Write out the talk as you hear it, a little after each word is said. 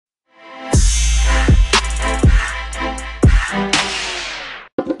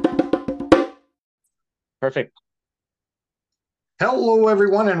Perfect. Hello,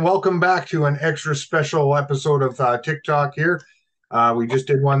 everyone, and welcome back to an extra special episode of TikTok here. We just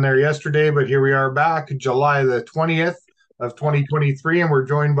did one there yesterday, but here we are back, July the 20th of 2023, and we're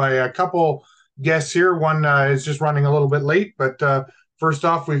joined by a couple guests here. One is just running a little bit late, but first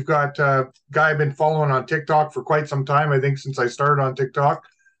off, we've got a guy I've been following on TikTok for quite some time, I think since I started on TikTok.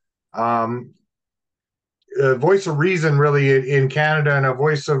 Um, a voice of reason, really, in Canada, and a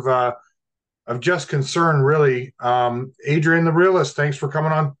voice of just concern, really. Adrian the Realist, thanks for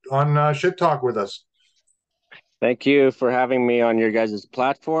coming on Shit Talk with us. Thank you for having me on your guys'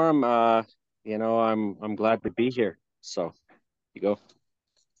 platform. I'm glad to be here. So you go.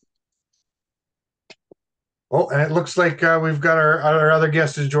 Oh, and it looks like we've got our other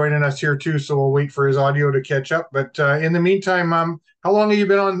guest is joining us here too, so we'll wait for his audio to catch up. But in the meantime, how long have you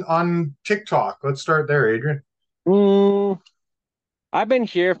been on TikTok? Let's start there, Adrian. Mm, I've been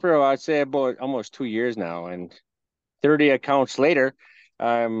here for I'd say about almost 2 years now, and 30 accounts later,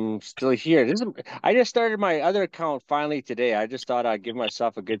 I'm still here. I just started my other account finally today. I just thought I'd give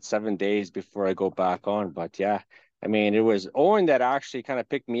myself a good 7 days before I go back on. But yeah, I mean, it was Owen that actually kind of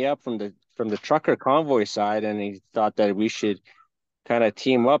picked me up from the trucker convoy side, and he thought that we should kind of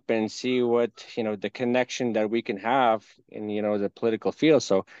team up and see what, the connection that we can have in, the political field.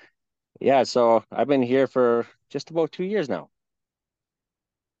 So yeah, so I've been here for just about 2 years now.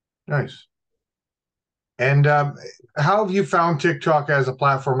 Nice. And how have you found TikTok as a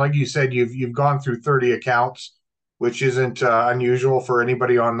platform? Like you said, you've gone through 30 accounts, which isn't unusual for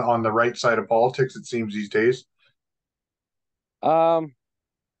anybody on the right side of politics, it seems these days. Um,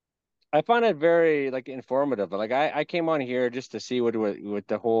 I find it very like informative. Like I came on here just to see what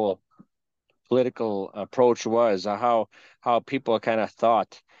the whole political approach was, how people kind of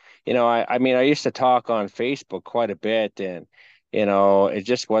thought. I mean, I used to talk on Facebook quite a bit, and it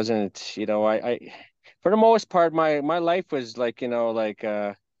just wasn't. I for the most part, my life was like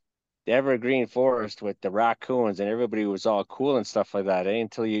the evergreen forest with the raccoons, and everybody was all cool and stuff like that,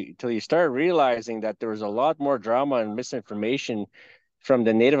 until you start realizing that there was a lot more drama and misinformation from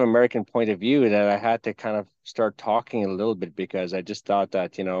the Native American point of view, that I had to kind of start talking a little bit, because I just thought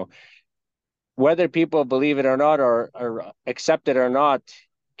that, whether people believe it or not, or accept it or not,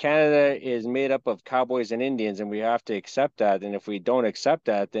 Canada is made up of cowboys and Indians, and we have to accept that. And if we don't accept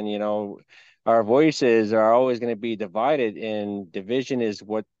that, then, our voices are always going to be divided, and division is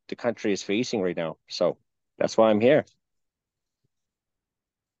what the country is facing right now. So that's why I'm here.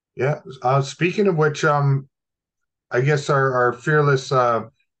 Yeah. Speaking of which, I guess our fearless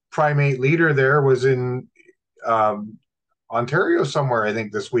primate leader there was in um, Ontario somewhere, I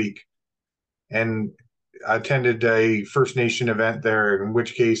think, this week, and attended a First Nation event there, in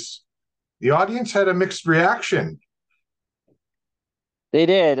which case the audience had a mixed reaction. They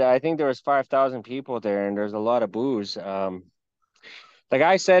did. I think there was 5,000 people there, and there's a lot of booze. Like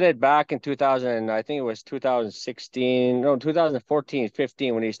I said it back in 2000, I think it was 2016, no, 2014,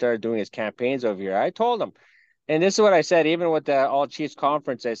 15, when he started doing his campaigns over here. I told him, and this is what I said, even with the All Chiefs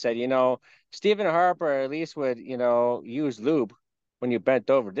conference, I said, Stephen Harper at least would, use lube when you bent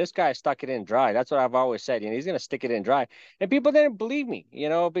over. This guy stuck it in dry. That's what I've always said. He's going to stick it in dry. And people didn't believe me,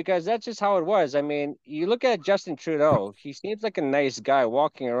 because that's just how it was. I mean, you look at Justin Trudeau, he seems like a nice guy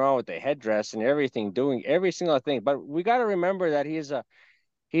walking around with the headdress and everything, doing every single thing. But we got to remember that he's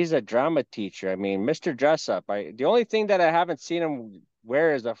a drama teacher. I mean, Mr. Dress Up. The only thing that I haven't seen him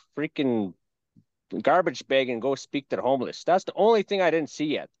wear is a freaking garbage bag and go speak to the homeless. That's the only thing I didn't see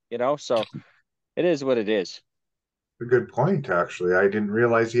yet. So it is what it is. A good point, actually. I didn't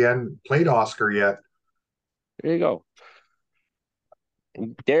realize he hadn't played Oscar yet. There you go.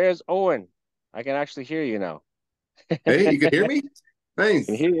 And there's Owen. I can actually hear you now. Hey, you can hear me? Can Nice.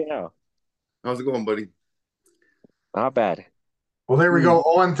 hear you now. How's it going, buddy? Not bad. Well, there we Hmm. go,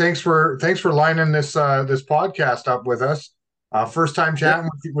 Owen. Thanks for lining this podcast up with us. First time Yeah. chatting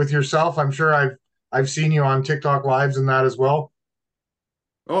with yourself. I'm sure I've seen you on TikTok lives and that as well.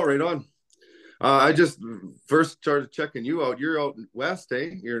 Oh, right on. I just first started checking you out. You're out west,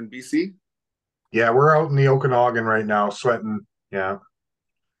 eh? You're in BC. Yeah, we're out in the Okanagan right now, sweating. Yeah.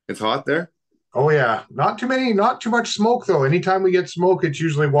 It's hot there. Oh yeah. Not too much smoke though. Anytime we get smoke, it's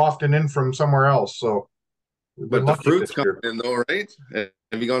usually wafting in from somewhere else. So we've been But the lucky this fruit's coming year. in though, right?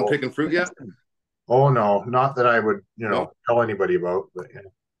 Have you gone Oh, picking fruit yet? oh no, not that I would, No. tell anybody about, but yeah.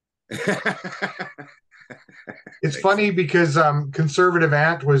 It's Nice. funny because conservative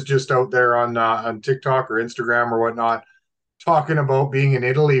aunt was just out there on TikTok or Instagram or whatnot talking about being in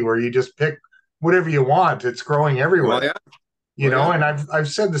Italy where you just pick whatever you want. It's growing Well, everywhere, yeah. Well, yeah. and I've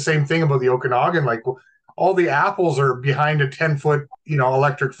said the same thing about the Okanagan. Like all the apples are behind a 10-foot,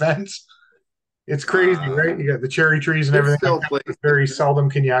 electric fence. It's crazy, right? You got the cherry trees and There's everything like still that, but places. very seldom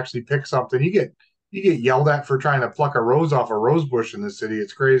can you actually pick something. You get yelled at for trying to pluck a rose off a rose bush in the city.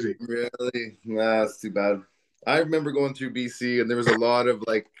 It's crazy. Really? Nah, that's too bad. I remember going through BC and there was a lot of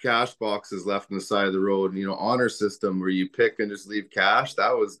like cash boxes left on the side of the road, honor system where you pick and just leave cash.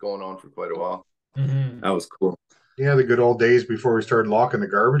 That was going on for quite a while. Mm-hmm. That was cool. Yeah, the good old days before we started locking the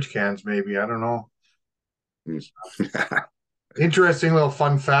garbage cans, maybe. I don't know. Interesting little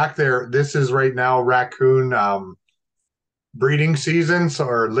fun fact there. This is right now raccoon breeding season,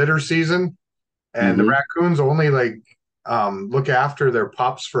 or litter season. And the hmm raccoons only look after their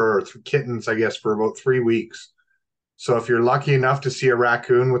pups for kittens, I guess, for about 3 weeks. So if you're lucky enough to see a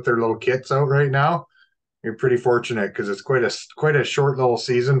raccoon with their little kits out right now, you're pretty fortunate because it's quite a short little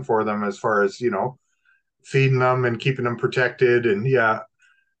season for them as far as feeding them and keeping them protected. And yeah,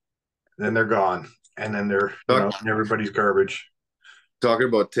 then they're gone, and then they're Talk, in everybody's garbage. talking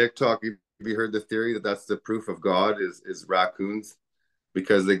about TikTok, have you heard the theory that that's the proof of God is raccoons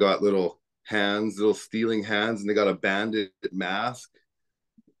because they got little hands, little stealing hands, and they got a bandit mask.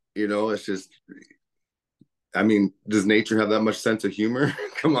 It's just, I mean, does nature have that much sense of humor?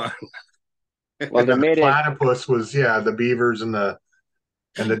 Come on. Well, they Yeah, the made it. platypus was the beavers and the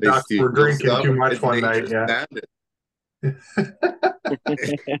They ducks steal were drinking stuff. too much It's one night. nature's Yeah. bandit.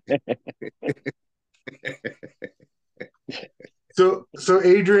 So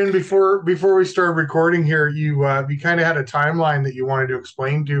Adrian, before we start recording here, you kind of had a timeline that you wanted to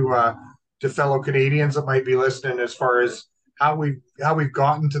explain to fellow Canadians that might be listening as far as how we've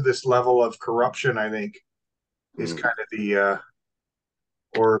gotten to this level of corruption. I think is kind of the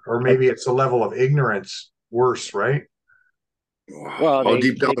or maybe it's the level of ignorance worse, right? Well, How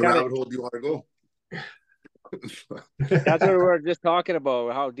deep down they the kind of. rabbit hole do you want to go? That's what we were just talking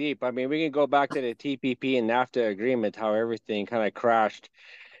about. How deep? I mean, we can go back to the TPP and NAFTA agreement, how everything kind of crashed.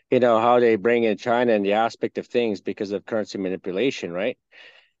 How they bring in China and the aspect of things because of currency manipulation, right?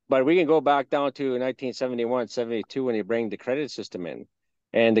 But we can go back down to 1971, 72 when they bring the credit system in.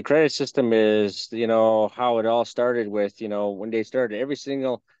 And the credit system is, how it all started with, when they started, every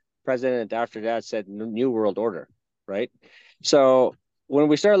single president after that said New World Order, right? So when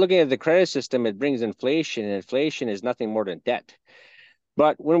we start looking at the credit system, it brings inflation, and inflation is nothing more than debt.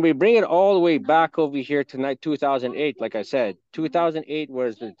 But when we bring it all the way back over here to 2008, like I said, 2008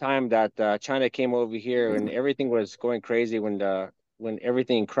 was the time that China came over here and everything was going crazy when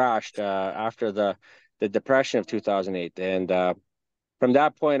everything crashed after the depression of 2008. And from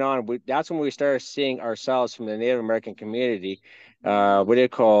that point on, that's when we started seeing ourselves from the Native American community. What they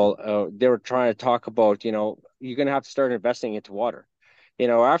call, they were trying to talk about, you're going to have to start investing into water.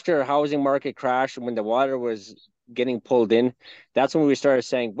 After housing market crashed, when the water was getting pulled in, that's when we started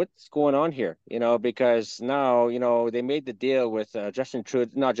saying, what's going on here? Because now, they made the deal with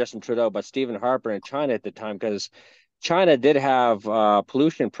not Justin Trudeau, but Stephen Harper in China at the time, because China did have a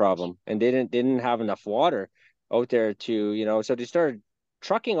pollution problem and they didn't have enough water out there so they started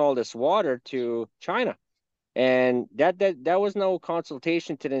trucking all this water to China. And that was no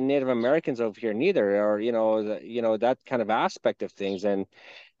consultation to the Native Americans over here neither, or that kind of aspect of things. And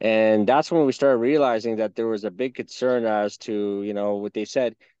that's when we started realizing that there was a big concern as to what they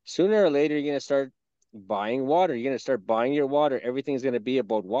said. Sooner or later, you're going to start buying water. You're going to start buying your water. Everything's going to be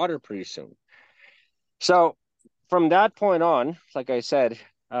about water pretty soon. So from that point on, like I said,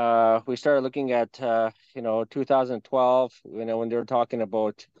 we started looking at 2012, when they were talking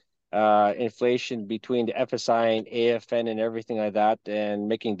about inflation between the FSI and AFN and everything like that, and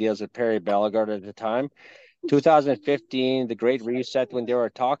making deals with Perry Bellegarde at the time. 2015, the Great Reset, when they were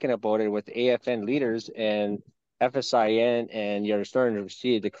talking about it with AFN leaders and FSIN, and you're starting to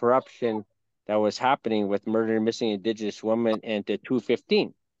see the corruption that was happening with murdering missing Indigenous women, and the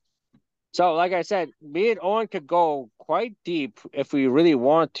 215. So, like I said, me and Owen could go quite deep if we really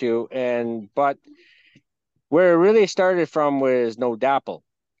want to, but where it really started from was No DAPL.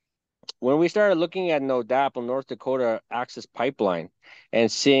 When we started looking at No DAPL, North Dakota Access Pipeline,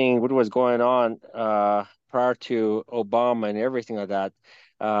 and seeing what was going on prior to Obama and everything like that,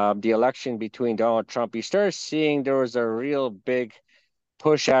 the election between Donald Trump, you started seeing there was a real big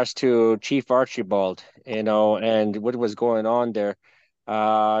push as to Chief Archibald, and what was going on there.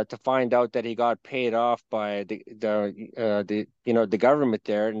 To find out that he got paid off by the government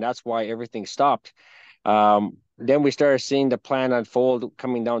there, and that's why everything stopped. Then we started seeing the plan unfold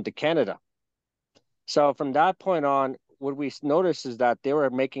coming down to Canada. So from that point on, what we noticed is that they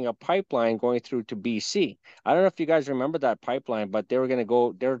were making a pipeline going through to BC. I don't know if you guys remember that pipeline, but they were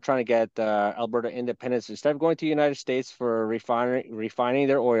trying to get Alberta independence. Instead of going to the United States for refining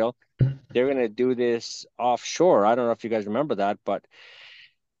their oil, they're going to do this offshore. I don't know if you guys remember that, but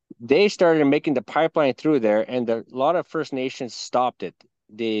they started making the pipeline through there, and a lot of First Nations stopped it.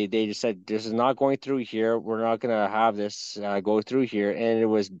 They just said this is not going through here. We're not going to have this go through here, and it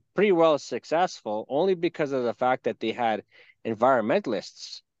was pretty well successful only because of the fact that they had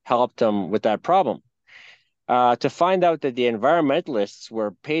environmentalists help them with that problem. To find out that the environmentalists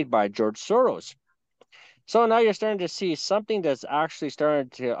were paid by George Soros. So now you're starting to see something that's actually starting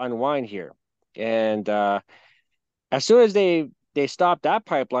to unwind here, and as soon as they stopped that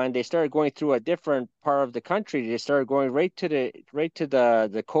pipeline, they started going through a different part of the country. They started going right to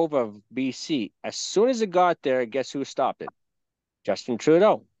the cove of BC. As soon as it got there, guess who stopped it? Justin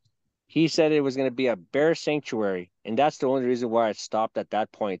Trudeau. He said it was going to be a bear sanctuary, and that's the only reason why it stopped at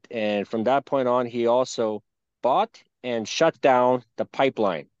that point. And from that point on, he also bought and shut down the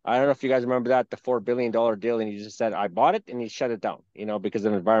pipeline. I don't know if you guys remember that, the $4 billion deal, and he just said, I bought it, and he shut it down, because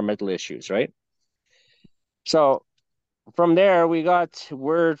of environmental issues, right? So from there, we got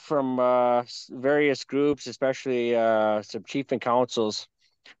word from various groups, especially some chief and councils,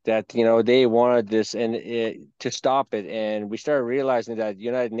 that they wanted this to stop it, and we started realizing that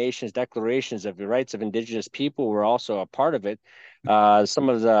United Nations declarations of the rights of Indigenous people were also a part of it. Some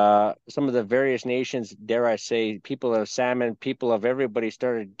of the various nations, dare I say, people of Salmon, people of everybody,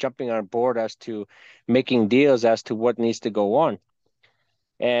 started jumping on board as to making deals as to what needs to go on.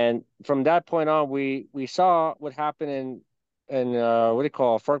 And from that point on, we saw what happened in what do you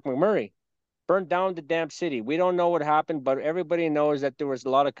call Fort McMurray, burned down the damn city. We don't know what happened, but everybody knows that there was a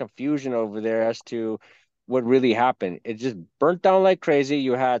lot of confusion over there as to what really happened. It just burnt down like crazy.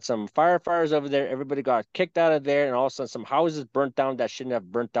 You had some firefighters over there. Everybody got kicked out of there, and all of a sudden some houses burnt down that shouldn't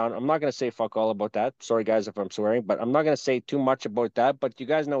have burnt down. I'm not gonna say fuck all about that. Sorry guys if I'm swearing, but I'm not gonna say too much about that. But you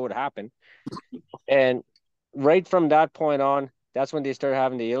guys know what happened. And right from that point on, that's when they started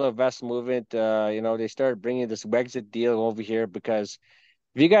having the yellow vest movement. They started bringing this Brexit deal over here because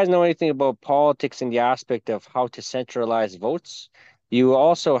if you guys know anything about politics and the aspect of how to centralize votes, you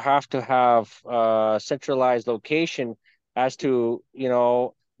also have to have centralized location as to,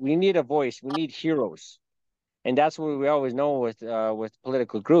 we need a voice, we need heroes. And that's what we always know with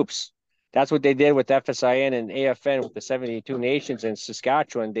political groups. That's what they did with FSIN and AFN with the 72 nations in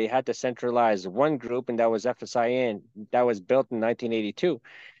Saskatchewan. They had to centralize one group, and that was FSIN. That was built in 1982.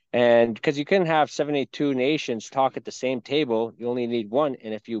 And because you couldn't have 72 nations talk at the same table, you only need one.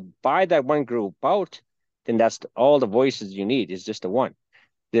 And if you buy that one group out, then that's all the voices you need is just the one.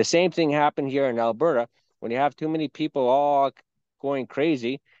 The same thing happened here in Alberta. When you have too many people all going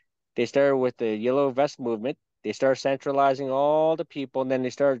crazy, they started with the Yellow Vest movement. They started centralizing all the people, and then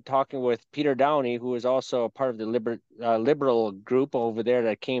they started talking with Peter Downey, who is also a part of the liberal group over there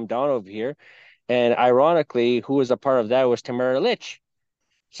that came down over here. And ironically, who was a part of that was Tamara Lich.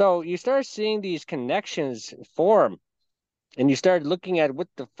 So you start seeing these connections form, and you start looking at what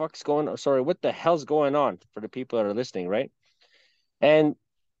the fuck's going on. Sorry, what the hell's going on for the people that are listening, right? And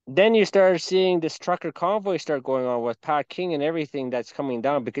then you start seeing this trucker convoy start going on with Pat King and everything that's coming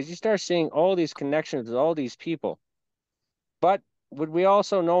down because you start seeing all these connections with all these people. But what we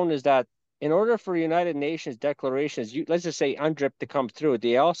also know is that in order for United Nations declarations, let's just say UNDRIP to come through,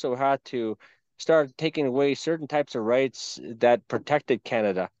 they also had to start taking away certain types of rights that protected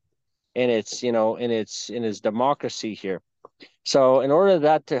Canada in its democracy here. So in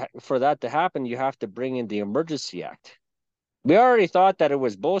order for that to happen, you have to bring in the Emergency Act. We already thought that it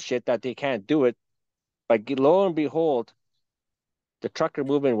was bullshit that they can't do it, but lo and behold, the trucker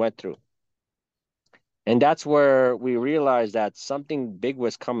movement went through. And that's where we realized that something big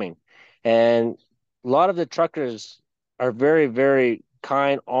was coming. And a lot of the truckers are very, very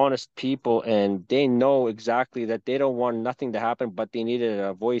kind, honest people, and they know exactly that they don't want nothing to happen, but they needed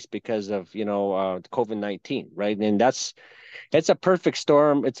a voice because of, COVID-19, right? And it's a perfect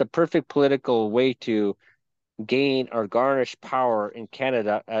storm. It's a perfect political way to gain or garnish power in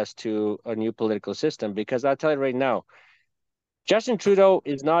Canada as to a new political system. Because I'll tell you right now, Justin Trudeau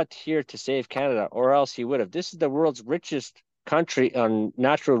is not here to save Canada, or else he would have. This is the world's richest country on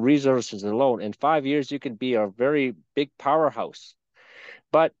natural resources alone. In 5 years, you could be a very big powerhouse.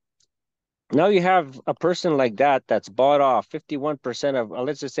 But now you have a person like that that's bought off 51% of,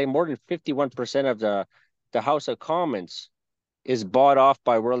 let's just say more than 51% of the House of Commons is bought off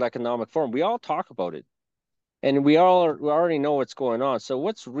by World Economic Forum. We all talk about it, and we already know what's going on. So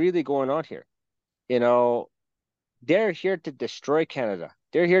what's really going on here? You know, they're here to destroy Canada.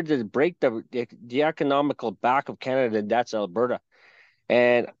 They're here to break the economical back of Canada, and that's Alberta.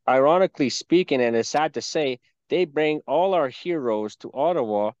 And ironically speaking, and it's sad to say, they bring all our heroes to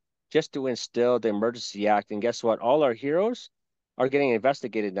Ottawa just to instill the Emergency Act. And guess what? All our heroes are getting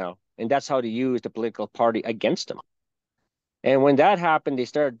investigated now. And that's how to use the political party against them. And when that happened, they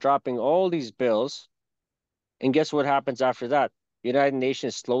started dropping all these bills. And guess what happens after that? United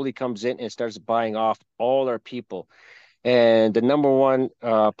Nations slowly comes in and starts buying off all our people. And the number one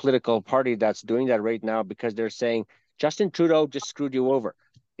political party that's doing that right now, because they're saying Justin Trudeau just screwed you over,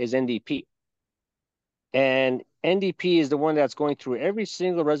 is NDP. And NDP is the one that's going through every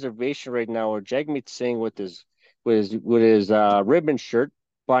single reservation right now, where Jagmeet Singh with his ribbon shirt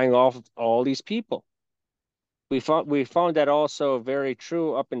buying off all these people. We found that also very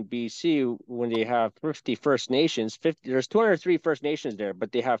true up in BC when they have 50 First Nations. There's 203 First Nations there,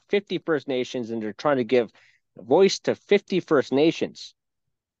 but they have 50 First Nations, and they're trying to give voice to 50 First Nations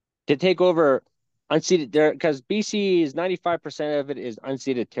to take over unceded there, because BC is 95% of it is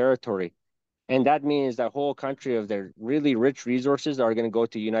unceded territory. And that means the whole country of their really rich resources are going to go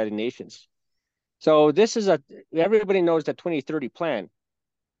to United Nations. So everybody knows the 2030 plan.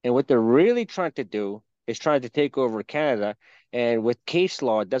 And what they're really trying to do is trying to take over Canada. And with case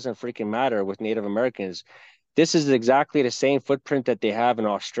law, it doesn't freaking matter with Native Americans. This is exactly the same footprint that they have in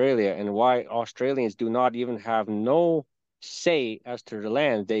Australia, and why Australians do not even have no say as to the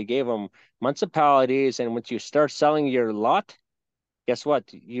land. They gave them municipalities, and once you start selling your lot, guess what?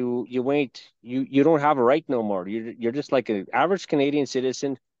 You don't have a right no more. You're just like an average Canadian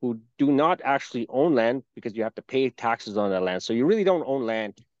citizen who do not actually own land, because you have to pay taxes on that land. So you really don't own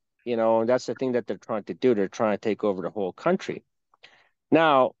land, and that's the thing that they're trying to do. They're trying to take over the whole country.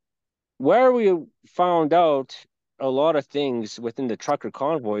 Now, where we found out a lot of things within the trucker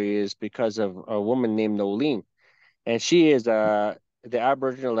convoy is because of a woman named Nolene, and she is the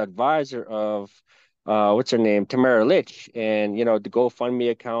Aboriginal advisor of what's her name, Tamara Litch, and the GoFundMe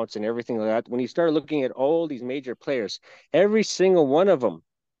accounts and everything like that. When you start looking at all these major players, every single one of them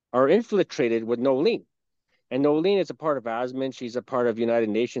are infiltrated with Nolene. And Nolene is a part of ASMIN. She's a part of United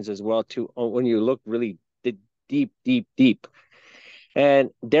Nations as well, too, when you look really deep, deep, deep. And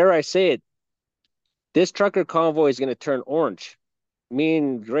dare I say it, this trucker convoy is going to turn orange. Me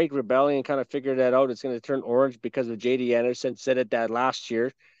and Great Rebellion kind of figured that out. It's going to turn orange because of JD Anderson said it that last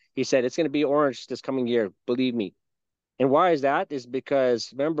year. He said it's going to be orange this coming year. Believe me. And why is that? Is because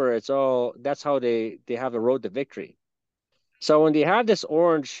remember, that's how they have the road to victory. So when they have this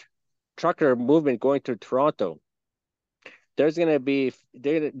orange trucker movement going through Toronto, they're going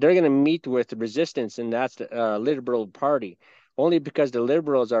to meet with resistance, and that's the Liberal Party. Only because the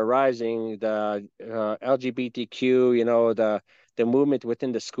liberals are rising, the LGBTQ, the movement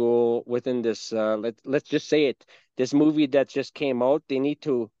within the school, within this let's just say it, this movie that just came out, they need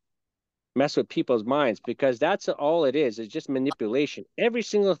to mess with people's minds, because that's all it is. It's just manipulation. Every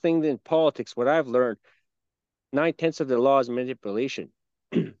single thing in politics, what I've learned, 9/10 of the law is manipulation.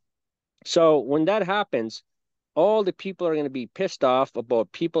 So when that happens, all the people are going to be pissed off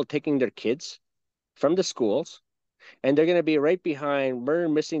about people taking their kids from the schools, and they're going to be right behind murder,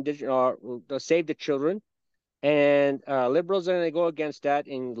 missing, save the children. And liberals are going to go against that.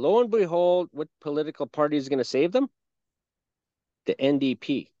 And lo and behold, what political party is going to save them? The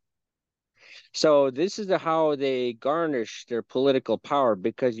NDP. So this is how they garnish their political power,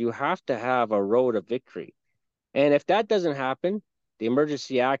 because you have to have a road of victory. And if that doesn't happen, the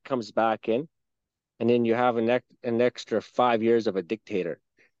Emergency Act comes back in, and then you have an extra 5 years of a dictator.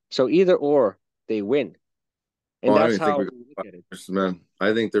 So either or, they win. And Oh, I that's don't think how we we look at it. got man.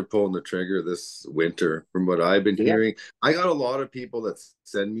 I think they're pulling the trigger this winter, from what I've been Yeah. hearing. I got a lot of people that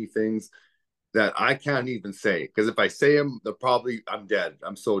send me things that I can't even say, because if I say them, I'm dead.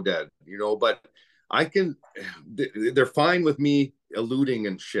 I'm so dead, But I can. They're fine with me alluding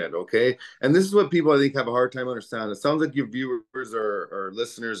and shit. Okay, and this is what people I think have a hard time understanding. It sounds like your viewers or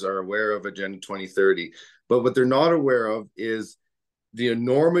listeners are aware of Agenda 2030, but what they're not aware of is the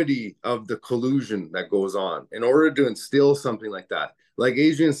enormity of the collusion that goes on in order to instill something like that. Like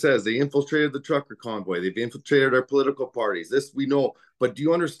Adrian says, they infiltrated the trucker convoy. They've infiltrated our political parties. This we know. But do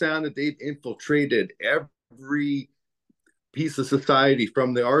you understand that they've infiltrated every piece of society,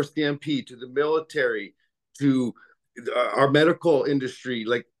 from the RCMP to the military to our medical industry?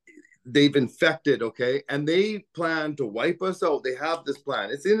 Like, they've infected, okay? And they plan to wipe us out. They have this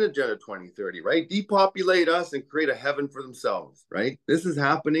plan. It's in Agenda 2030, right? Depopulate us and create a heaven for themselves, right? This is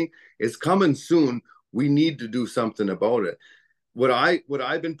happening. It's coming soon. We need to do something about it. What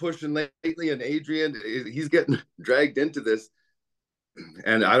I've been pushing lately, and Adrian, he's getting dragged into this,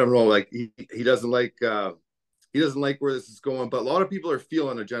 and I don't know, like he doesn't like where this is going, but a lot of people are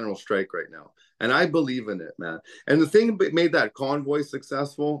feeling a general strike right now. And I believe in it, man. And the thing that made that convoy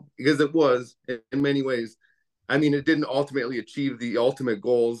successful, because it was, in many ways, I mean, it didn't ultimately achieve the ultimate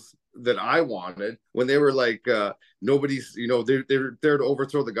goals that I wanted when they were like, nobody's, they're there to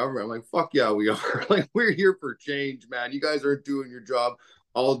overthrow the government. I'm like, fuck yeah, we are. Like, we're here for change, man. You guys aren't doing your job.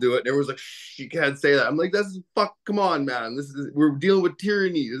 I'll do it. And everyone's like, shh, you can't say that. I'm like, that's fuck, come on, man. We're dealing with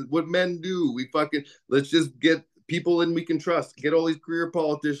tyranny. This is what men do. Let's just get people in we can trust. Get all these career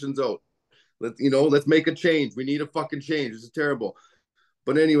politicians out. Let's make a change. We need a fucking change. This is terrible.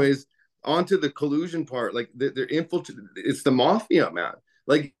 But anyways, on to the collusion part. Like they're infiltrated. It's the mafia, man.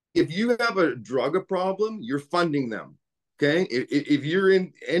 Like if you have a drug problem, you're funding them. Okay, if you're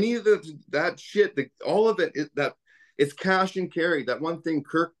in any of that shit, all of it, that it's cash and carry. That one thing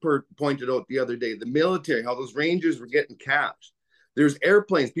Kirk pointed out the other day, the military, how those Rangers were getting cash. There's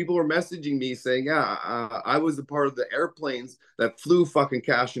airplanes. People were messaging me saying, yeah, I was a part of the airplanes that flew fucking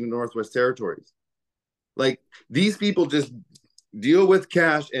cash in the Northwest Territories. Like these people just deal with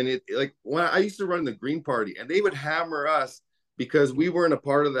cash. And it, like, when I used to run the Green Party, and they would hammer us because we weren't a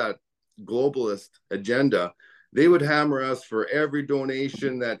part of that globalist agenda. They would hammer us for every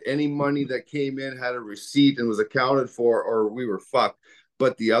donation, that any money that came in had a receipt and was accounted for, or we were fucked.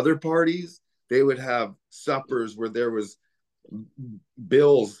 But the other parties, they would have suppers where there was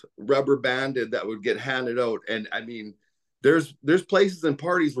bills rubber banded that would get handed out. And I mean, there's places and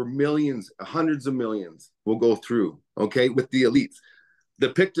parties where millions, hundreds of millions will go through, okay, with the elites. The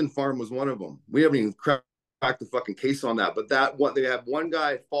Picton farm was one of them. We haven't even cracked the fucking case on that, but they had one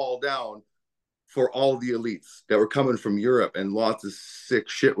guy fall down for all the elites that were coming from Europe, and lots of sick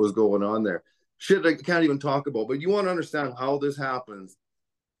shit was going on there. Shit I can't even talk about, but you want to understand how this happens.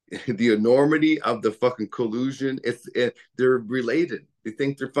 The enormity of the fucking collusion, they're related. They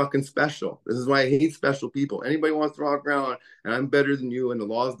think they're fucking special. This is why I hate special people. Anybody wants to walk around and I'm better than you and the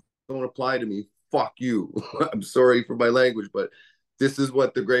laws don't apply to me, fuck you. I'm sorry for my language, but this is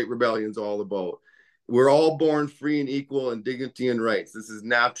what the Great Rebellion is all about. We're all born free and equal in dignity and rights. This is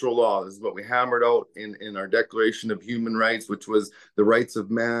natural law. This is what we hammered out in our Declaration of Human Rights, which was the rights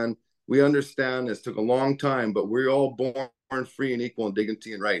of man. We understand this took a long time, but we're all born free and equal in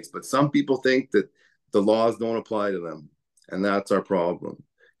dignity and rights. But some people think that the laws don't apply to them. And that's our problem.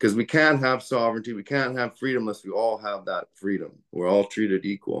 Because we can't have sovereignty, we can't have freedom unless we all have that freedom. We're all treated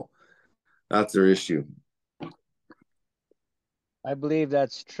equal. That's their issue. I believe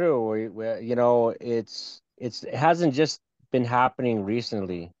that's true. It hasn't just been happening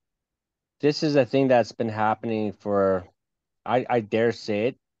recently. This is a thing that's been happening for, I dare say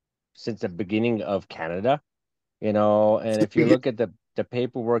it, since the beginning of Canada. And if you look at the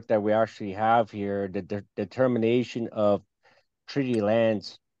paperwork that we actually have here, the determination of treaty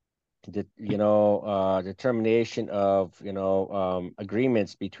lands, determination of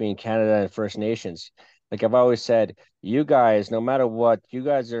agreements between Canada and First Nations. Like I've always said, you guys, no matter what, you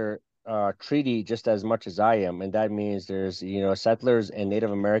guys are treaty just as much as I am, and that means there's settlers and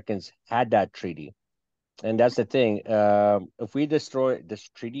Native Americans had that treaty, and that's the thing. If we destroy this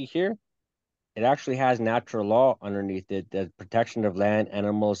treaty here, it actually has natural law underneath it, the protection of land,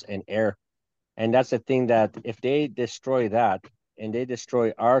 animals, and air. And that's the thing, that if they destroy that and they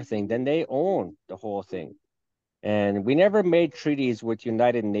destroy our thing, then they own the whole thing. And we never made treaties with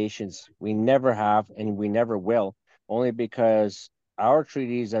United Nations. We never have, and we never will, only because our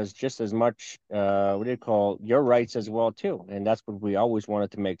treaties as just as much, your rights as well too. And that's what we always wanted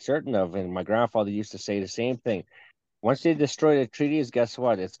to make certain of. And my grandfather used to say the same thing. Once they destroy the treaties, guess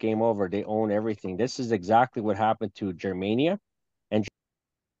what? It's game over. They own everything. This is exactly what happened to Germania and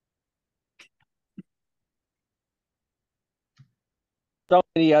so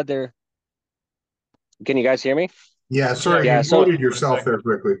many other. Can you guys hear me? Yeah, sorry, Yeah, you muted yourself there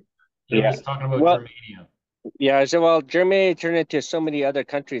quickly. Yeah. He's talking about Well, Germania. yeah, so Germany turned into so many other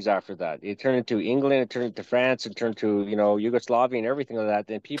countries after that. It turned into England, it turned into France, it turned to, Yugoslavia and everything like that.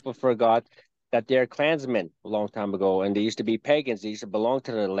 And people forgot that they're clansmen a long time ago, and they used to be pagans. They used to belong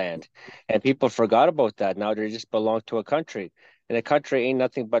to the land, and people forgot about that. Now they just belong to a country, and a country ain't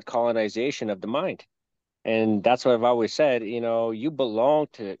nothing but colonization of the mind. And that's what I've always said. You belong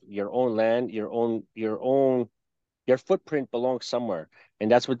to your own land, your footprint belongs somewhere, and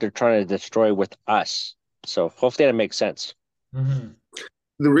that's what they're trying to destroy with us. So hopefully that makes sense. Mm-hmm.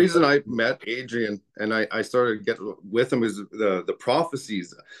 The reason I met Adrian and I started to get with him is the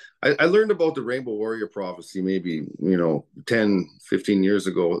prophecies. I learned about the Rainbow Warrior prophecy maybe 10, 15 years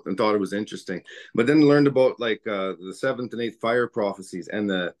ago and thought it was interesting, but then learned about like the seventh and eighth fire prophecies and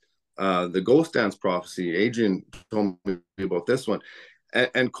the ghost dance prophecy. Adrian told me about this one,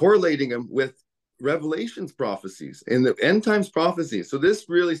 and correlating them with Revelation's prophecies and the end times prophecies. So this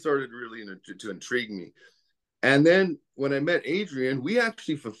really started to intrigue me. And then when I met Adrian, we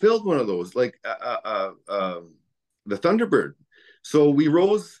actually fulfilled one of those, like the Thunderbird. So we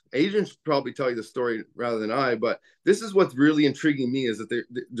rose. Adrian should probably tell you the story rather than I, but this is what's really intriguing me is that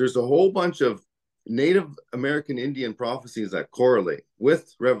there's a whole bunch of Native American Indian prophecies that correlate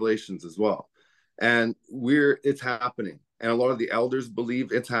with revelations as well. And it's happening. And a lot of the elders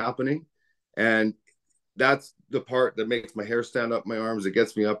believe it's happening. And that's the part that makes my hair stand up my arms. It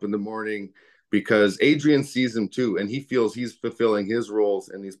gets me up in the morning because Adrian sees him too. And he feels he's fulfilling his roles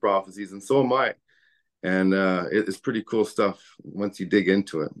in these prophecies. And so am I. And it's pretty cool stuff once you dig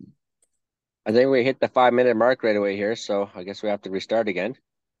into it. I think we hit the 5-minute mark right away here, so I guess we have to restart again.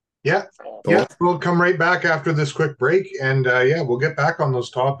 Yeah, we'll come right back after this quick break, and we'll get back on those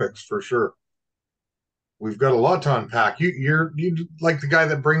topics for sure. We've got a lot to unpack. You're like the guy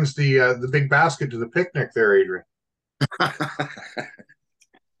that brings the big basket to the picnic there, Adrian.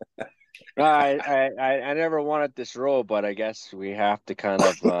 I never wanted this role, but I guess we have to kind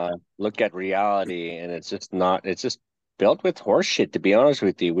of look at reality, and it's just built with horse shit, to be honest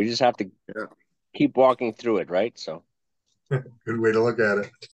with you. We just have to keep walking through it, right? So good way to look at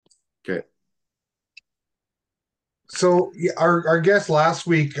it. Okay. So our guest last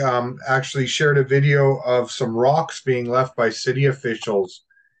week actually shared a video of some rocks being left by city officials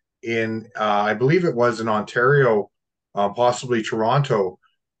in, I believe it was in Ontario, possibly Toronto,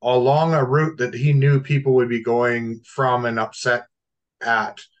 along a route that he knew people would be going from and upset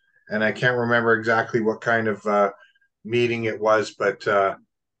at. And I can't remember exactly what kind of meeting it was, but a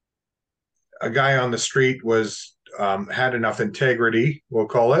guy on the street was had enough integrity, we'll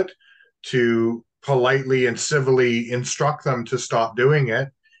call it, to politely and civilly instruct them to stop doing it,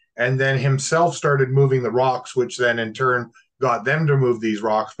 and then himself started moving the rocks, which then in turn got them to move these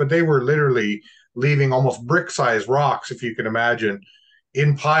rocks. But they were literally leaving almost brick-sized rocks, if you can imagine,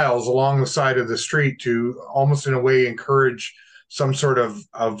 in piles along the side of the street to almost in a way encourage some sort of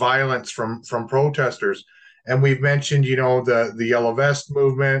violence from protesters. And we've mentioned, the Yellow Vest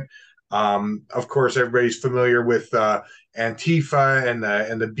movement. Of course, everybody's familiar with Antifa and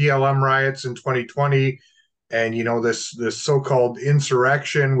the BLM riots in 2020, and this so-called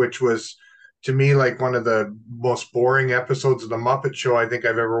insurrection, which was to me like one of the most boring episodes of the Muppet Show I think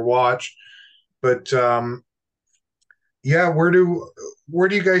I've ever watched. But where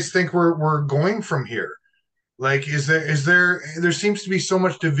do you guys think we're going from here? Like, there seems to be so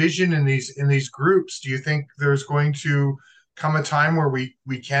much division in these groups. Do you think there's going to come a time where we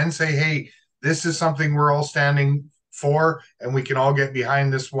can say, hey, this is something we're all standing for, and we can all get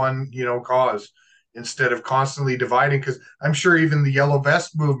behind this one, cause, instead of constantly dividing? Because I'm sure even the Yellow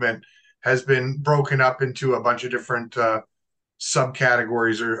Vest movement has been broken up into a bunch of different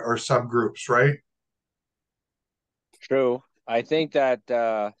subcategories or subgroups, right? true. I think that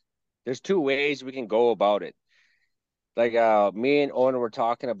there's two ways we can go about it. Like me and Owen were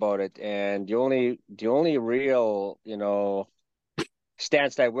talking about it, and the only real,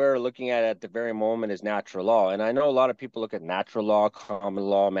 stance that we're looking at the very moment is natural law. And I know a lot of people look at natural law, common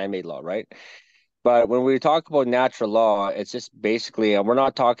law, man-made law, right? But when we talk about natural law, it's just basically, and we're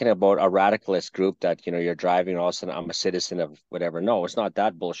not talking about a radicalist group that, you're driving, all of a sudden I'm a citizen of whatever. No, it's not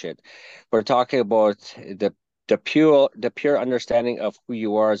that bullshit. We're talking about the pure understanding of who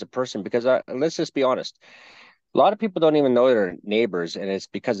you are as a person. Because let's just be honest, a lot of people don't even know their neighbors, and it's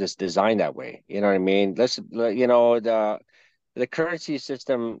because it's designed that way. You know what I mean? The currency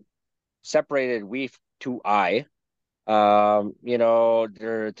system separated we to I.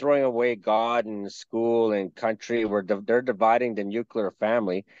 They're throwing away God and school and country. They're dividing the nuclear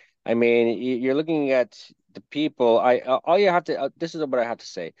family. I mean, you're looking at the people. All you have to. This is what I have to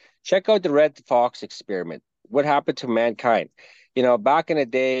say. Check out the Red Fox experiment. What happened to mankind? Back in the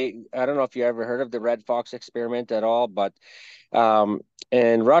day, I don't know if you ever heard of the Red Fox experiment at all, but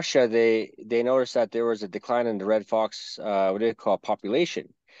in Russia, they noticed that there was a decline in the red fox, what do they call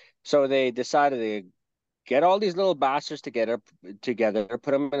population. So they decided to get all these little bastards together, put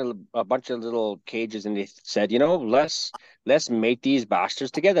them in a bunch of little cages, and they said, let's mate these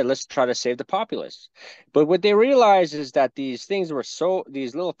bastards together. Let's try to save the populace. But what they realized is that these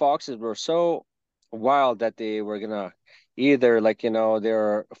little foxes were so wild that they were gonna either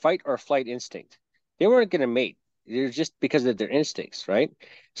their fight or flight instinct. They weren't gonna mate. They're just because of their instincts, right?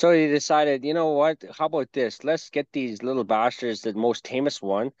 So they decided, you know what? How about this? Let's get these little bastards, the most tamest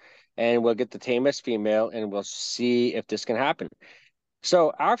one, and we'll get the tamest female, and we'll see if this can happen.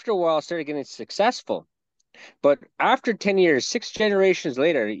 So after a while, it started getting successful. But after 10 years, 6 generations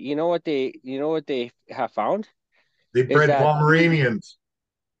later, you know what they have found They is bred that Pomeranians.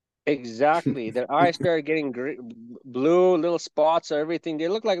 exactly their eyes started getting blue, little spots, or everything. They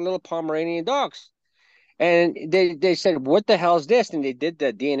look like little Pomeranian dogs. And they said, what the hell is this? And they did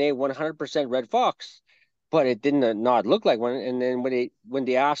the DNA 100% red fox. but it didn't not look like one. And then when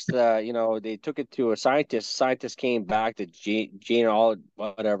they asked, they took it to a scientist. Scientist came back to Gene, all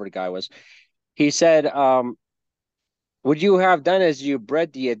whatever the guy was. He said, "What you have done is you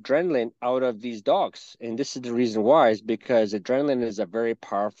bred the adrenaline out of these dogs, and this is the reason why is because adrenaline is a very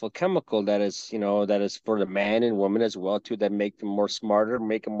powerful chemical that is for the man and woman as well too, that make them more smarter,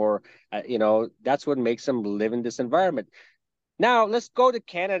 make them more, that's what makes them live in this environment." Now let's go to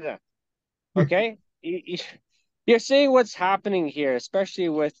Canada. Okay, you're seeing what's happening here, especially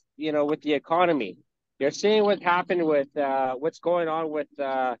with the economy. You're seeing what happened with what's going on with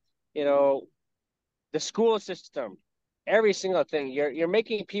you know the school system, every single thing. You're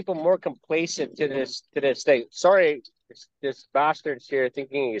making people more complacent to this thing. Sorry, this bastard's here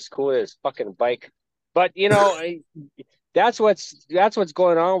thinking he's cool as fucking bike, but that's what's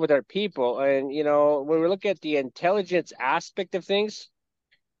going on with our people. And when we look at the intelligence aspect of things,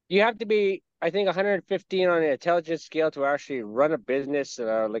 you have to be, I think, 115 on the intelligence scale to actually run a business,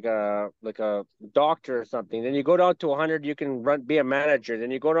 like a doctor or something. Then you go down to 100, you can be a manager.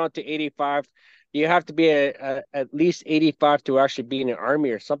 Then you go down to 85, you have to be at least 85 to actually be in the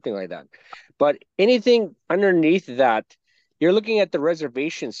army or something like that. But anything underneath that, you're looking at the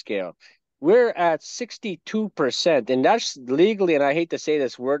reservation scale. We're at 62%, and that's legally, and I hate to say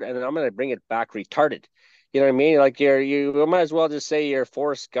this word, and I'm going to bring it back, retarded. You know what I mean? Like you might as well just say you're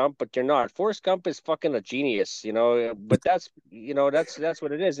Forrest Gump, but you're not. Forrest Gump is fucking a genius, but that's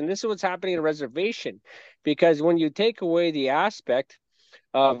what it is. And this is what's happening in a reservation, because when you take away the aspect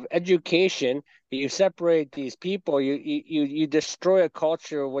of education, you separate these people, you destroy a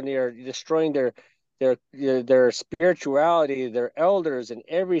culture when you're destroying their spirituality, their elders, and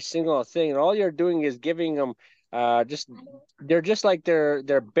every single thing. And all you're doing is giving them just they're just like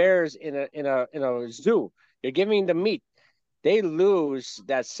they're bears in a zoo. You're giving them meat. They lose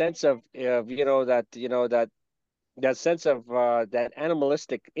that sense that sense of that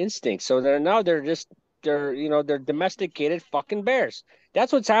animalistic instinct. So they're domesticated fucking bears.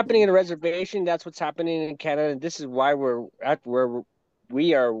 That's what's happening in a reservation. That's what's happening in Canada, and this is why we're at where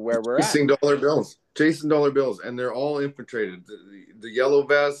we're at. Chasing dollar bills, and they're all infiltrated. The yellow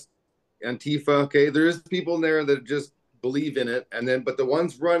vest, Antifa. Okay, there is people in there that just believe in it, but the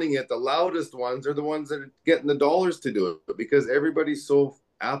ones running it, the loudest ones, are the ones that are getting the dollars to do it, because everybody's so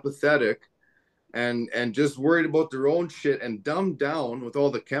apathetic and just worried about their own shit and dumbed down with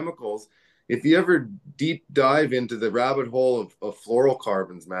all the chemicals. If you ever deep dive into the rabbit hole of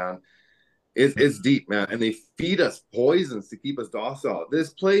fluorocarbons, man, it's deep, man. And they feed us poisons to keep us docile.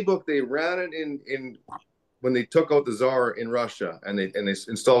 This playbook, they ran it in when they took out the Tsar in Russia, and they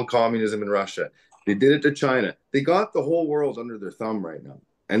installed communism in Russia. They did it to China. They got the whole world under their thumb right now.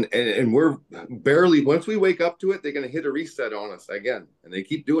 And we're barely, once we wake up to it, they're going to hit a reset on us again. And they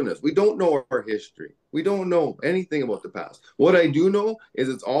keep doing this. We don't know our history. We don't know anything about the past. What I do know is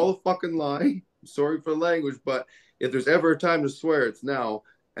it's all a fucking lie. Sorry for the language, but if there's ever a time to swear, it's now.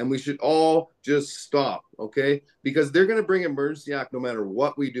 And we should all just stop, okay? Because they're going to bring emergency act no matter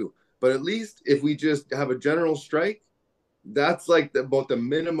what we do. But at least if we just have a general strike, that's like about the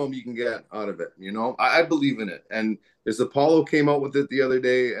minimum you can get out of it. I believe in it. And this Apollo came out with it the other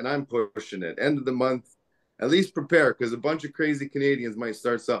day, and I'm pushing it. End of the month, at least prepare, because a bunch of crazy Canadians might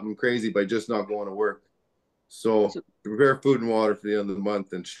start something crazy by just not going to work. So prepare food and water for the end of the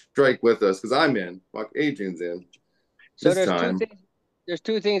month and strike with us, because I'm in. Fuck, Adrian's in. So there's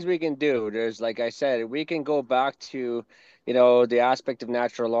two things we can do. There's, like I said, we can go back to, the aspect of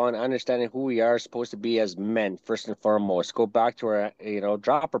natural law and understanding who we are supposed to be as men, first and foremost. Go back to our,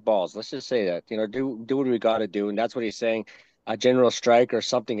 drop our balls. Let's just say that, do what we got to do. And that's what he's saying, a general strike or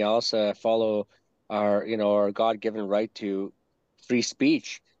something else, follow our God-given right to free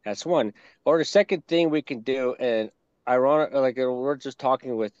speech. That's one. Or the second thing we can do, and ironic, like we're just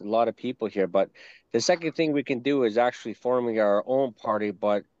talking with a lot of people here, but the second thing we can do is actually forming our own party,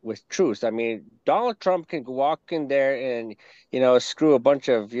 but with truth. I mean, Donald Trump can walk in there and, screw a bunch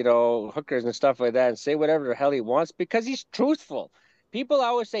of, hookers and stuff like that and say whatever the hell he wants because he's truthful. People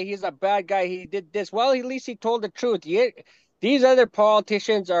always say he's a bad guy. He did this. Well, at least he told the truth. These other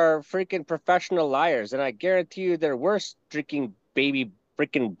politicians are freaking professional liars, and I guarantee you they're worse drinking baby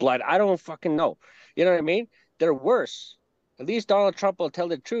freaking blood. I don't fucking know. You know what I mean? They're worse. At least Donald Trump will tell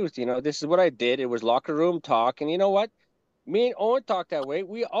the truth. This is what I did. It was locker room talk. And you know what? Me and Owen talk that way.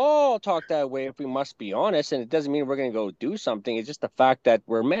 We all talk that way if we must be honest. And it doesn't mean we're going to go do something. It's just the fact that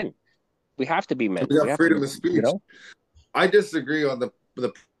we're men. We have to be men. We have freedom to, of speech. I disagree on the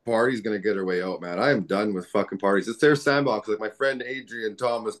party's going to get her way out, man. I am done with fucking parties. It's their sandbox. Like my friend Adrian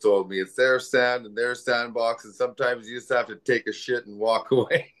Thomas told me, it's their sand and their sandbox. And sometimes you just have to take a shit and walk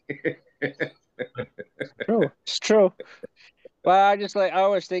away. True. It's true. Well, I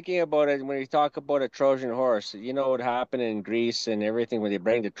was thinking about it when you talk about a Trojan horse. You know what happened in Greece and everything when they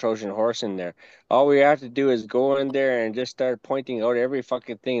bring the Trojan horse in there. All we have to do is go in there and just start pointing out every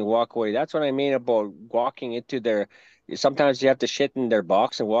fucking thing and walk away. That's what I mean about walking into their. Sometimes you have to shit in their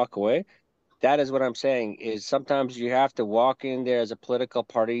box and walk away. That is what I'm saying, is sometimes you have to walk in there as a political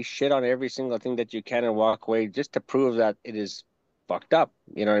party, shit on every single thing that you can and walk away just to prove that it is fucked up.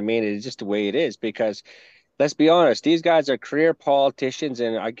 You know what I mean? It's just the way it is because let's be honest, these guys are career politicians,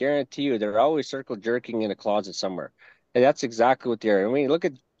 and I guarantee you they're always circle jerking in a closet somewhere. And that's exactly what they're. I mean, look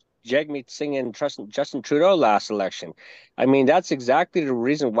at Jagmeet Singh and Justin Trudeau last election. I mean, that's exactly the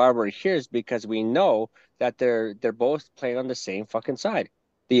reason why we're here is because we know that they're both playing on the same fucking side.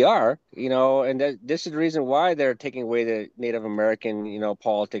 They are, and this is the reason why they're taking away the Native American,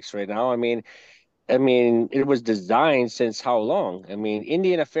 politics right now. I mean, it was designed since how long? I mean,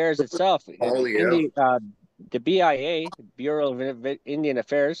 Indian Affairs itself, Oh yeah. Indian, the BIA, Bureau of Indian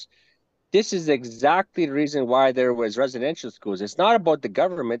Affairs, this is exactly the reason why there was residential schools. It's not about the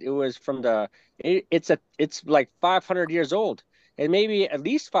government. It was from it's like 500 years old and maybe at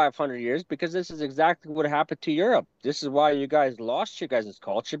least 500 years because this is exactly what happened to Europe. This is why you guys lost your guys'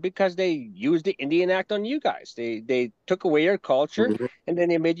 culture because they used the Indian Act on you guys. They took away your culture Mhm. and then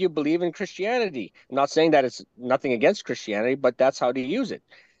they made you believe in Christianity. I'm not saying that it's nothing against Christianity, but that's how they use it.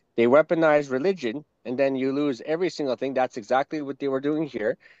 They weaponize religion and then you lose every single thing. That's exactly what they were doing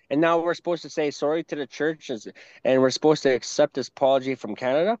here. And now we're supposed to say sorry to the churches and we're supposed to accept this apology from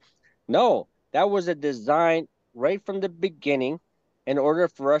Canada. No, that was a design right from the beginning in order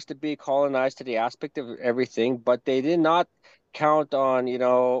for us to be colonized to the aspect of everything. But they did not count on,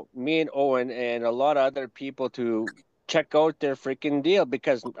 me and Owen and a lot of other people to check out their freaking deal.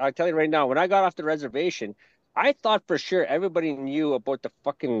 Because I tell you right now, when I got off the reservation, I thought for sure everybody knew about the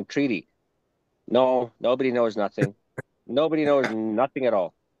fucking treaty. No, nobody knows nothing. Nobody knows nothing at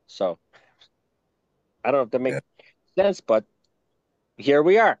all. So I don't know if that Yeah. makes sense, but here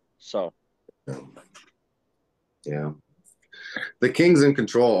we are. So Yeah. The king's in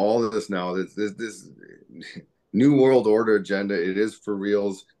control of all of this now. This new world order agenda, it is for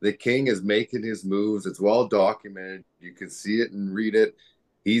reals. The king is making his moves. It's well documented. You can see it and read it.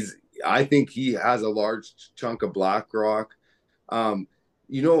 He's I think he has a large chunk of BlackRock. Um,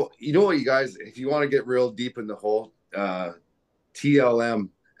 you know what, you guys, if you want to get real deep in the whole TLM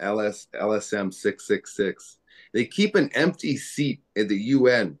LSM 666, they keep an empty seat at the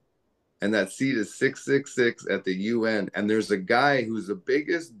UN, and that seat is 666 at the UN. And there's a guy who's the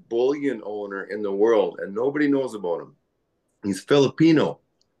biggest bullion owner in the world, and nobody knows about him. He's Filipino.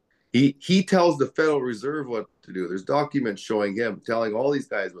 He tells the Federal Reserve what to do. There's documents showing him telling all these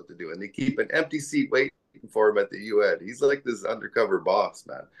guys what to do, and they keep an empty seat waiting for him at the UN. He's like this undercover boss,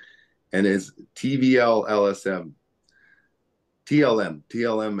 man. And his TVL LSM TLM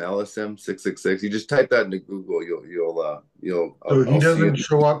LSM 666. You just type that into Google. So he I'll see doesn't it.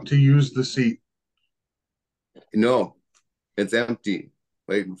 show up to use the seat. No, it's empty,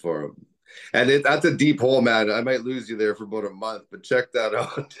 waiting for him. And that's a deep hole, man. I might lose you there for about a month, but check that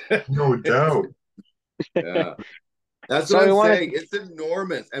out. No doubt. Yeah, that's what so we I'm wanted saying. It's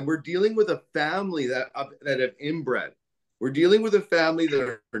enormous, and we're dealing with a family that have inbred. We're dealing with a family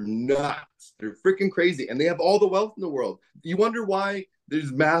that are nuts. They're freaking crazy, and they have all the wealth in the world. You wonder why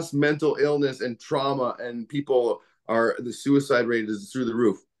there's mass mental illness and trauma, and the suicide rate is through the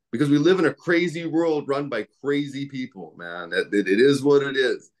roof because we live in a crazy world run by crazy people, man. It is what it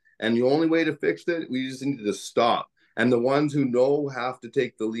is. And the only way to fix it, we just need to stop. And the ones who know have to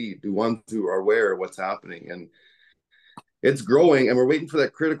take the lead, the ones who are aware of what's happening. And it's growing and we're waiting for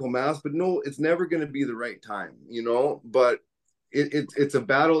that critical mass, but no, it's never going to be the right time, but it's a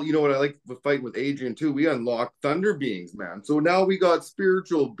battle. You know what, I like fighting with Adrian too. We unlock thunder beings, man. So now we got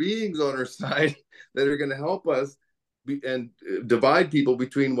spiritual beings on our side that are going to help us and divide people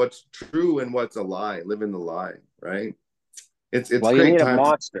between what's true and what's a lie, live in the lie, right? It's well, you great need a time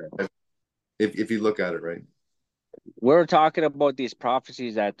monster. if you look at it right. We're talking about these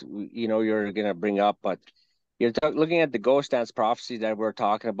prophecies that you're gonna bring up, but you're looking at the ghost dance prophecy that we're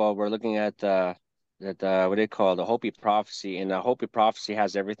talking about. We're looking at what they call the Hopi prophecy, and the Hopi prophecy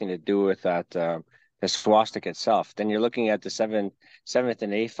has everything to do with that the swastika itself. Then you're looking at the seventh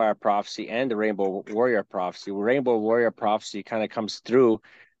and eighth fire prophecy and the Rainbow Warrior prophecy. Rainbow Warrior prophecy kind of comes through,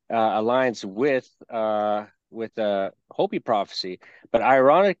 aligns with Hopi prophecy, but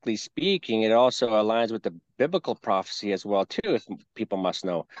ironically speaking, it also aligns with the biblical prophecy as well too. If people must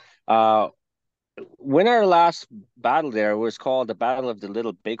know, uh, when our last battle there was called the Battle of the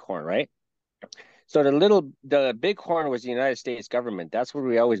Little Bighorn, right? So the Bighorn was the United States government. That's what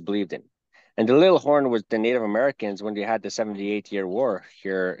we always believed in. And the Little Horn was the Native Americans when they had the 78-year war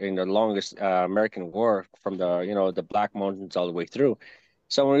here in the longest American war from the, the Black Mountains all the way through.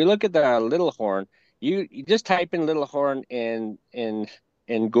 So when we look at the Little Horn, you just type in Little Horn in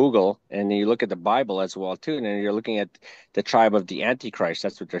Google, and you look at the Bible as well too, and then you're looking at the tribe of the Antichrist.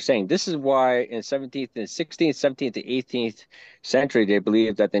 That's what they're saying. This is why in 17th and 16th, 17th to 18th century, they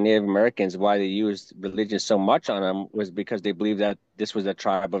believed that the Native Americans, why they used religion so much on them, was because they believed that this was a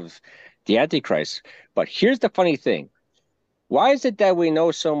tribe of the Antichrist. But here's the funny thing. Why is it that we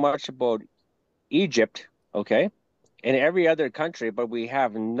know so much about Egypt, okay, and every other country, but we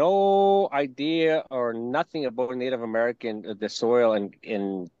have no idea or nothing about Native American, the soil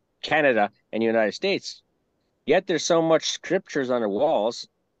in Canada and the United States? Yet there's so much scriptures on the walls,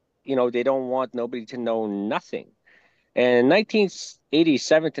 they don't want nobody to know nothing. And in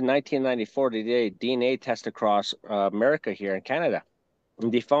 1987 to 1994, they did a DNA test across America here in Canada.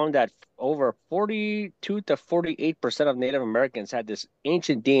 And they found that over 42 to 48% of Native Americans had this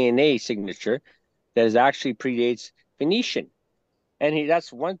ancient DNA signature that is actually predates Phoenician. And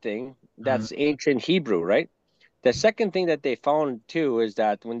that's one thing, that's ancient Hebrew, right? The second thing that they found too is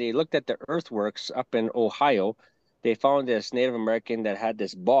that when they looked at the earthworks up in Ohio, they found this Native American that had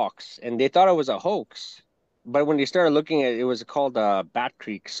this box, and they thought it was a hoax. But when they started looking at it, it was called a Bat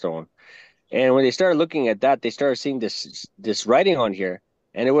Creek stone. And when they started looking at that, they started seeing this writing on here,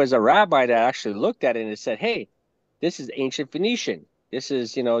 and it was a rabbi that actually looked at it and it said, "Hey, this is ancient Phoenician. This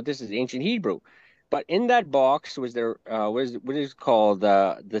is ancient Hebrew." But in that box was there what is called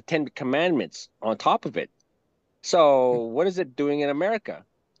the Ten Commandments on top of it. So what is it doing in America?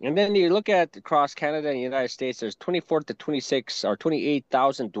 And then you look at across Canada and the United States, there's 24 to 26 or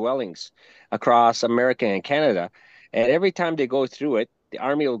 28,000 dwellings across America and Canada. And every time they go through it, the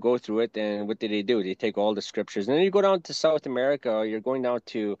army will go through it. And what do? They take all the scriptures. And then you go down to South America, or you're going down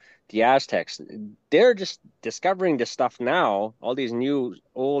to the Aztecs. They're just discovering this stuff now, all these new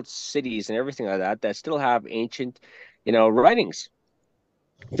old cities and everything like that, that still have ancient, writings,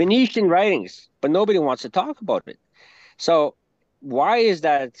 Phoenician writings, but nobody wants to talk about it. So why is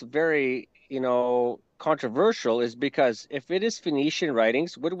that very, controversial is because if it is Phoenician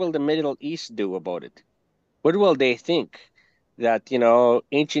writings, what will the Middle East do about it? What will they think? That,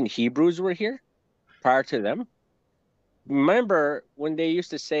 ancient Hebrews were here prior to them? Remember when they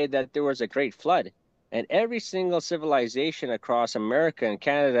used to say that there was a great flood, and every single civilization across America and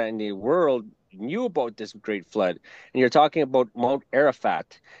Canada and the world knew about this great flood. And you're talking about Mount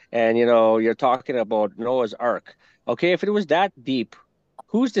Arafat, and you're talking about Noah's Ark. Okay, if it was that deep,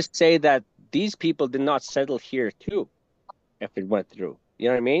 who's to say that these people did not settle here too if it went through? You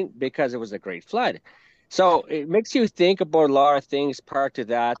know what I mean? Because it was a great flood. So it makes you think about a lot of things prior to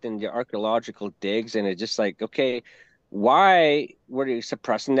that and the archaeological digs, and it's just like, okay, why were you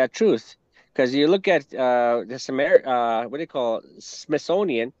suppressing that truth? Because you look at what do you call it,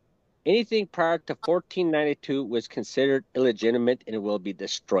 Smithsonian, anything prior to 1492 was considered illegitimate and it will be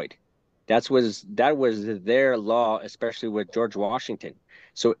destroyed. That was their law, especially with George Washington.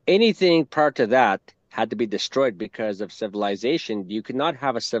 So anything prior to that had to be destroyed because of civilization. You could not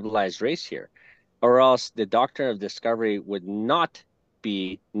have a civilized race here, or else the doctrine of discovery would not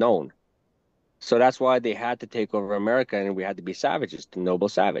be known. So that's why they had to take over America, and we had to be savages, the noble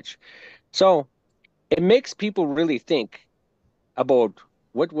savage. So it makes people really think about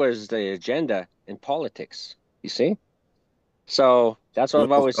what was the agenda in politics, you see? So that's what I've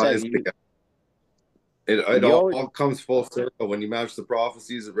Well, always said. guys, it You always, all comes full circle when you match the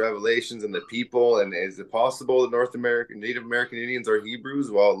prophecies, the revelations, and the people. And is it possible that North American, Native American Indians are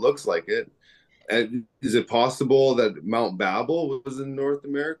Hebrews? Well, it looks like it. And is it possible that Mount Babel was in North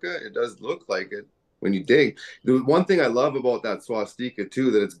America? It does look like it when you dig. The one thing I love about that swastika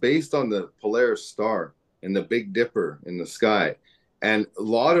too, that it's based on the Polaris star and the Big Dipper in the sky. And a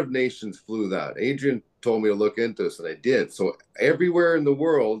lot of nations flew that. Adrian told me to look into this, and I did. So everywhere in the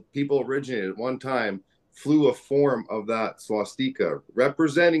world, people originated at one time flew a form of that swastika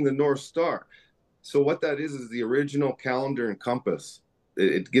representing the North Star. So what that is the original calendar and compass.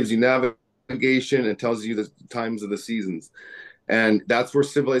 It gives you navigation and tells you the times of the seasons. And that's where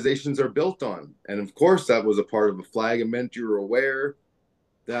civilizations are built on. And of course, that was a part of a flag and meant you were aware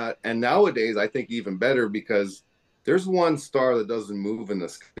that. And nowadays, I think even better because there's one star that doesn't move in the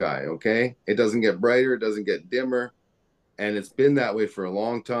sky, okay? It doesn't get brighter, it doesn't get dimmer. And it's been that way for a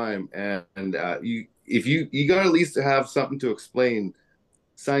long time. And you got to at least have something to explain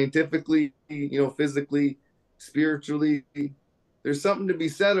scientifically, physically, spiritually. There's something to be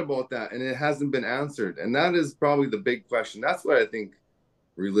said about that, and it hasn't been answered. And that is probably the big question. That's what I think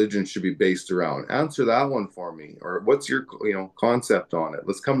religion should be based around? Answer that one for me. Or what's your, concept on it?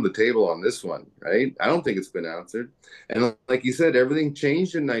 Let's come to the table on this one, right? I don't think it's been answered. And like you said, everything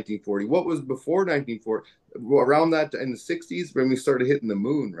changed in 1940. What was before 1940? Around that in the 60s when we started hitting the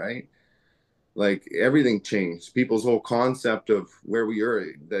moon, right? Like everything changed. People's whole concept of where we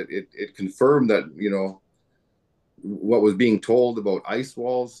are, that it confirmed that, what was being told about ice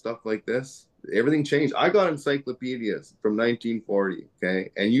walls, stuff like this. Everything changed. I got encyclopedias from 1940, okay?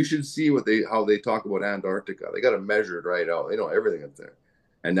 And you should see how they talk about Antarctica. They got to measure it right out. They know everything up there.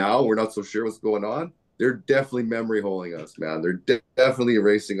 And now we're not so sure what's going on. They're definitely memory holding us, man. They're definitely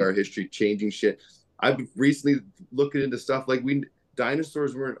erasing our history, changing shit. I've recently looking into stuff like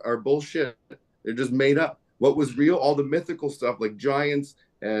dinosaurs are bullshit. They're just made up. What was real? All the mythical stuff like giants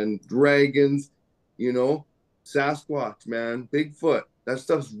and dragons, Sasquatch, man, Bigfoot. That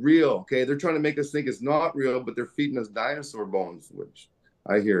stuff's real. Okay, they're trying to make us think it's not real, but they're feeding us dinosaur bones, which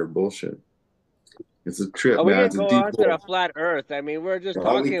I hear bullshit. It's a trip, Oh, we man. can It's a go deep on to the hole. flat Earth. I mean, we are just Oh, we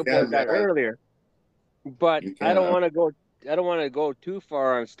talking about can, that man. earlier, but You I don't can. want to go. I don't want to go too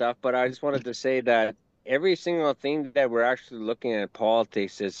far on stuff. But I just wanted to say that every single thing that we're actually looking at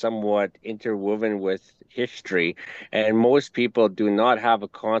politics is somewhat interwoven with history, and most people do not have a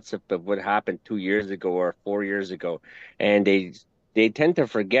concept of what happened 2 years ago or 4 years ago, and they tend to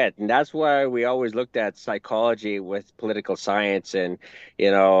forget, and that's why we always looked at psychology with political science and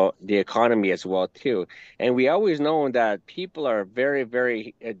the economy as well too. And we always know that people are very,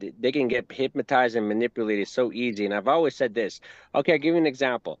 very, they can get hypnotized and manipulated so easy. And I've always said this. Okay, I'll give you an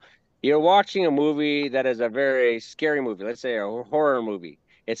example. You're watching a movie that is a very scary movie, let's say a horror movie.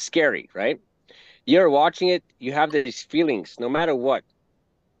 It's scary, right? You're watching it, you have these feelings no matter what.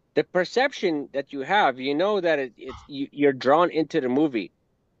 The perception that you have, you know that you're drawn into the movie,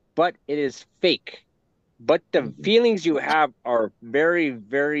 but it is fake. But the feelings you have are very,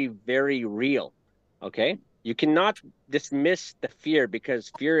 very, very real. Okay? You cannot dismiss the fear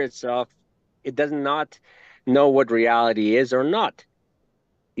because fear itself, it does not know what reality is or not.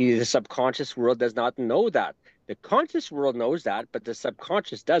 The subconscious world does not know that. The conscious world knows that, but the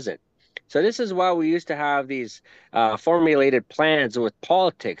subconscious doesn't. So this is why we used to have these formulated plans with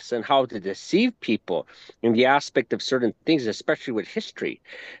politics and how to deceive people in the aspect of certain things, especially with history.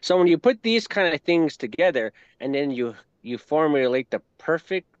 So when you put these kind of things together, and then you formulate the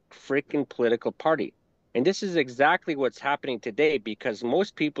perfect freaking political party. And this is exactly what's happening today because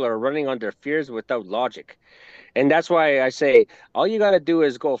most people are running on their fears without logic. And that's why I say all you got to do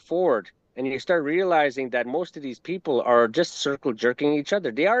is go forward and you start realizing that most of these people are just circle jerking each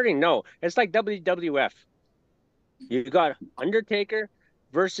other. They already know. It's like WWF. You got Undertaker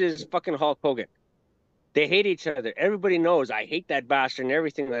versus fucking Hulk Hogan. They hate each other. Everybody knows I hate that bastard and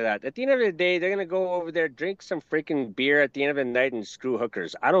everything like that. At the end of the day, they're gonna go over there, drink some freaking beer at the end of the night and screw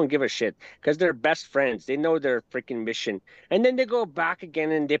hookers. I don't give a shit because they're best friends. They know their freaking mission, and then they go back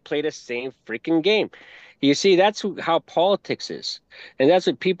again and they play the same freaking game. You see, that's how politics is, and that's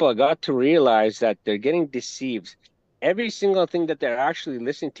what people got to realize that they're getting deceived. Every single thing that they're actually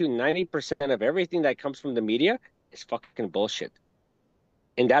listening to, 90% of everything that comes from the media is fucking bullshit,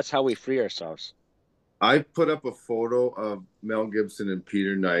 and that's how we free ourselves. I put up a photo of Mel Gibson and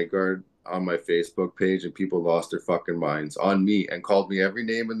Peter Nygard on my Facebook page, and people lost their fucking minds on me and called me every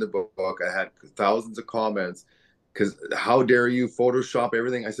name in the book. I had thousands of comments because how dare you Photoshop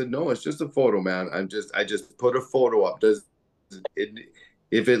everything? I said, no, it's just a photo, man. I just put a photo up. Does it,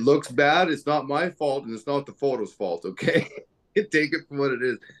 if it looks bad, it's not my fault and it's not the photo's fault, okay? Take it for what it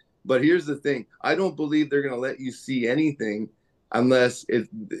is. But here's the thing: I don't believe they're gonna let you see anything unless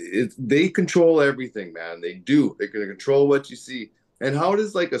they control everything, man. They do. They're gonna control what you see. And how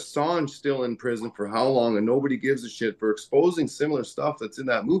does like Assange still in prison for how long and nobody gives a shit for exposing similar stuff that's in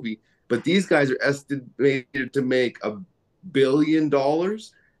that movie? But these guys are estimated to make $1 billion,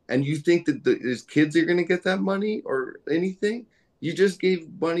 and you think that his kids are going to get that money or anything? You just gave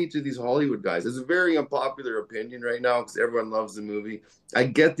money to these Hollywood guys. It's a very unpopular opinion right now because everyone loves the movie. I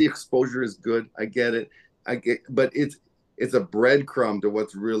get the exposure is good. I get it. But it's a breadcrumb to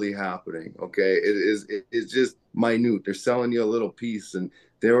what's really happening. Okay, it's just minute. They're selling you a little piece, and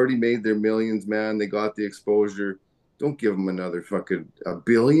they already made their millions, man. They got the exposure. Don't give them another fucking $1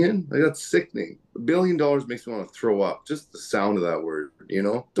 billion. Like, that's sickening. $1 billion makes me want to throw up. Just the sound of that word,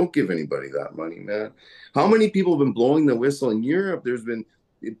 Don't give anybody that money, man. How many people have been blowing the whistle in Europe? There's been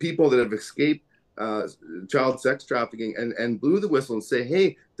people that have escaped child sex trafficking and blew the whistle and say,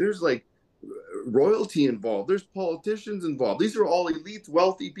 hey, there's like royalty involved. There's politicians involved. These are all elite,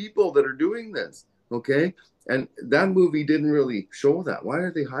 wealthy people that are doing this. Okay. And that movie didn't really show that. Why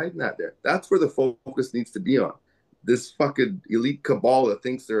are they hiding that there? That's where the focus needs to be on. this fucking elite cabal that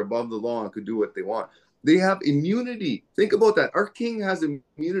thinks they're above the law and could do what they want. They have immunity. Think about that. Our king has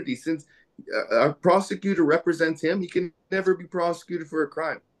immunity since a prosecutor represents him. He can never be prosecuted for a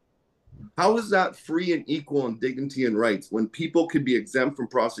crime. How is that free and equal in dignity and rights when people could be exempt from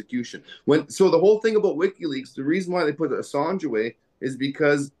prosecution? So the whole thing about WikiLeaks, the reason why they put Assange away is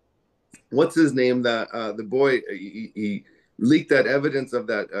because what's his name? That the boy he leaked that evidence of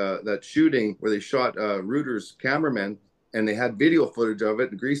that shooting where they shot Reuters cameramen, and they had video footage of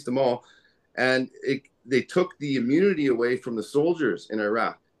it and greased them all, and they took the immunity away from the soldiers in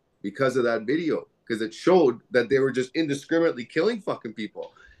Iraq because of that video, because it showed that they were just indiscriminately killing fucking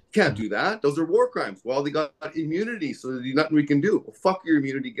people. Can't do that. Those are war crimes. Well, they got immunity, so there's nothing we can do. Well, fuck your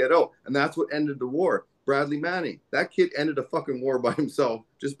immunity, get out. And that's what ended the war. Bradley Manning. That kid ended a fucking war by himself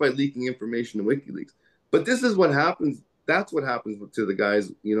just by leaking information to WikiLeaks. But this is what happens. That's what happens to the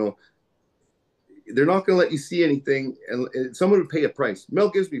guys. You know, they're not going to let you see anything, and someone would pay a price. Mel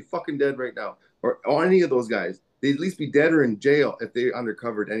Gibson fucking dead right now, or any of those guys. They'd at least be dead or in jail if they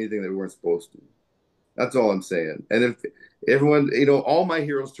uncovered anything they weren't supposed to. That's all I'm saying. And if everyone, you know, all my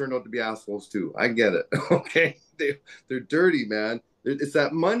heroes turned out to be assholes too. I get it. Okay, they're dirty, man. It's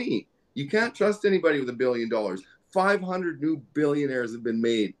that money. You can't trust anybody with $1 billion. 500 new billionaires have been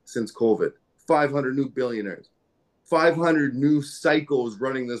made since COVID. 500 new billionaires. 500 new psychos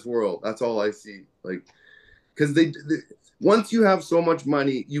running this world. That's all I see. Like, because once you have so much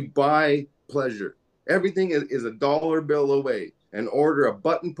money, you buy pleasure. Everything is a dollar bill away, and order a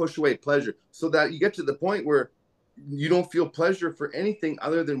button push away pleasure, so that you get to the point where you don't feel pleasure for anything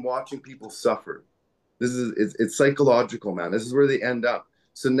other than watching people suffer. It's psychological, man. This is where they end up.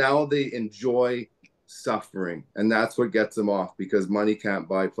 So now they enjoy suffering, and that's what gets them off, because money can't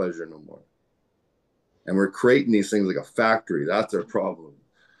buy pleasure no more. And we're creating these things like a factory. That's our problem.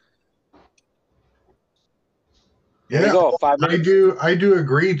 There you go. 5 minutes. I do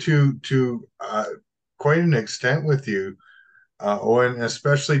agree to quite an extent with you, Owen,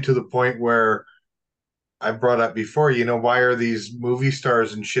 especially to the point where I brought up before. You know, why are these movie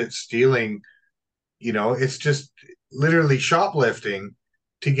stars and shit stealing? You know, it's just literally shoplifting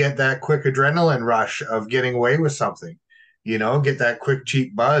to get that quick adrenaline rush of getting away with something. You know, get that quick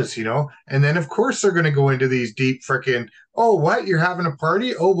cheap buzz. You know, and then of course they're going to go into these deep freaking. Oh, what? You're having a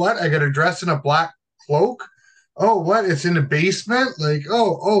party? Oh, what? I got to dress in a black cloak. Oh, what? It's in the basement? Like,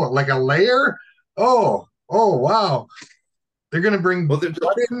 oh, like a lair? Oh, wow. They're going to bring blood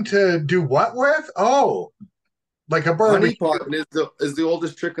in to do what with? Oh, like a barbecue. Honeypot is the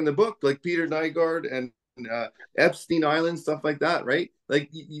oldest trick in the book, like Peter Nygaard and Epstein Island, stuff like that, right? Like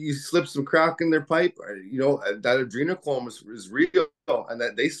you slip some crack in their pipe, you know, that adrenochrome is real, and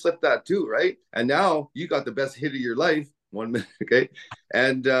that they slipped that too, right? And now you got the best hit of your life, 1 minute, okay?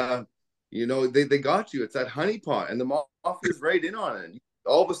 And you know, they got you. It's that honeypot, and the mafia's right in on it.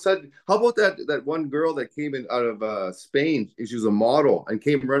 All of a sudden, how about that one girl that came in out of Spain? She was a model and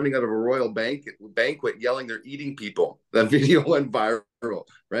came running out of a royal banquet yelling they're eating people. That video went viral,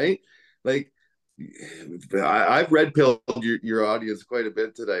 right? Like, I've red pilled your audience quite a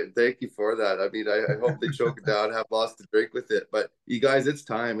bit today. Thank you for that. I mean, I hope they choke it down, have lost the drink with it. But you guys, it's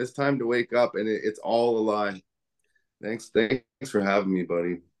time. It's time to wake up, and it's all a lie. Thanks for having me,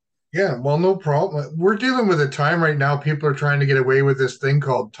 buddy. Yeah, well, no problem. We're dealing with a time right now. People are trying to get away with this thing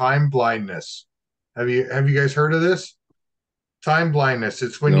called time blindness. Have you guys heard of this? Time blindness.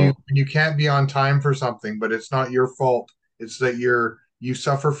 It's when you can't be on time for something, but it's not your fault. It's that you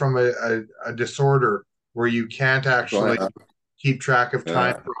suffer from a disorder where you can't actually keep track of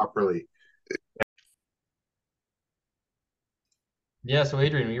time properly. Yeah, so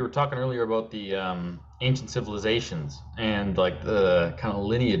Adrian, we were talking earlier about the ancient civilizations and like the kind of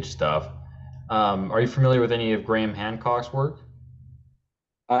lineage stuff. Are you familiar with any of Graham Hancock's work?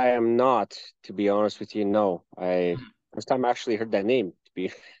 I am not, to be honest with you. No, first time I actually heard that name.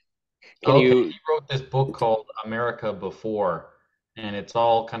 He wrote this book called America Before, and it's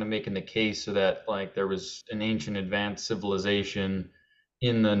all kind of making the case so that like there was an ancient advanced civilization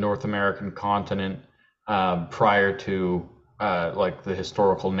in the North American continent prior to like the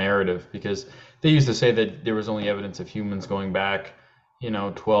historical narrative, because they used to say that there was only evidence of humans going back,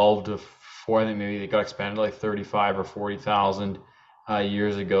 12 to 4. I think maybe they got expanded to like 35 or 40,000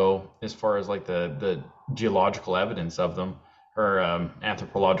 years ago, as far as like the geological evidence of them, or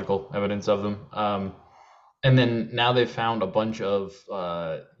anthropological evidence of them. And then now they've found a bunch of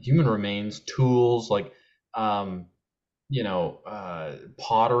human remains, tools like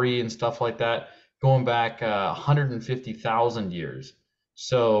pottery and stuff like that, going back 150,000 years.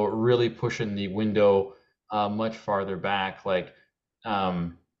 So really pushing the window much farther back. Like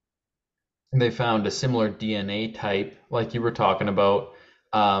they found a similar DNA type, like you were talking about,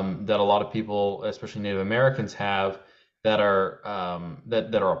 that a lot of people, especially Native Americans, have that are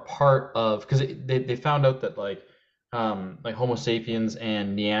that are a part of, because they found out that like Homo sapiens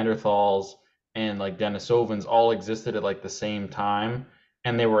and Neanderthals and like Denisovans all existed at like the same time,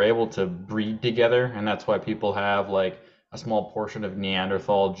 and they were able to breed together, and that's why people have like a small portion of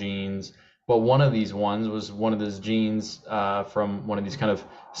Neanderthal genes. But one of these ones was one of those genes from one of these kind of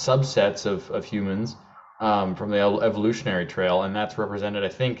subsets of humans from the evolutionary trail, and that's represented, I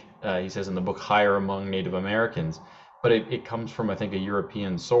think, he says in the book, higher among Native Americans, but it comes from, I think, a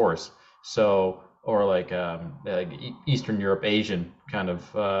European source, so or like Eastern Europe, Asian kind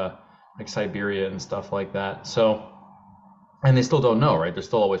of like Siberia and stuff like that. So, and they still don't know, right? They're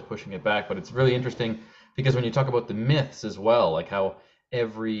still always pushing it back, but it's really interesting because when you talk about the myths as well, like how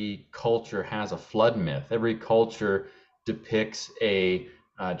every culture has a flood myth, every culture depicts a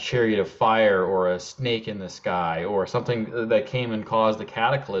chariot of fire or a snake in the sky or something that came and caused a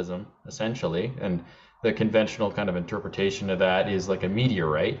cataclysm, essentially. And the conventional kind of interpretation of that is like a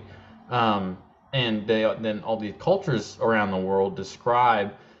meteorite. Um, and then all these cultures around the world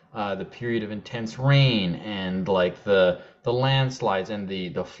describe the period of intense rain and like the landslides and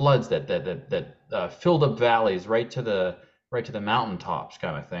the floods that filled up valleys right to the mountaintops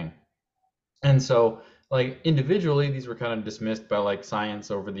kind of thing. And so, like individually, these were kind of dismissed by like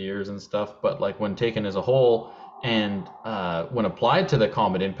science over the years and stuff. But like when taken as a whole, and when applied to the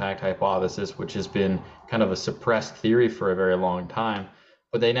comet impact hypothesis, which has been kind of a suppressed theory for a very long time,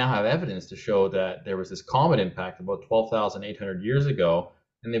 but they now have evidence to show that there was this comet impact about 12,800 years ago,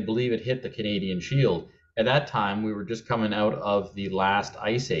 and they believe it hit the Canadian Shield. At that time, we were just coming out of the last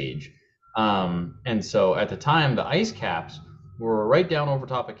ice age. And so at the time, the ice caps were right down over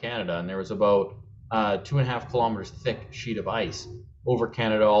top of Canada, and there was about 2.5 kilometers thick sheet of ice over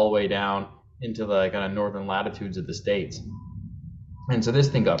Canada all the way down into the kind of northern latitudes of the states. And so this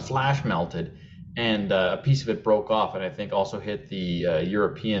thing got flash melted, and a piece of it broke off, and I think also hit the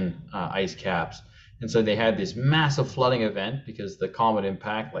European ice caps. And so they had this massive flooding event because the comet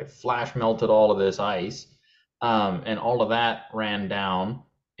impact like flash melted all of this ice, and all of that ran down.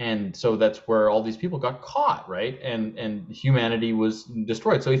 And so that's where all these people got caught, right? And humanity was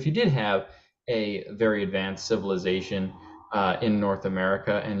destroyed. So if you did have a very advanced civilization in North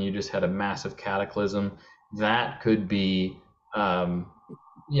America and you just had a massive cataclysm, that could be,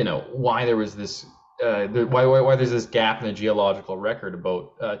 why there was this, why there's this gap in the geological record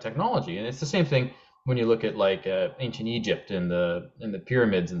about technology. And it's the same thing when you look at like ancient Egypt and the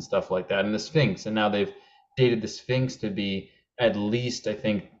pyramids and stuff like that, and the Sphinx. And now they've dated the Sphinx to be at least, I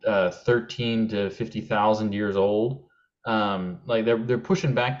think, 13 to 50,000 years old. Like they're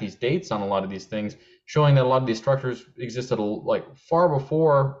pushing back these dates on a lot of these things, showing that a lot of these structures existed like far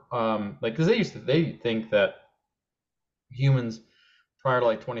before, like because they think that humans prior to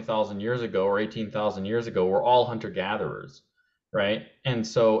like 20,000 years ago or 18,000 years ago were all hunter-gatherers, right? And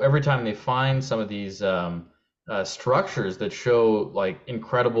so every time they find some of these structures that show like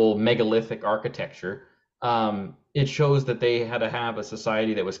incredible megalithic architecture, it shows that they had to have a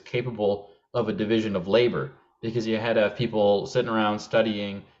society that was capable of a division of labor, because you had to have people sitting around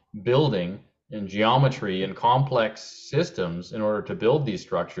studying building and geometry and complex systems in order to build these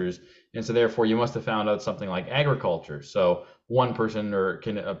structures. And so therefore you must have found out something like agriculture. So one person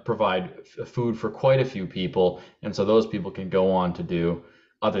can provide food for quite a few people, and so those people can go on to do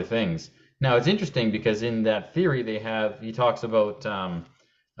other things. Now it's interesting because in that theory he talks about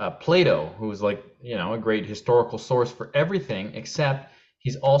Plato, who's like, a great historical source for everything, except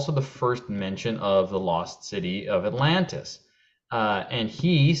he's also the first mention of the lost city of Atlantis. And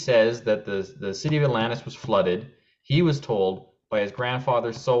he says that the city of Atlantis was flooded. He was told by his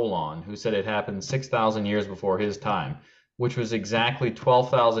grandfather Solon, who said it happened 6,000 years before his time, which was exactly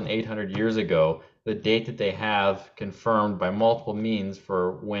 12,800 years ago, the date that they have confirmed by multiple means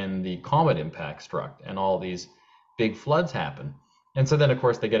for when the comet impact struck and all these big floods happened. And so then, of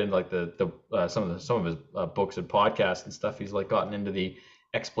course, they get into like some of his books and podcasts and stuff. He's like gotten into the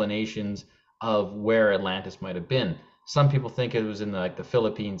explanations of where Atlantis might have been. Some people think it was in the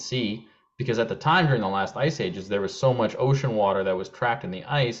Philippine Sea, because at the time during the last ice ages, there was so much ocean water that was trapped in the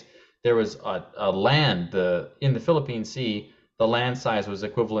ice. There was a land in the Philippine Sea. The land size was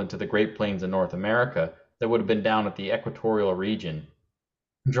equivalent to the Great Plains in North America that would have been down at the equatorial region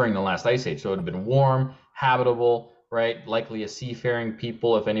during the last ice age. So it would have been warm, habitable, right? Likely a seafaring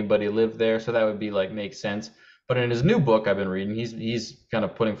people if anybody lived there. So that would be like make sense. But in his new book I've been reading, he's kind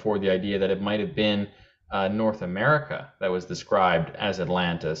of putting forward the idea that it might have been North America that was described as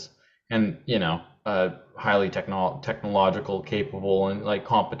Atlantis, and highly technological, capable, and like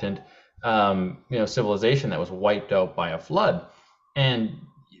competent civilization that was wiped out by a flood. And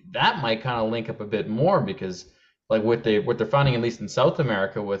that might kind of link up a bit more because like what they're finding, at least in South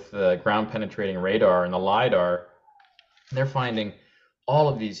America, with the ground penetrating radar and the lidar, they're finding all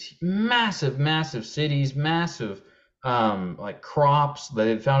of these massive, massive cities, massive like crops.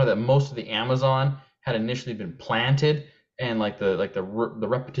 They found that most of the Amazon had initially been planted, and like the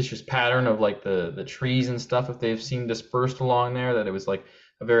repetitious pattern of like the trees and stuff that they've seen dispersed along there, that it was like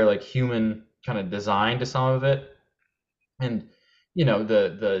a very like human kind of design to some of it. And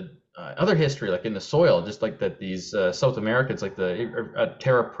the other history, like in the soil, just like that these South Americans, like the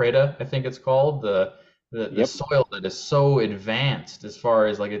Terra Preta, I think it's called, the Yep. soil that is so advanced as far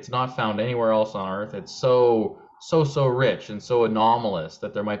as like it's not found anywhere else on Earth. It's so rich and so anomalous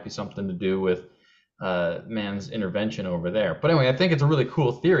that there might be something to do with man's intervention over there. But anyway, I think it's a really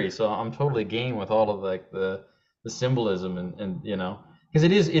cool theory, so I'm totally game with all of like the symbolism and because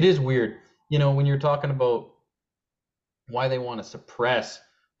it is weird, when you're talking about why they want to suppress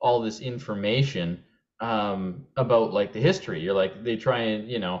all this information about like the history. You're like they try and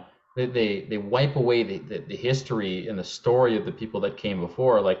they wipe away the history and the story of the people that came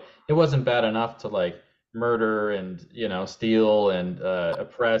before. Like it wasn't bad enough to like murder and steal and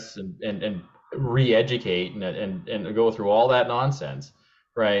oppress and re-educate and go through all that nonsense,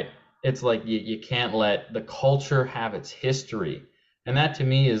 right? It's like you can't let the culture have its history, and that to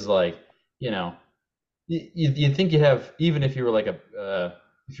me is like you know you'd think you'd have, even if you were like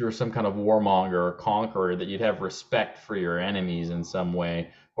if you were some kind of warmonger or conqueror, that you'd have respect for your enemies in some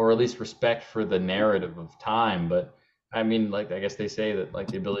way, or at least respect for the narrative of time. But I mean, like I guess they say that like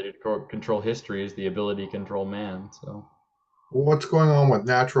the ability to control history is the ability to control man. So What's going on with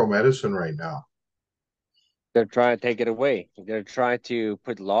natural medicine right now? They're trying to take it away. They're trying to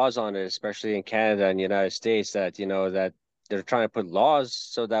put laws on it, especially in Canada and the United States, that that they're trying to put laws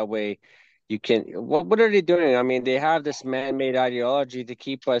so that way you can. What are they doing? I mean, they have this man-made ideology to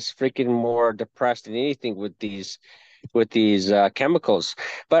keep us freaking more depressed than anything with these chemicals.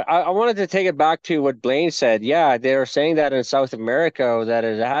 But I wanted to take it back to what Blaine said. Yeah, they're saying that in South America that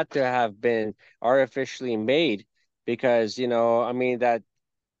it had to have been artificially made because I mean that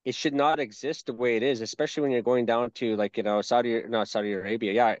it should not exist the way it is, especially when you're going down to like, not Saudi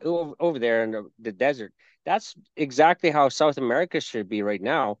Arabia. Yeah, over there in the desert. That's exactly how South America should be right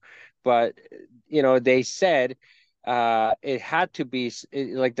now. But, they said it had to be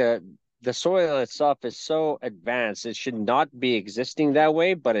like the soil itself is so advanced. It should not be existing that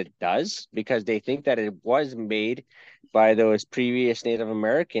way, but it does because they think that it was made by those previous Native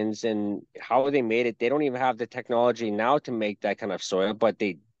Americans and how they made it. They don't even have the technology now to make that kind of soil, but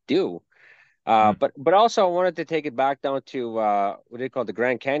they do. But also I wanted to take it back down to what do they call the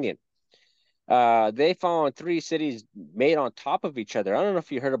Grand Canyon. They found three cities made on top of each other. I don't know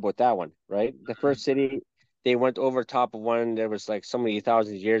if you heard about that one, right? The first city, they went over top of one. There was like so many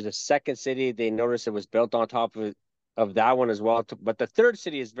thousands of years. The second city, they noticed it was built on top of that one as well. But the third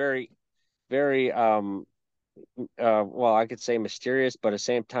city is very, very well, I could say mysterious, but at the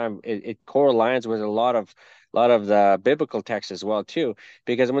same time, it correlates with a lot of the biblical texts as well too.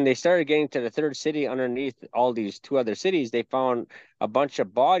 Because when they started getting to the third city underneath all these two other cities, they found a bunch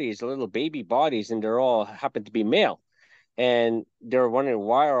of bodies, little baby bodies, and they're all happened to be male. And they're wondering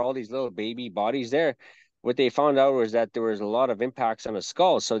why are all these little baby bodies there. What they found out was that there was a lot of impacts on the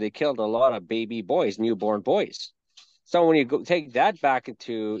skull, so they killed a lot of baby boys, newborn boys. So when you take that back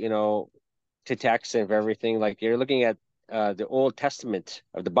into to text and everything. Like you're looking at the Old Testament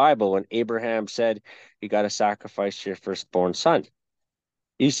of the Bible when Abraham said, "You got to sacrifice your firstborn son."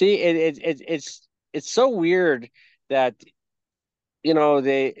 You see, it's so weird that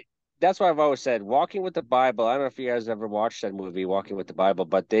they. That's why I've always said, Walking with the Bible. I don't know if you guys ever watched that movie, Walking with the Bible,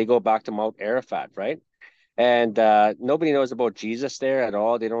 but they go back to Mount Arafat, right? And nobody knows about Jesus there at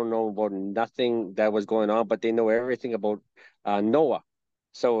all. They don't know about nothing that was going on, but they know everything about Noah.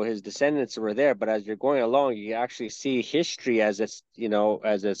 So his descendants were there. But as you're going along, you actually see history as it's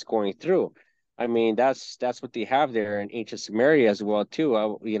going through. I mean, that's what they have there in ancient Samaria as well too.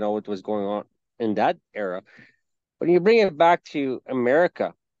 What was going on in that era. But when you bring it back to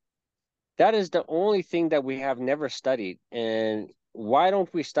America, that is the only thing that we have never studied. And why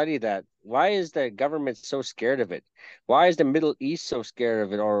don't we study that? Why is the government so scared of it? Why is the Middle East so scared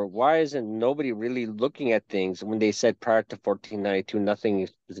of it? Or why isn't nobody really looking at things when they said prior to 1492, nothing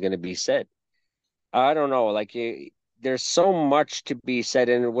is going to be said? I don't know. Like, there's so much to be said.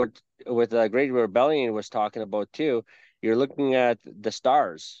 And what with the Great Rebellion was talking about too, you're looking at the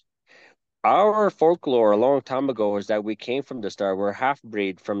stars. Our folklore a long time ago is that we came from the star. We're half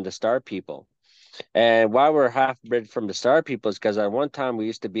breed from the star people. And why we're half bred from the Star People is because at one time we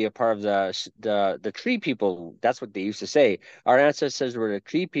used to be a part of the Tree People. That's what they used to say. Our ancestors were the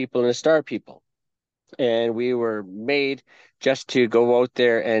Tree People and the Star People, and we were made just to go out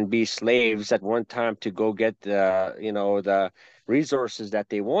there and be slaves at one time to go get the resources that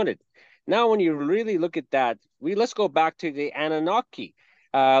they wanted. Now when you really look at that, let's go back to the Anunnaki.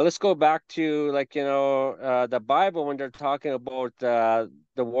 Let's go back to the Bible when they're talking about the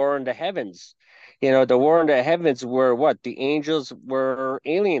war in the heavens. The war in the heavens were what? The angels were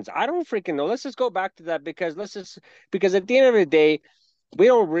aliens. I don't freaking know. Let's just go back to that because at the end of the day, we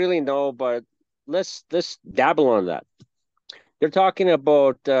don't really know, but let's dabble on that. They're talking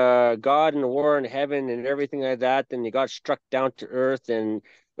about God and the war in heaven and everything like that, and you got struck down to earth, and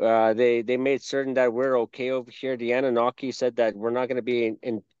they made certain that we're okay over here. The Anunnaki said that we're not going to be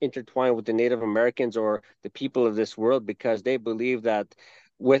intertwined with the Native Americans or the people of this world because they believe that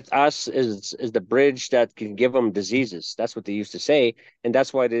with us is the bridge that can give them diseases. That's what they used to say, and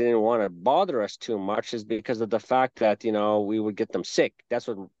that's why they didn't want to bother us too much, is because of the fact that we would get them sick. That's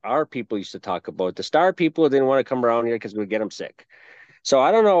what our people used to talk about. The Star People didn't want to come around here because we would get them sick. So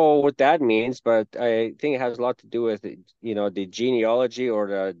I don't know what that means, but I think it has a lot to do with the genealogy or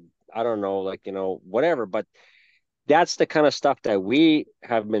the, I don't know, whatever. But that's the kind of stuff that we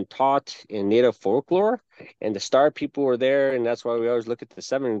have been taught in Native folklore, and the Star People were there, and that's why we always look at the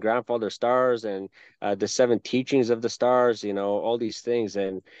seven grandfather stars and the seven teachings of the stars, all these things.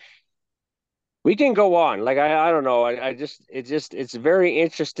 And we can go on. Like I don't know. It's very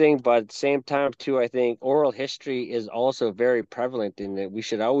interesting, but at the same time too, I think oral history is also very prevalent, and that we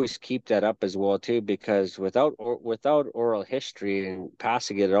should always keep that up as well too, because without oral history and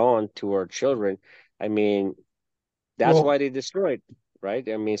passing it on to our children, I mean, that's Well, why they destroyed, right?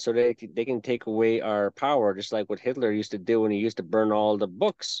 I mean, so they can take away our power, just like what Hitler used to do when he used to burn all the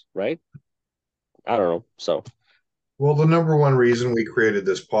books, right? I don't know. So well, the number one reason we created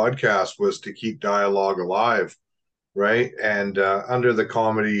this podcast was to keep dialogue alive, right? And under the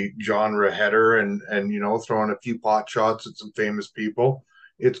comedy genre header, and throwing a few pot shots at some famous people,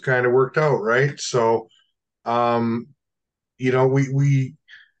 it's kind of worked out, right? So, um,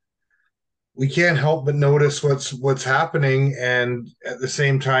 we can't help but notice what's happening, and at the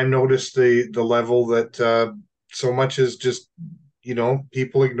same time notice the level that so much is just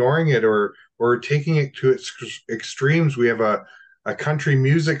people ignoring it or taking it to its extremes. We have a country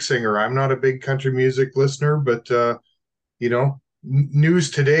music singer. I'm not a big country music listener, but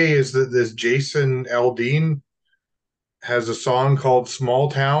news today is that this Jason Aldean has a song called Small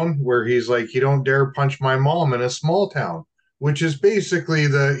Town, where he's like, you don't dare punch my mom in a small town, which is basically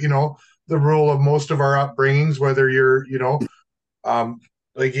the rule of most of our upbringings, whether you're, um,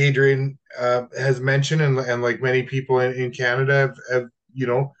 like Adrian has mentioned, and like many people in Canada have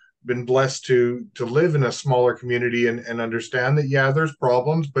been blessed to live in a smaller community and understand that, yeah, there's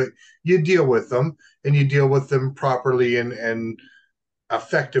problems, but you deal with them, and you deal with them properly and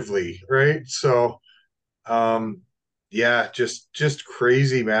effectively, right? So, um, yeah, just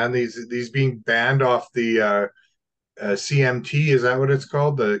crazy, man. These being banned off the CMT, is that what it's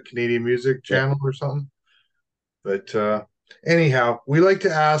called? The Canadian Music yeah. Channel or something? But anyhow, we like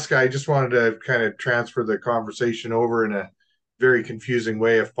to ask. I just wanted to kind of transfer the conversation over in a very confusing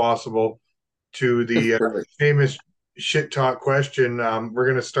way, if possible, to the Perfect. famous shit talk question. We're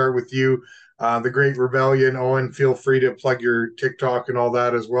going to start with you, the Great Rebellion. Owen, feel free to plug your TikTok and all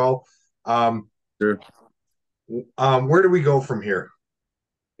that as well. Um, Sure. where do we go from here?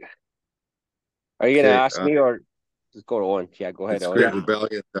 Are you gonna Okay. ask me or just go to one? Yeah, go ahead, It's Owen. Great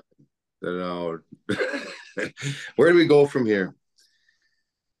Rebellion. No. Where do we go from here?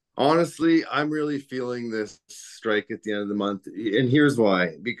 Honestly, I'm really feeling this strike at the end of the month. And here's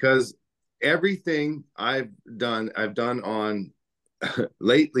why. Because everything I've done on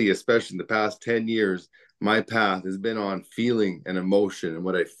lately, especially in the past 10 years, my path has been on feeling and emotion and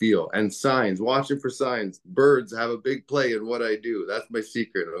what I feel and signs, watching for signs. Birds have a big play in what I do. That's my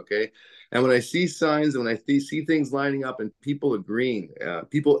secret, okay? And when I see signs and when I see things lining up and people agreeing,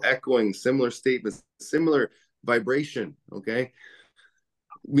 people echoing similar statements, similar vibration, okay?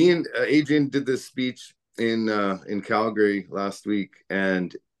 Me and Adrian did this speech in Calgary last week,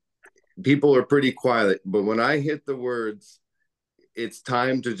 and people are pretty quiet. But when I hit the words, it's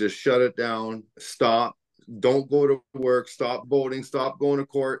time to just shut it down, stop, don't go to work, stop voting, stop going to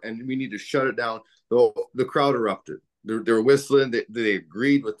court, and we need to shut it down. The crowd erupted. They're whistling. They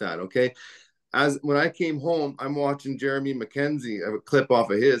agreed with that. Okay. As when I came home, I'm watching Jeremy McKenzie, I have a clip off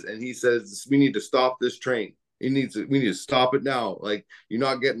of his, and he says we need to stop this train. We need to stop it now. Like, you're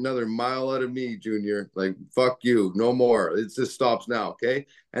not getting another mile out of me, Junior. Like, fuck you, no more. It just stops now, okay?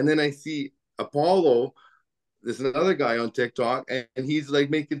 And then I see Apollo, there's another guy on TikTok, and he's like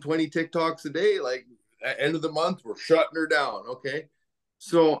making 20 TikToks a day. Like at end of the month, we're shutting her down. Okay.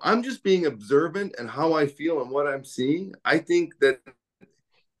 So I'm just being observant and how I feel and what I'm seeing. I think that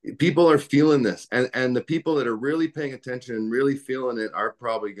people are feeling this, and the people that are really paying attention and really feeling it are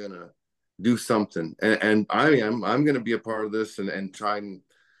probably gonna do something. And I'm gonna be a part of this and try and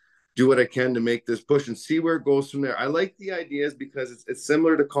do what I can to make this push and see where it goes from there. I like the ideas because it's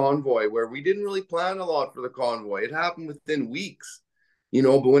similar to Convoy, where we didn't really plan a lot for the Convoy. It happened within weeks,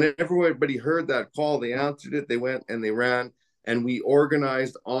 but whenever everybody heard that call, they answered it, they went and they ran, and we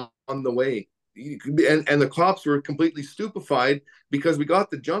organized on the way. And the cops were completely stupefied because we got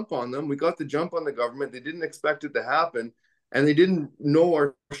the jump on them. We got the jump on the government. They didn't expect it to happen. And they didn't know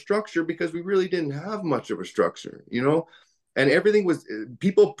our structure because we really didn't have much of a structure. And everything was,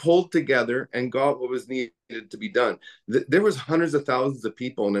 people pulled together and got what was needed to be done. There was hundreds of thousands of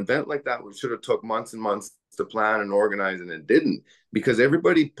people. An event like that should have took months and months to plan and organize, and it didn't, because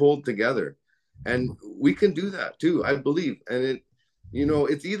everybody pulled together. And we can do that too, I believe. And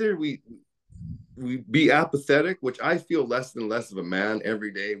it's either we be apathetic, which I feel less and less of a man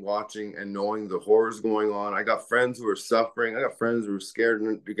every day, watching and knowing the horrors going on. I got friends who are suffering. I got friends who are scared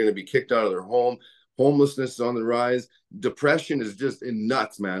and they're going to be kicked out of their home. Homelessness is on the rise. Depression is just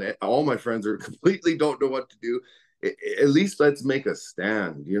nuts, man. All my friends are completely don't know what to do. At least let's make a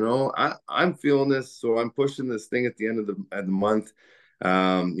stand. I'm feeling this, so I'm pushing this thing at the end of the month.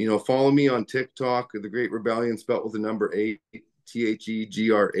 Follow me on TikTok, The Great Rebellion, spelled with the number 8,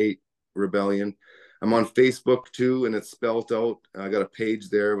 THEGR8 Rebellion. I'm on Facebook too, and it's spelled out. I got a page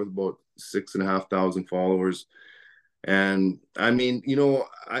there with about 6,500 followers. And I mean,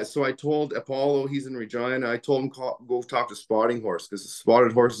 so I told Apollo, he's in Regina, I told him go talk to Spotting Horse, because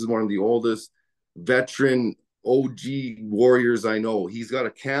Spotted Horse is one of the oldest veteran OG warriors I know. He's got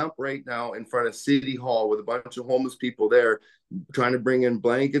a camp right now in front of City Hall with a bunch of homeless people there, trying to bring in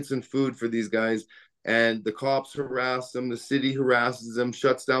blankets and food for these guys. And the cops harass them, the city harasses them,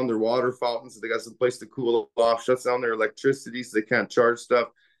 shuts down their water fountains so they got some place to cool off, shuts down their electricity so they can't charge stuff.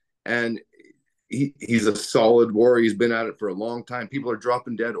 And he's a solid warrior. He's been at it for a long time. People are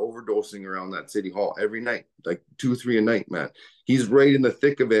dropping dead, overdosing around that City Hall every night, like 2, 3 a night, man. He's right in the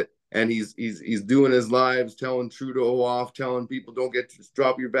thick of it, and he's doing his lives, telling Trudeau off, telling people don't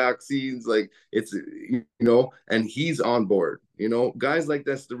drop your vaccines, like it's and he's on board. Guys like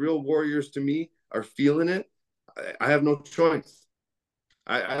that's the real warriors to me are feeling it. I have no choice.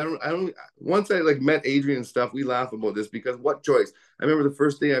 I don't. Once I met Adrian and stuff, we laugh about this because what choice? I remember the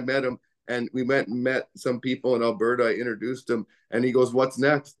first day I met him, and we met some people in Alberta. I introduced him, and he goes, "What's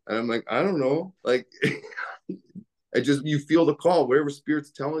next?" And I'm like, "I don't know." Like, you feel the call, wherever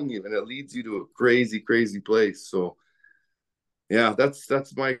Spirit's telling you, and it leads you to a crazy, crazy place. So, yeah,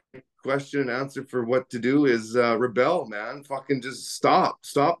 that's my question and answer for what to do is rebel, man. Fucking just stop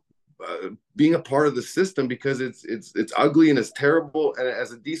being a part of the system, because it's ugly and it's terrible. And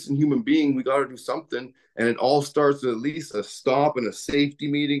as a decent human being, we got to do something. And it all starts with at least a stop and a safety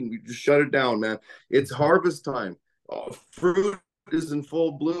meeting. We just shut it down, man. It's harvest time. Fruit is in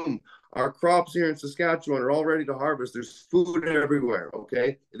full bloom. Our crops here in Saskatchewan are all ready to harvest. There's food everywhere.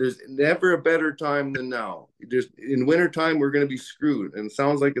 Okay, there's never a better time than now. In wintertime, we're going to be screwed, and it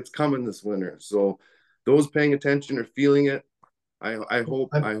sounds like it's coming this winter. So those paying attention are feeling it. I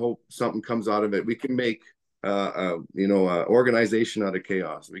hope something comes out of it. We can make organization out of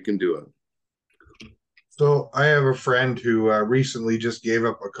chaos. We can do it. So I have a friend who recently just gave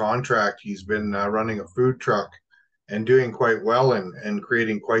up a contract. He's been running a food truck and doing quite well and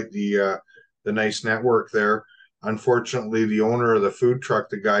creating quite the nice network there. Unfortunately, the owner of the food truck,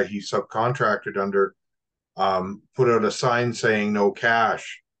 the guy he subcontracted under, put out a sign saying no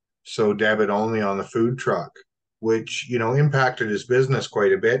cash, so debit only on the food truck, which, impacted his business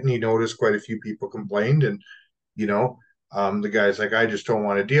quite a bit. And he noticed quite a few people complained. And, the guy's like, I just don't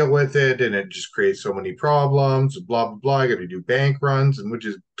want to deal with it. And it just creates so many problems, blah, blah, blah. I got to do bank runs, and which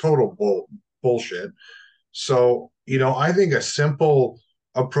is total bullshit. So, I think a simple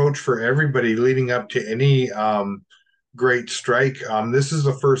approach for everybody leading up to any great strike. This is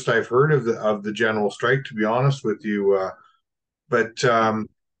the first I've heard of the general strike, to be honest with you. But I've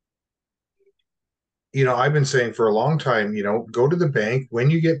been saying for a long time, go to the bank when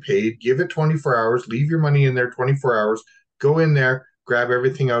you get paid, give it 24 hours, leave your money in there 24 hours, go in there, grab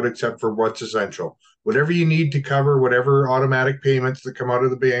everything out except for what's essential. Whatever you need to cover, whatever automatic payments that come out of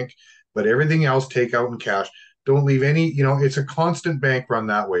the bank, but everything else take out in cash. Don't leave any, it's a constant bank run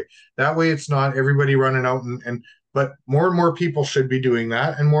that way. That way it's not everybody running out but more and more people should be doing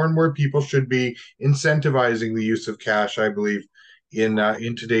that, and more people should be incentivizing the use of cash, I believe,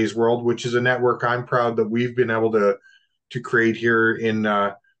 in today's world, which is a network I'm proud that we've been able to create here in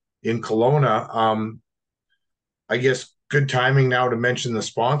Kelowna. I guess good timing now to mention the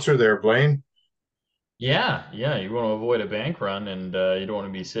sponsor there, Blaine. Yeah, yeah, you want to avoid a bank run, and you don't want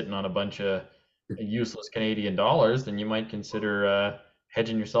to be sitting on a bunch of useless Canadian dollars, then you might consider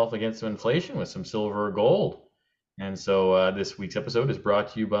hedging yourself against some inflation with some silver or gold. And so this week's episode is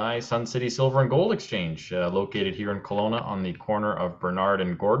brought to you by Sun City Silver and Gold Exchange, located here in Kelowna on the corner of Bernard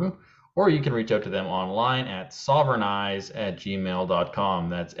and Gordon. Or you can reach out to them online at sovereignize@gmail.com.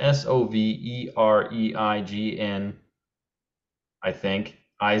 That's SOVEREIGN, I think,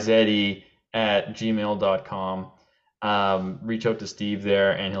 IZE at gmail.com. Reach out to Steve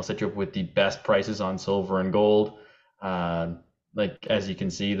there, and he'll set you up with the best prices on silver and gold. Like as you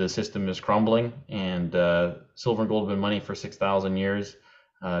can see, the system is crumbling, and silver and gold have been money for 6,000 years.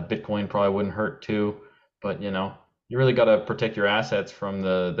 Bitcoin probably wouldn't hurt too, but you really got to protect your assets from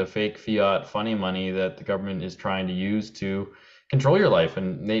the fake fiat funny money that the government is trying to use to control your life.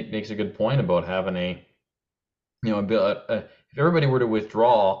 And Nate makes a good point about having if everybody were to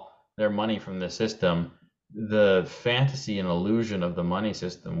withdraw their money from the system, the fantasy and illusion of the money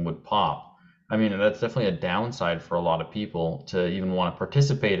system would pop. I mean, that's definitely a downside for a lot of people to even want to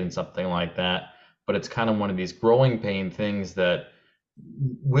participate in something like that. But it's kind of one of these growing pain things that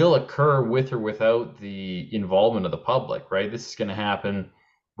will occur with or without the involvement of the public, right? This is going to happen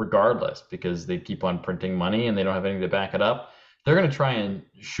regardless because they keep on printing money and they don't have anything to back it up. They're going to try and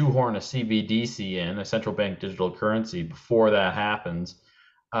shoehorn a CBDC in, a central bank digital currency, before that happens,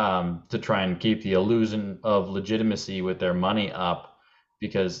 to try and keep the illusion of legitimacy with their money up,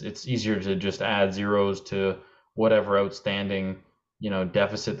 because it's easier to just add zeros to whatever outstanding,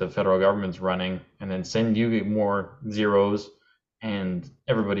 deficit the federal government's running, and then send you more zeros, and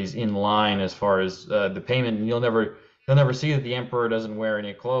everybody's in line as far as the payment. And you'll never see that the emperor doesn't wear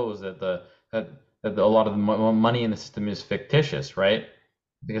any clothes, that a lot of the money in the system is fictitious, right?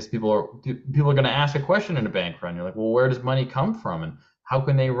 Because people are going to ask a question in a bank run. You're like, well, where does money come from, and how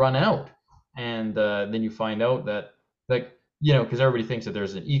can they run out? And then you find out that, because everybody thinks that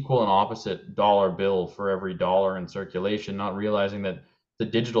there's an equal and opposite dollar bill for every dollar in circulation, not realizing that the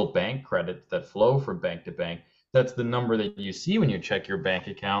digital bank credits that flow from bank to bank, that's the number that you see when you check your bank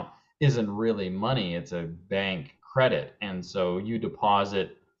account, isn't really money. It's a bank credit. And so you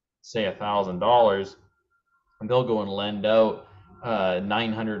deposit, say, $1,000, and they'll go and lend out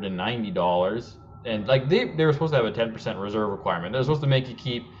 $990. And like they were supposed to have a 10% reserve requirement. They're supposed to make you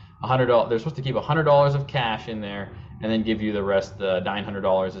keep $100. They're supposed to keep $100 of cash in there, and then give you the rest,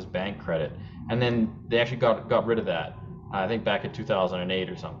 $900 as bank credit. And then they actually got rid of that, I think back in 2008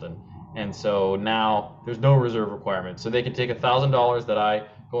 or something. And so now there's no reserve requirement. So they can take $1,000 that I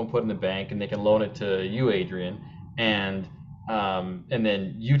go and put in the bank, and they can loan it to you, Adrian, and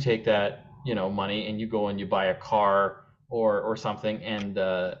then you take that money, and you go and you buy a car or something, and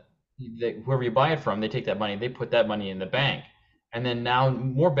whoever you buy it from, they take that money, they put that money in the bank, and then now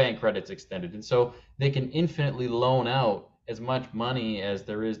more bank credits extended, and so they can infinitely loan out as much money as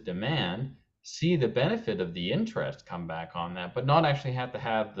there is demand, see the benefit of the interest come back on that, but not actually have to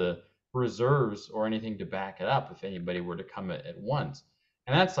have the reserves or anything to back it up if anybody were to come at once.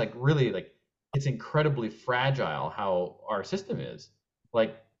 And that's really it's incredibly fragile how our system is,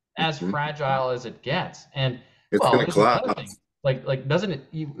 as fragile as it gets. And it's going to collapse. Doesn't it,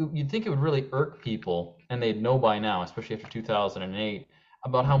 you'd think it would really irk people, and they'd know by now, especially after 2008,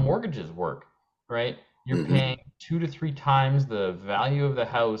 about how mortgages work, right? You're paying 2 to 3 times the value of the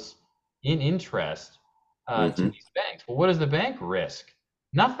house in interest to these banks. Well, what does the bank risk?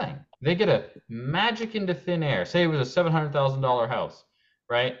 Nothing. They get a magic into thin air. Say it was a $700,000 house,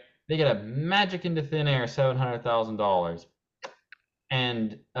 right? They get a magic into thin air $700,000,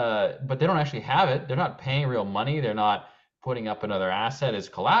 and but they don't actually have it. They're not paying real money. They're not putting up another asset as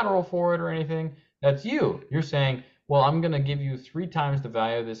collateral for it or anything. That's you. You're saying, well, I'm going to give you 3 times the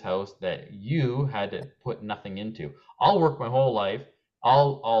value of this house that you had to put nothing into. I'll work my whole life.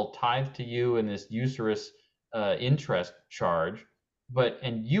 I'll tithe to you in this usurious interest charge,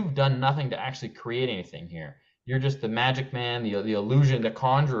 and you've done nothing to actually create anything here. You're just the magic man, the illusion, the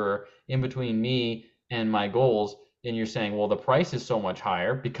conjurer in between me and my goals. And you're saying, well, the price is so much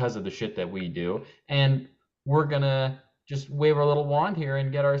higher because of the shit that we do, and we're gonna just wave our little wand here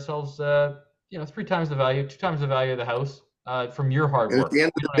and get ourselves 3 times the value, 2 times the value of the house from your hard work. At the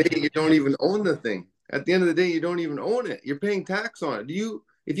end of the day, you don't even own the thing. At the end of the day, you don't even own it. You're paying tax on it.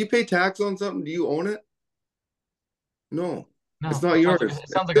 If you pay tax on something, do you own it? No, it's not yours. It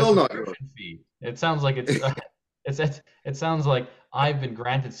sounds like a subscription fee. It sounds like it's it sounds like I've been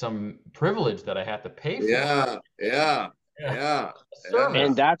granted some privilege that I have to pay for. Yeah. Yeah. Service.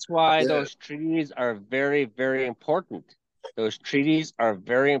 And that's why Yeah. those treaties are very, very important. Those treaties are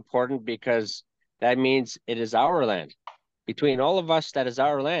very important because that means it is our land. Between all of us, that is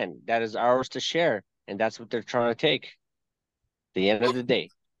our land. That is ours to share. And that's what they're trying to take. At the end of the day,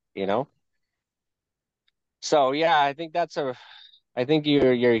 you know? So yeah, I think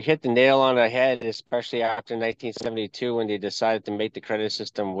you're hit the nail on the head, especially after 1972 when they decided to make the credit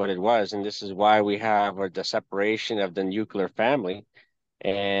system what it was. And this is why we have the separation of the nuclear family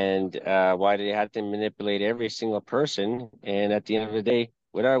and why they had to manipulate every single person. And at the end of the day,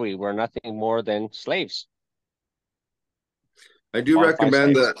 what are we? We're nothing more than slaves. I do Modified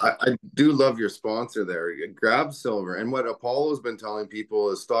recommend slaves. that. I do love your sponsor there. Grab silver. And what Apollo's been telling people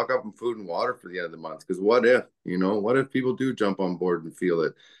is stock up on food and water for the end of the month. Because what if, what if people do jump on board and feel it?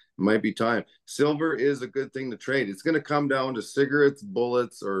 It might be time. Silver is a good thing to trade. It's going to come down to cigarettes,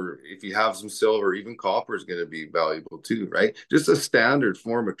 bullets, or if you have some silver, even copper is going to be valuable too, right? Just a standard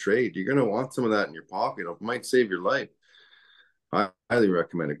form of trade. You're going to want some of that in your pocket. It might save your life. I highly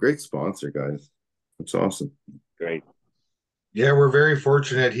recommend it. Great sponsor, guys. That's awesome. Great. Yeah, we're very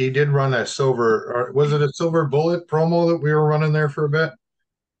fortunate. He did run a silver, or was it a silver bullet promo that we were running there for a bit?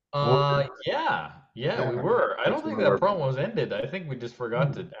 Yeah, we were. I don't think that promo's ended. I think we just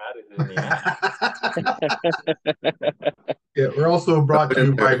forgot to add it in the end. Yeah, we're also brought to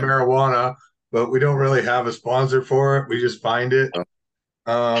you by marijuana, but we don't really have a sponsor for it. We just find it.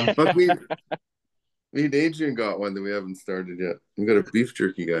 But me and Adrian got one that we haven't started yet. We got a beef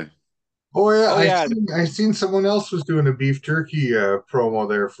jerky guy. Oh yeah, Oh yeah. I seen someone else was doing a beef jerky promo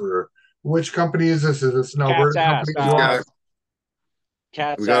there for which company is this? Is this an Cat's Alberta ass. company as well?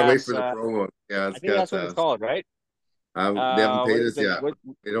 Cat's We gotta wait ass. for the promo. Yeah, I it's think that's Cat's what it's ass. called, right? They haven't What paid is us the yet. what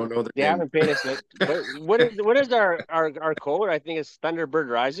They don't know the they name. haven't paid us yet. What is our code? I think it's Thunderbird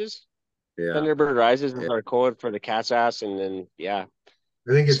Rises. Yeah. Thunderbird Rises is our code for the cat's ass, and then yeah.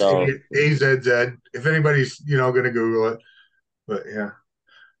 I think it's So AZZ. If anybody's going to Google it, but yeah,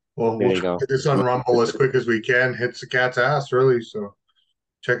 well, there we'll you try to go. get this on Rumble as quick as we can. Hits the cat's ass, really. So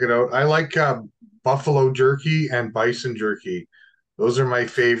check it out. I like buffalo jerky and bison jerky. Those are my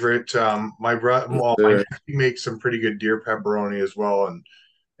favorite. My nephew makes some pretty good deer pepperoni as well,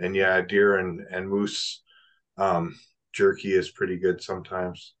 and yeah, deer and moose jerky is pretty good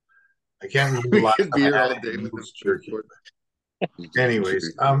sometimes. I can't remember the We last could be time I here had all day any with moose the jerky.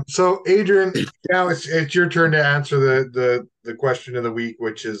 Anyways, so Adrian, now it's your turn to answer the question of the week,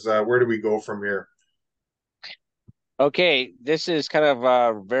 which is where do we go from here? Okay, this is kind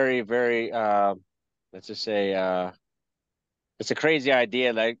of very, very let's just say it's a crazy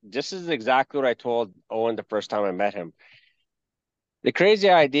idea. Like this is exactly what I told Owen the first time I met him. The crazy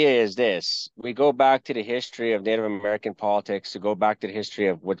idea is this. We go back to the history of Native American politics, to go back to the history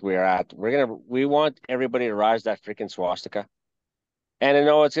of what we're at. We want everybody to rise that freaking swastika. And I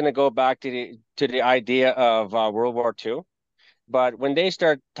know it's gonna go back to the idea of World War II. But when they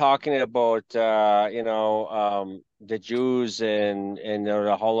start talking about the Jews and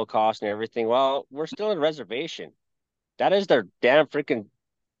the Holocaust and everything, well, we're still in a reservation. That is their damn freaking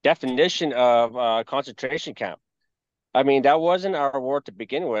definition of concentration camp. I mean, that wasn't our war to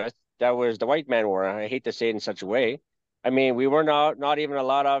begin with. That was the white man war. I hate to say it in such a way. I mean, we were not even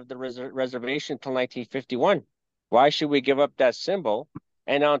allowed out of the reservation until 1951. Why should we give up that symbol?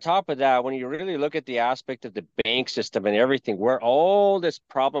 And on top of that, when you really look at the aspect of the bank system and everything, where all this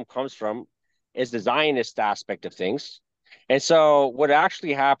problem comes from is the Zionist aspect of things. And so what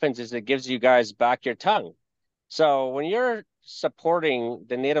actually happens is it gives you guys back your tongue. So when you're supporting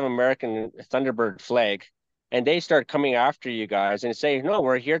the Native American Thunderbird flag, and they start coming after you guys and say, no,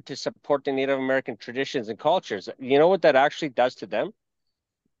 we're here to support the Native American traditions and cultures. You know what that actually does to them?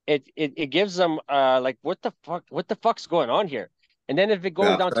 It gives them like what the fuck's going on here? And then if it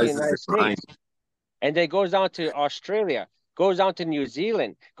goes down to the United States, and then goes down to Australia, goes down to New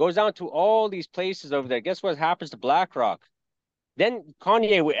Zealand, goes down to all these places over there, guess what happens to BlackRock? Then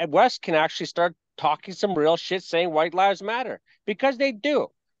Kanye West can actually start talking some real shit saying white lives matter, because they do.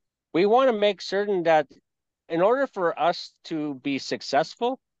 We want to make certain that in order for us to be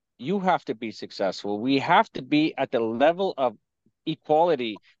successful, you have to be successful. We have to be at the level of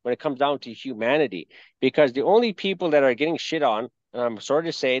equality when it comes down to humanity, because the only people that are getting shit on, and I'm sorry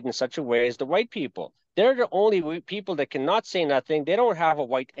to say it in such a way, is the white people. They're the only people that cannot say nothing. They don't have a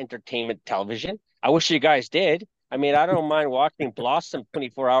white entertainment television. I wish you guys did. I mean, I don't mind watching Blossom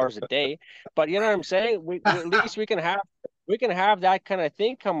 24 hours a day, but you know what I'm saying? At least we can have that kind of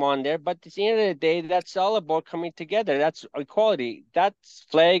thing come on there. But at the end of the day, that's all about coming together. That's equality. That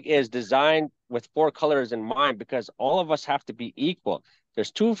flag is designed with four colors in mind because all of us have to be equal.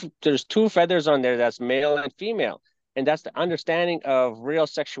 There's two feathers on there that's male and female. And that's the understanding of real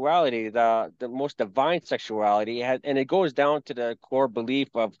sexuality, the most divine sexuality, and it goes down to the core belief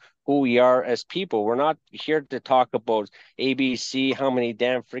of who we are as people. We're not here to talk about ABC, how many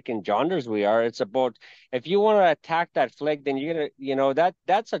damn freaking genders we are. It's about, if you want to attack that flag, then you're gonna,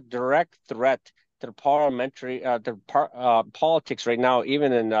 that's a direct threat to the parliamentary, politics right now,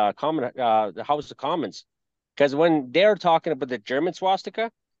 even in the House of Commons, because when they're talking about the German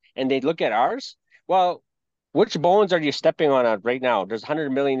swastika, and they look at ours, well, which bones are you stepping on right now? There's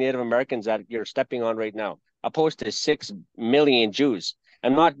 100 million Native Americans that you're stepping on right now, opposed to 6 million Jews.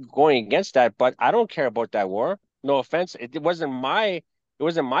 I'm not going against that, but I don't care about that war. No offense. It wasn't my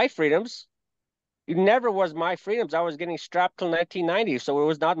freedoms. It never was my freedoms. I was getting strapped till 1990, so it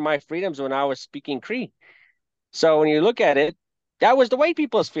was not my freedoms when I was speaking Cree. So when you look at it, that was the white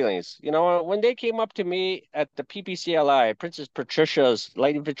people's feelings. When they came up to me at the PPCLI, Princess Patricia's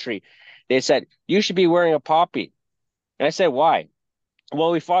Light Infantry, they said, you should be wearing a poppy. And I said, why?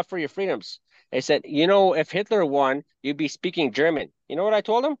 Well, we fought for your freedoms. They said, if Hitler won, you'd be speaking German. You know what I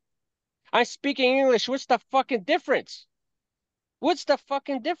told them? I'm speaking English. What's the fucking difference? What's the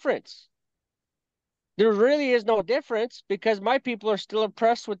fucking difference? There really is no difference because my people are still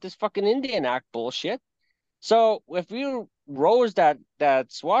oppressed with this fucking Indian Act bullshit. So if you rose that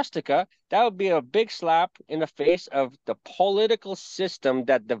swastika, that would be a big slap in the face of the political system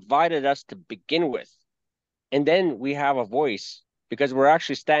that divided us to begin with. And then we have a voice because we're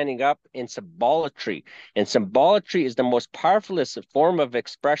actually standing up in symbolatry. And symbolatry is the most powerfulest form of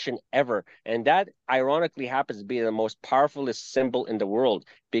expression ever. And that ironically happens to be the most powerfulest symbol in the world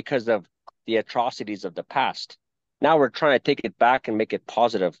because of the atrocities of the past. Now we're trying to take it back and make it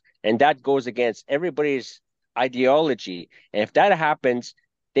positive. And that goes against everybody's ideology. And if that happens,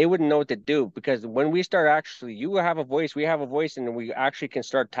 they wouldn't know what to do, because when we start, actually, you have a voice, we have a voice, and we actually can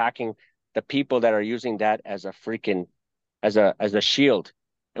start attacking the people that are using that as a freaking as a shield.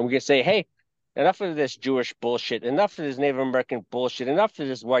 And we can say, hey, enough of this Jewish bullshit, enough of this Native American bullshit, enough of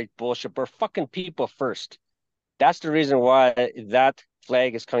this white bullshit. We're fucking people first. That's the reason why that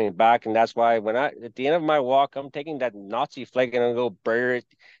flag is coming back, and that's why at the end of my walk, I'm taking that Nazi flag and I'm gonna go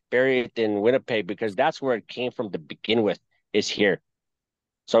bury it in Winnipeg, because that's where it came from to begin with, is here.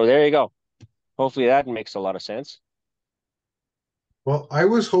 So there you go. Hopefully that makes a lot of sense. Well, I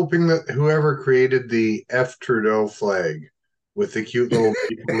was hoping that whoever created the F Trudeau flag with the cute little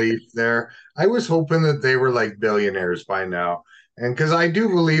maple leaf there, I was hoping that they were like billionaires by now. And because I do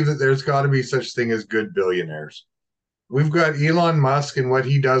believe that there's got to be such thing as good billionaires. We've got Elon Musk and what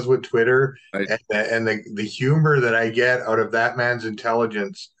he does with Twitter, I, and the humor that I get out of that man's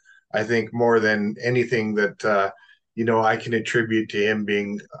intelligence, I think more than anything that I can attribute to him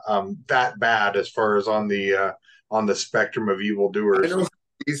being that bad as far as on the spectrum of I evildoers. know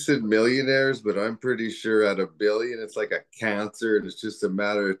he said millionaires, but I'm pretty sure at a billion, it's like a cancer, and it's just a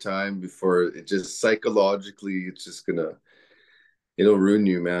matter of time before it just psychologically, it's just gonna, it'll ruin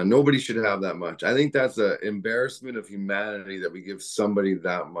you, man. Nobody should have that much. I think that's an embarrassment of humanity that we give somebody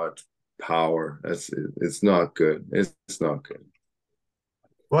that much power. It's not good. It's not good.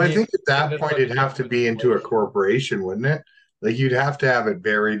 Well, I Yeah, think at that that's point what it'd have to be into a corporation, wouldn't it? Like you'd have to have it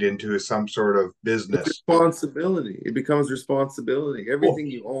buried into some sort of business. Responsibility. It becomes responsibility. Oh, Everything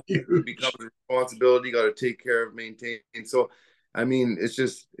you own, it becomes huge. a responsibility. You got to take care of, maintain. So, I mean,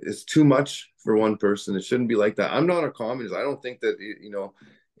 it's too much for one person. It shouldn't be like that. I'm not a communist. I don't think that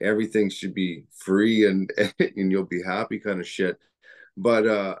everything should be free and and you'll be happy kind of shit.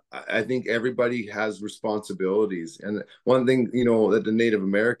 But I think everybody has responsibilities. And one thing, that the Native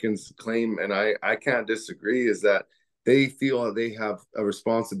Americans claim, and I can't disagree, is that they feel they have a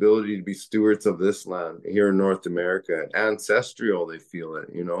responsibility to be stewards of this land here in North America. Ancestral, they feel it.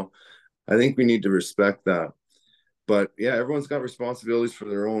 I think we need to respect that. But yeah, everyone's got responsibilities for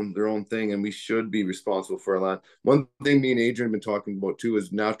their own thing, and we should be responsible for our land. One thing me and Adrian have been talking about too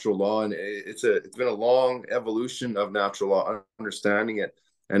is natural law, and it's been a long evolution of natural law, understanding it,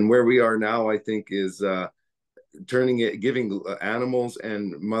 and where we are now, I think, is giving animals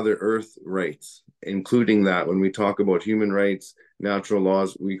and Mother Earth rights, including that. When we talk about human rights, natural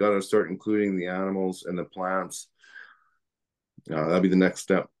laws, we got to start including the animals and the plants. That'll be the next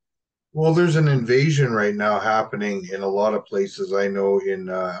step. Well, there's an invasion right now happening in a lot of places. I know in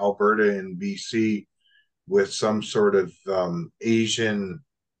Alberta and BC with some sort of Asian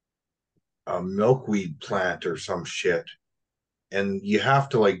milkweed plant or some shit. And you have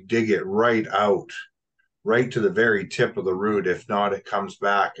to like dig it right out, right to the very tip of the root. If not, it comes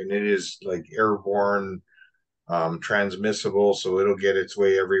back, and it is like airborne, transmissible, so it'll get its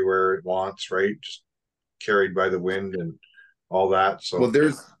way everywhere it wants, right? Just carried by the wind and all that. Well,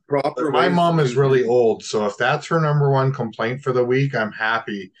 So proper My ways mom is to really old, so if that's her number one complaint for the week, I'm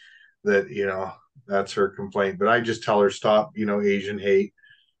happy that, that's her complaint. But I just tell her, stop, Asian hate.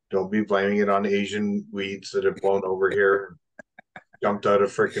 Don't be blaming it on Asian weeds that have blown over here, jumped out of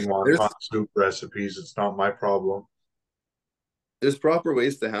freaking wonton there's soup recipes. It's not my problem. there's proper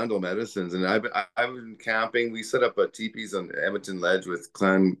ways to handle medicines. And I've been camping. We set up a teepees on Edmonton Ledge with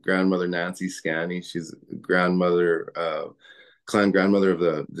clan grandmother Nancy Scanny. She's clan grandmother of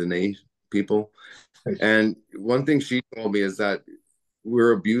the Dene people. And one thing she told me is that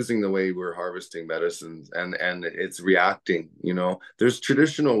we're abusing the way we're harvesting medicines, and it's reacting. There's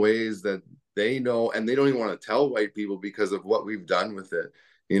traditional ways that they know, and they don't even want to tell white people because of what we've done with it.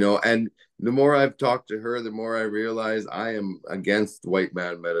 And the more I've talked to her, the more I realize I am against white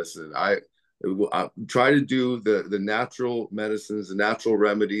man medicine. I try to do the natural medicines, the natural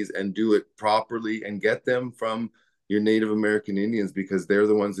remedies, and do it properly and get them from your Native American Indians, because they're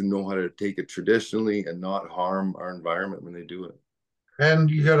the ones who know how to take it traditionally and not harm our environment when they do it.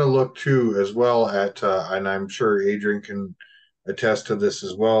 And you got to look too, as well, at, and I'm sure Adrian can attest to this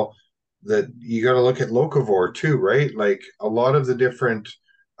as well, that you got to look at locavore too, right? Like a lot of the different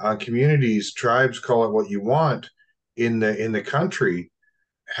communities, tribes, call it what you want, in the country,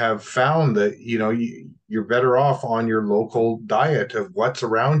 have found that you're better off on your local diet of what's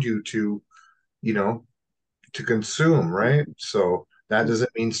around you you know to consume, right? So that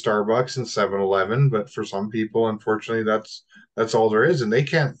doesn't mean Starbucks and 7-Eleven, but for some people, unfortunately, that's all there is, and they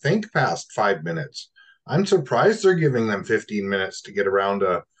can't think past 5 minutes. I'm surprised they're giving them 15 minutes to get around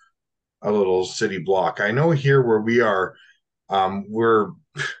a little city block. I know here where we are, we're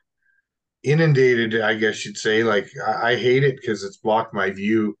inundated, I guess you'd say. Like I hate it because it's blocked my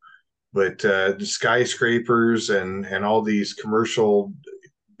view, but the skyscrapers and all these commercial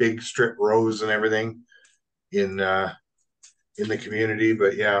big strip rows and everything in the community.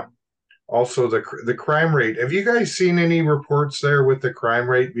 But yeah, also the crime rate. Have you guys seen any reports there with the crime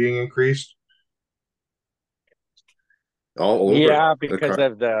rate being increased? All over Yeah, the because car.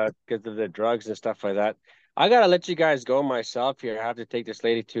 of the drugs and stuff like that. I gotta let you guys go myself here. I have to take this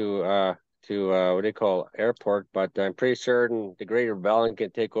lady to what do you call airport, but I'm pretty certain the Great Rebellion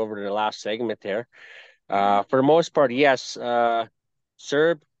can take over to the last segment there. For the most part, yes,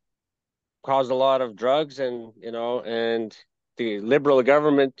 Serb caused a lot of drugs, and the liberal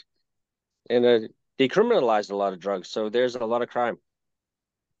government decriminalized a lot of drugs. So there's a lot of crime.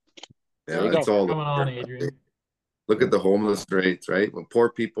 There Yeah, you Thanks go. it's for all coming on, over. Adrian. Look at the homeless rates, right? When poor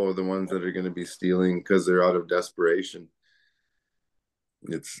people are the ones that are going to be stealing because they're out of desperation.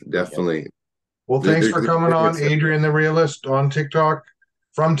 It's Yep. definitely Well, thanks for coming on, Adrian the Realist, on TikTok,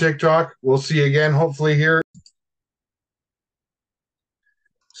 from TikTok. We'll see you again, hopefully, here.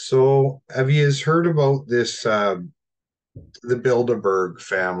 So, have you heard about this, the Bilderberg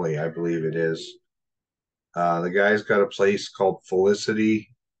family, I believe it is? The guy's got a place called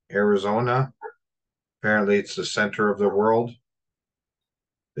Felicity, Arizona. Apparently, it's the center of the world.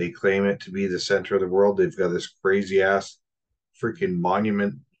 They claim it to be the center of the world. They've got this crazy ass freaking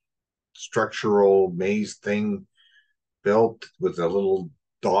monument, structural maze thing built with a little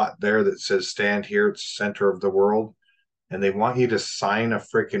dot there that says stand here, it's the center of the world. And they want you to sign a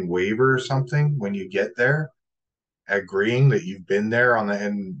freaking waiver or something when you get there, agreeing that you've been there on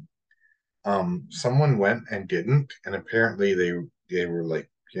the and someone went and didn't, and apparently they were like,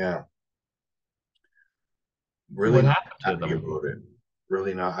 yeah, really What not happened to happy them? about it.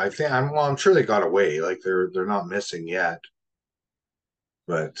 Really not. I think I'm sure they got away. Like they're not missing yet.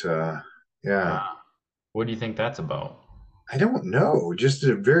 But yeah, What do you think that's about? I don't know. Just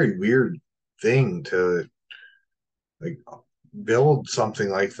a very weird thing to like build something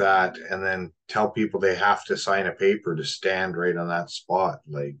like that and then tell people they have to sign a paper to stand right on that spot.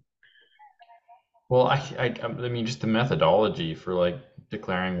 Like, Well, I mean, just the methodology for like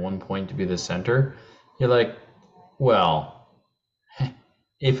declaring one point to be the center. You're like, well,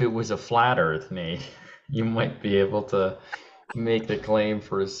 if it was a flat Earth, Nate, you might be able to make the claim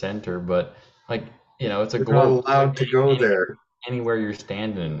for a center, but like, it's a you're not globe. allowed to go there. Anywhere you're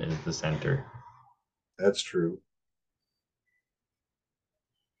standing is the center. That's true.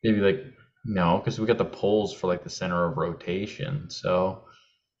 Maybe like, no, because we got the poles for like the center of rotation. So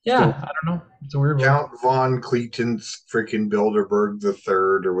So yeah, I don't know. It's a weird one. Count von Cleetens freaking Bilderberg the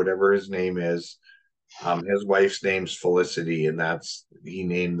third or whatever his name is. His wife's name's Felicity, and he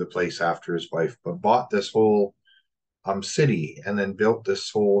named the place after his wife, but bought this whole city and then built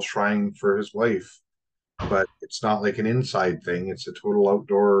this whole shrine for his wife. But it's not like an inside thing, it's a total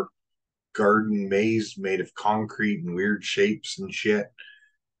outdoor garden maze made of concrete and weird shapes and shit.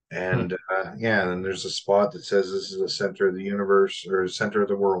 And yeah, and then there's a spot that says this is the center of the universe or center of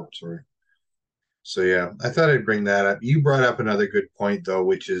the world. Sorry. So yeah, I thought I'd bring that up. You brought up another good point though,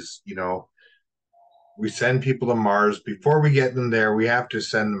 which is, we send people to Mars. Before we get them there, we have to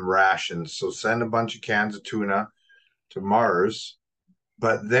send them rations. So send a bunch of cans of tuna to Mars.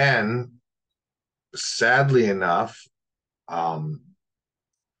 But then, sadly enough, um,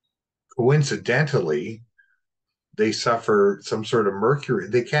 coincidentally, they suffer some sort of mercury.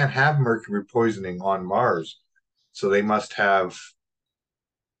 They can't have mercury poisoning on Mars. So they must have,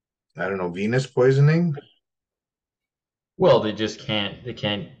 I don't know, Venus poisoning. Well, they just can't. They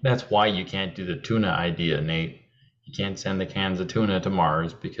can't. That's why you can't do the tuna idea, Nate. You can't send the cans of tuna to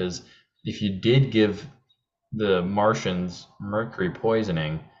Mars because if you did give the Martians mercury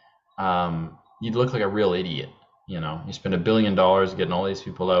poisoning, you'd look like a real idiot. You spend $1 billion getting all these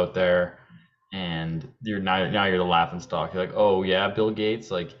people out there, and you're the laughing stock. You're like, oh yeah, Bill Gates,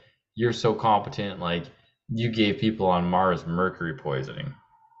 like you're so competent, like you gave people on Mars mercury poisoning.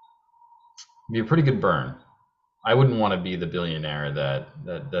 It'd be a pretty good burn. I wouldn't want to be the billionaire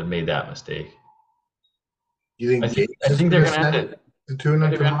that made that mistake. You think I think Gates I is think going they're to gonna have send to the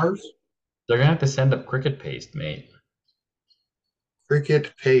tuna to Mars? they're gonna have to send up cricket paste, mate.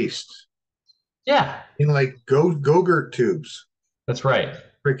 Cricket paste Yeah, in like Go-Gurt tubes. that's right.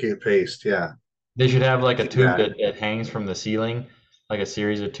 Cricket paste, yeah. They should have like a See tube that. that hangs from the ceiling, like a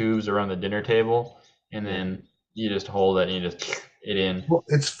series of tubes around the dinner table, and Yeah. then you just hold it and you just it in. Well,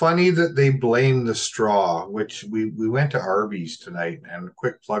 it's funny that they blame the straw, which we went to Arby's tonight, and a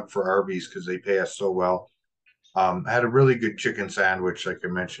quick plug for Arby's because they pay us so well. I had a really good chicken sandwich, like I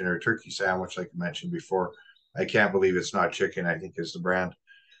mentioned, or turkey sandwich, like I mentioned before. I can't believe it's not chicken, I think is the brand.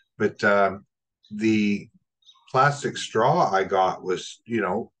 But the plastic straw I got was,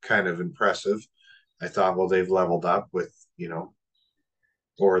 kind of impressive. I thought, well, they've leveled up with,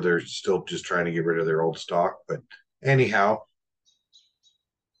 or they're still just trying to get rid of their old stock. But anyhow,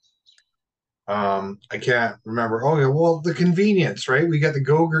 I can't remember. Oh yeah, well, the convenience, right? We got the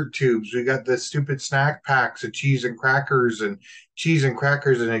Go-Gurt tubes, we got the stupid snack packs of cheese and crackers and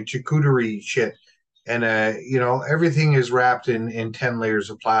a charcuterie shit, and everything is wrapped in 10 layers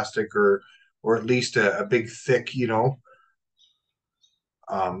of plastic or at least a big thick,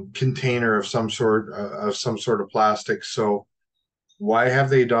 container of some sort of plastic. So why have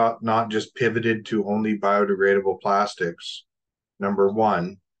they not just pivoted to only biodegradable plastics? Number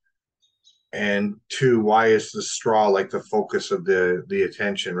one. And two, why is the straw like the focus of the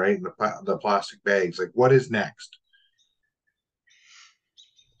attention, right? And the plastic bags, like what is next?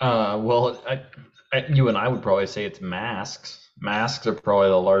 Well, you and I would probably say it's masks. Masks are probably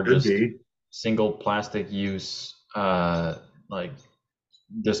the Could largest be. single plastic use, like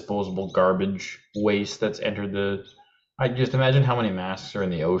disposable garbage waste that's entered the. I just imagine how many masks are in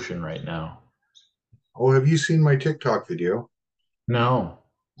the ocean right now. Oh, have you seen my TikTok video? No.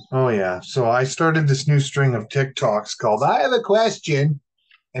 Oh yeah. So I started this new string of TikToks called I Have a Question,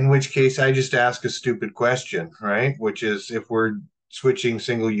 in which case I just ask a stupid question, right? Which is if we're switching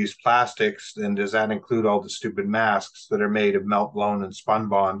single-use plastics, then does that include all the stupid masks that are made of melt blown and spun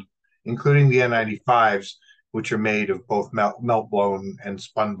bond, including the N95s, which are made of both melt blown and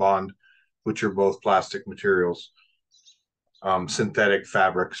spun bond, which are both plastic materials. Synthetic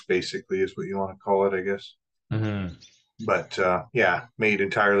fabrics, basically, is what you want to call it, I guess. Mm-hmm. But yeah, made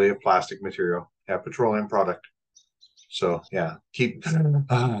entirely of plastic material. Yeah, petroleum product. So yeah, keep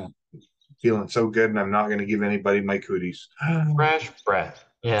feeling so good, and I'm not going to give anybody my cooties. Fresh breath.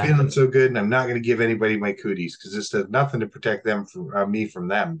 Yeah. Feeling so good, and I'm not going to give anybody my cooties because this does nothing to protect them from me from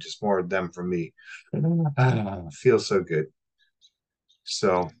them, just more of them from me. Feels so good.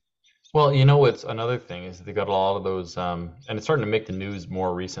 So Well, you know what's another thing is they got a lot of those, and it's starting to make the news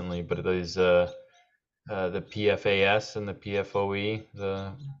more recently, but those the PFAS and the PFOE,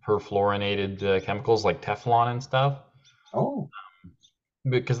 the perfluorinated chemicals like Teflon and stuff, oh,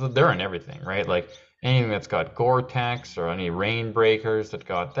 because they're in everything, right? Like anything that's got Gore-Tex or any rain breakers that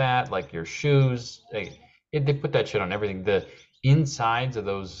got that, like your shoes, they put that shit on everything. The insides of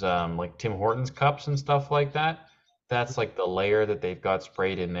those like Tim Hortons cups and stuff like that, that's like the layer that they've got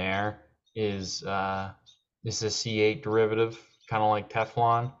sprayed in there is this is a C8 derivative, kind of like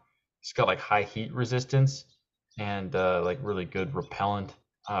Teflon. It's got like high heat resistance and like really good repellent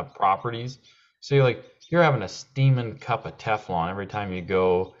properties. So you're having a steaming cup of Teflon every time you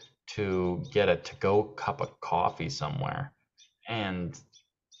go to get a to-go cup of coffee somewhere, and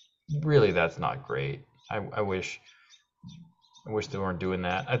really that's not great. I wish they weren't doing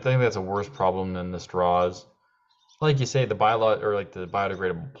that. I think that's a worse problem than the straws. Like you say, the or like the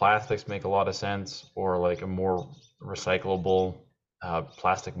biodegradable plastics make a lot of sense, or like a more recyclable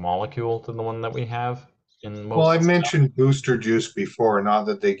plastic molecule than the one that we have in Well, I most stuff. mentioned booster juice before, not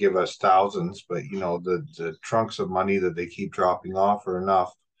that they give us thousands, but the trunks of money that they keep dropping off are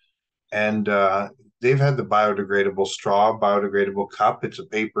enough. And they've had the biodegradable straw, biodegradable cup. It's a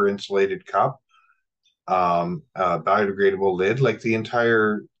paper insulated cup, biodegradable lid. Like the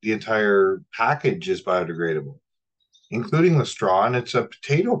entire package is biodegradable, including the straw, and it's a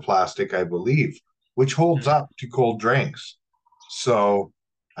potato plastic, I believe, which holds up to cold drinks. So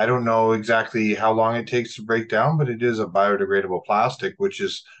I don't know exactly how long it takes to break down, but it is a biodegradable plastic, which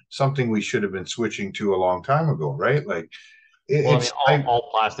is something we should have been switching to a long time ago, right? Like Well, I mean, it's I all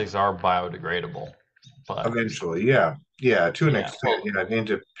plastics are biodegradable, but eventually, yeah, yeah, to an yeah. extent, Well, yeah,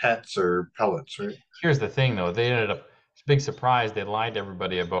 into pets or pellets, right? here's the thing, though. They ended up. It's a big surprise. They lied to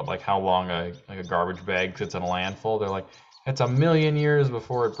everybody about like how long a garbage bag sits in a landfill. They're like, it's a million years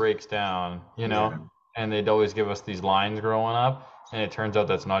before it breaks down, you Yeah. know. And they'd always give us these lines growing up, and it turns out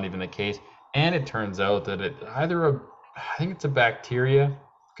that's not even the case. And it turns out that I think it's a bacteria,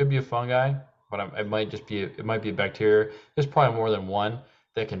 could be a fungi, but it might just be, it might be a bacteria. There's probably more than one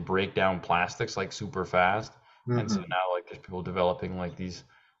that can break down plastics like super fast. And so Hmm. now like there's people developing like these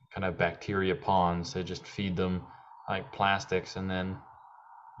kind of bacteria ponds. They just feed them like plastics and then,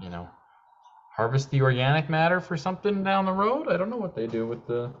 you know, harvest the organic matter for something down the road. I don't know what they do with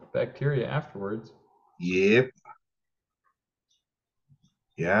the bacteria afterwards. Yep.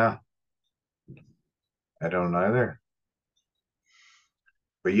 Yeah. I don't either.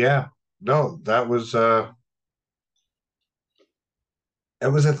 But yeah, no, that was a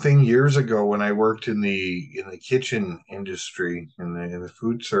thing years ago when I worked in the kitchen industry in the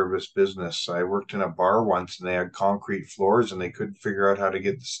food service business. I worked in a bar once and they had concrete floors and they couldn't figure out how to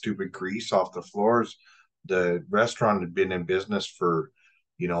get the stupid grease off the floors. The restaurant had been in business for,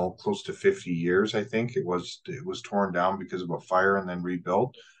 close to 50 years, I think. It was torn down because of a fire and then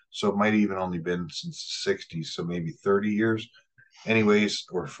rebuilt. So it might have even only been since the 60s, so maybe 30 years. Anyways,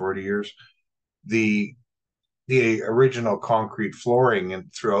 or 40 years. The the original concrete flooring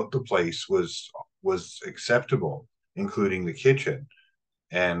and throughout the place was acceptable, including the kitchen.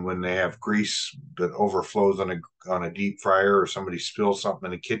 And when they have grease that overflows on a deep fryer or somebody spills something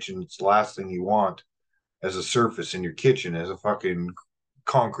in the kitchen, it's the last thing you want as a surface in your kitchen is a fucking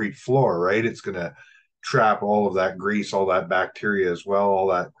concrete floor, right? It's gonna trap all of that grease, all that bacteria as well, all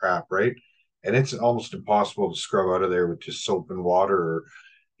that crap, right? And it's almost impossible to scrub out of there with just soap and water or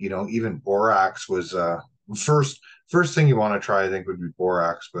even borax was first first thing you want to try, I think, would be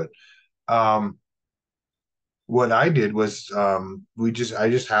borax. But um what I did was I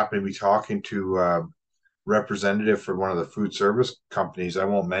just happened to be talking to representative for one of the food service companies. I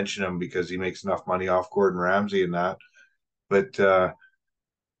won't mention him because he makes enough money off Gordon Ramsay and that. But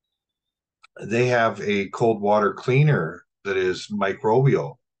they have a cold water cleaner that is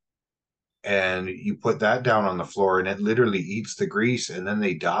microbial. And you put that down on the floor and it literally eats the grease and then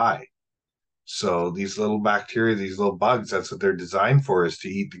they die. So these little bacteria, these little bugs, that's what they're designed for, is to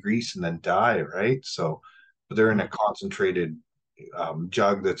eat the grease and then die, right? So, but they're in a concentrated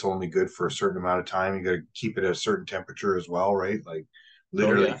jug that's only good for a certain amount of time. You got to keep it at a certain temperature as well, right? Like Oh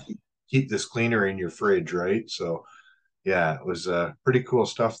literally yeah. keep this cleaner in your fridge, right? So yeah, it was pretty cool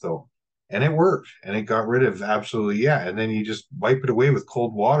stuff though. And it worked and it got rid of absolutely, yeah. And then you just wipe it away with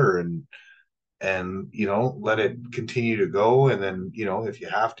cold water and let it continue to go, and then if you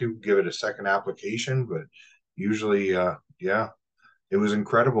have to give it a second application, but usually yeah, it was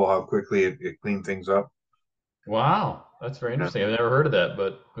incredible how quickly it cleaned things up. Wow, that's very Yeah, interesting. I've never heard of that,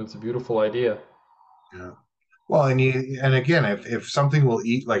 but it's a beautiful idea. yeah. Well, and again, if something will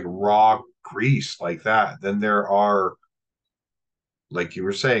eat like raw grease like that, then there are, like you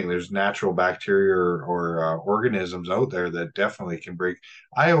were saying, there's natural bacteria or organisms out there that definitely can break.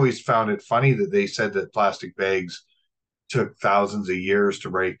 I always found it funny that they said that plastic bags took thousands of years to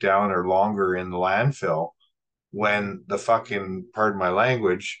break down or longer in the landfill when the fucking, pardon my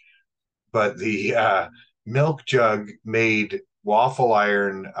language, but the milk jug made waffle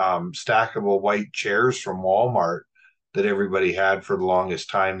iron stackable white chairs from Walmart that everybody had for the longest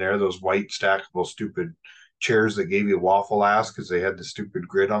time there. Those white stackable stupid chairs that gave you waffle ass because they had the stupid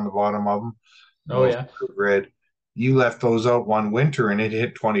grid on the bottom of them, the Oh little yeah. grid. You left those out one winter and it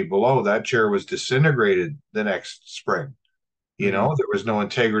hit 20 below. That chair was disintegrated the next spring. Hmm. There was no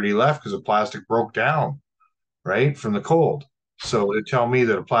integrity left because the plastic broke down, right, from the cold. So to tell me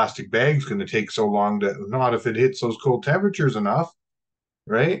that a plastic bag is going to take so long to not, if it hits those cold temperatures enough,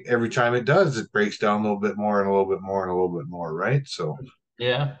 right? Every time it does, it breaks down a little bit more and a little bit more and a little bit more, right? So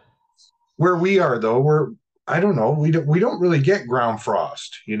Yeah. where we are though, I don't know, we don't really get ground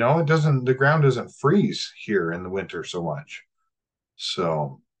frost. It doesn't, the ground doesn't freeze here in the winter so much.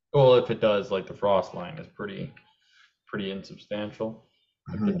 So, Well, if it does, like the frost line is pretty insubstantial,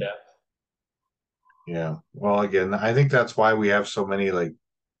 like the mhm, depth. yeah. Well, again, I think that's why we have so many like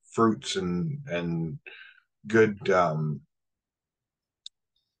fruits and good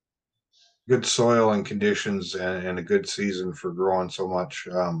good soil and conditions and a good season for growing so much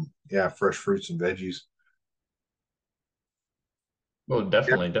yeah, fresh fruits and veggies. Well,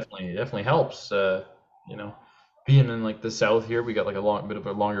 definitely helps. You know, being in like the south here, we got like a long bit of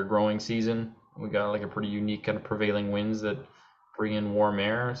a longer growing season. We got like a pretty unique kind of prevailing winds that bring in warm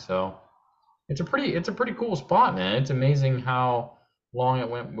air. So it's a pretty cool spot, man. It's amazing how long it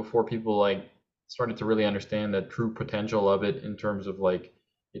went before people like started to really understand the true potential of it in terms of like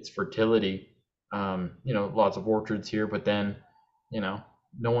its fertility. Lots of orchards here, but then, you know,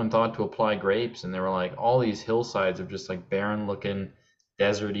 no one thought to apply grapes, and they were like all these hillsides of just like barren looking,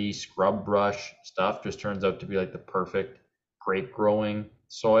 deserty scrub brush stuff just turns out to be like the perfect grape growing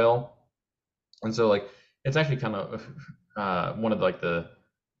soil. And so like it's actually kind of one of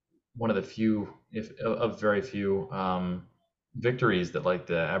the few, if of very few, victories that like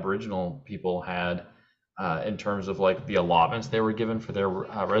the Aboriginal people had in terms of like the allotments they were given for their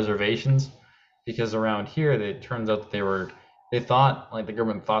reservations, because around here it turns out that they thought like the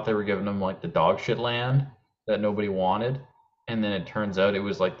government thought they were giving them like the dog shit land that nobody wanted, and then it turns out it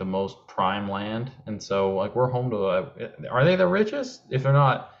was like the most prime land, and so like we're home to are they the richest? If they're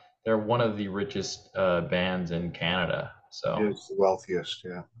not, they're one of the richest bands in Canada. So It's the wealthiest,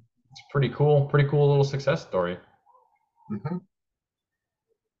 yeah. it's pretty cool little success story. Hmm.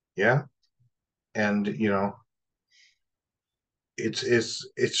 Yeah. And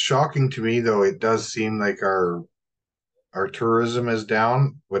it's shocking to me though. It does seem like our tourism is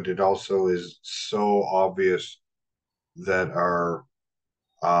down, but it also is so obvious that our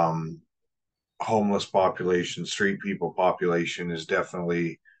um homeless population, street people population is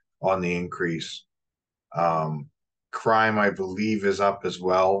definitely on the increase. Um, Crime, I believe, is up as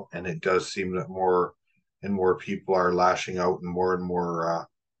well, and it does seem that more and more people are lashing out in more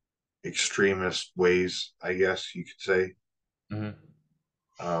extremist ways, I guess you could say. Hmm.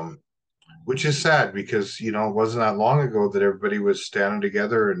 Um, which is sad because it wasn't that long ago that everybody was standing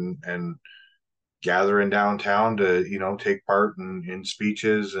together and gathering downtown to take part in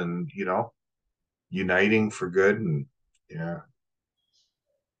speeches and uniting for good and yeah.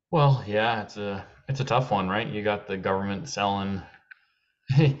 Well, yeah, it's a tough one, right? You got the government selling,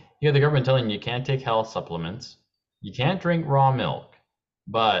 you got the government telling you can't take health supplements, you can't drink raw milk,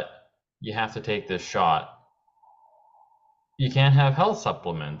 but you have to take this shot. You can't have health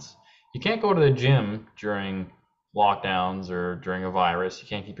supplements. You can't go to the gym during lockdowns or during a virus. You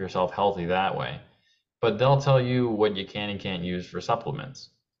can't keep yourself healthy that way. But they'll tell you what you can and can't use for supplements.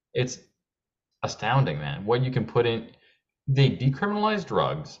 It's astounding, man. What you can put in. They decriminalize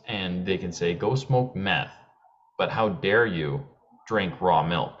drugs and they can say, go smoke meth. But how dare you drink raw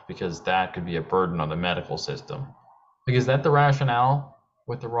milk? Because that could be a burden on the medical system. Like, is that the rationale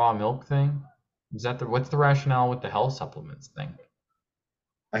with the raw milk thing? What's the rationale with the health supplements thing?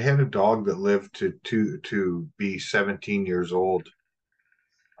 I had a dog that lived to be 17 years old,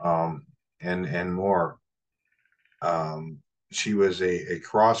 um, and more. She was a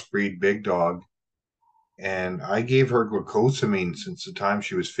crossbreed big dog, and I gave her glucosamine since the time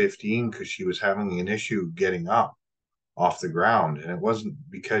she was 15 because she was having an issue getting up off the ground, and it wasn't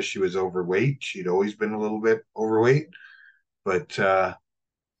because she was overweight. She'd always been a little bit overweight, but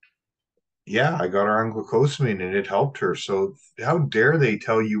yeah, I got her on glucosamine and it helped her. So how dare they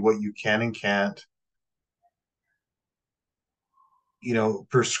tell you what you can and can't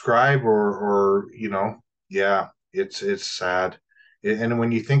prescribe or yeah, it's sad. And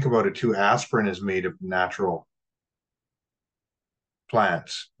when you think about it too, aspirin is made of natural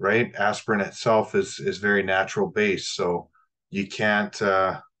plants, right? Aspirin itself is very natural based, so you can't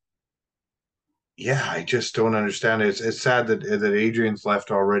yeah, I just don't understand it. It's sad that Adrian's left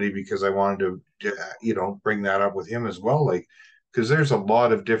already because I wanted to bring that up with him as well, like because there's a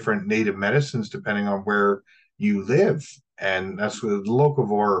lot of different native medicines depending on where you live, and that's what the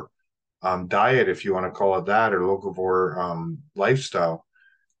locavore diet, if you want to call it that, or locavore lifestyle,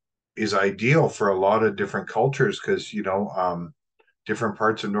 is ideal for a lot of different cultures because different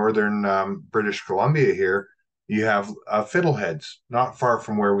parts of northern British Columbia here, you have fiddleheads, not far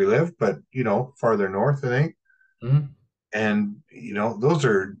from where we live, but farther north, I think. Hmm. And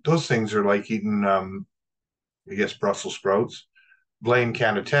those things are like eating, I guess, Brussels sprouts. Blaine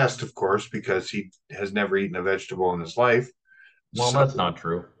can't attest, of course, because he has never eaten a vegetable in his life. Well, So that's not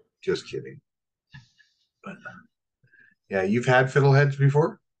true. just kidding. But yeah, you've had fiddleheads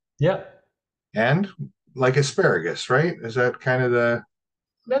before, Yeah. and like asparagus, right? Is that kind of the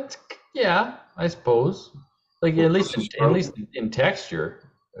That's yeah, I suppose. Like Brussels at sprout? least in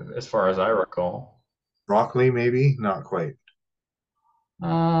texture, as far as I recall. Broccoli, maybe? Not quite.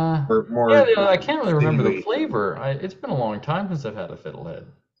 Uh, Or yeah, more I can't really remember the sinewy. flavor. It's been a long time since I've had a fiddlehead.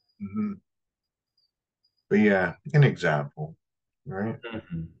 Hmm. But yeah, an example, right?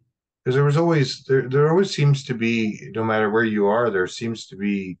 Hmm. Because there was always there always seems to be, no matter where you are, there seems to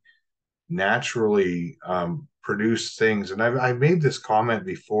be naturally produced things. And I've made this comment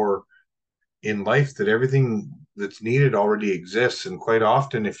before in life that everything that's needed already exists. And quite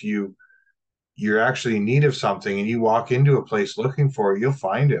often, if you're actually in need of something and you walk into a place looking for it, you'll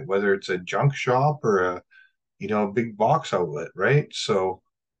find it, whether it's a junk shop or a big box outlet, right? So,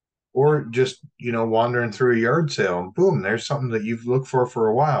 or just, wandering through a yard sale and boom, there's something that you've looked for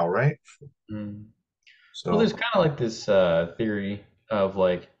a while, right? Mm. Well, So, there's kind of like this theory of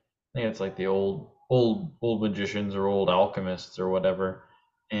like I think it's like the old magicians or old alchemists or whatever,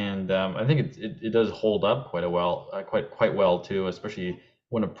 and I think it does hold up quite well too, especially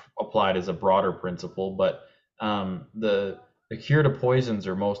when applied as a broader principle. But the cure to poisons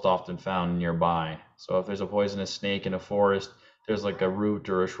are most often found nearby. So if there's a poisonous snake in a forest, there's like a root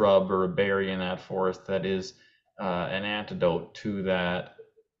or a shrub or a berry in that forest that is an antidote to that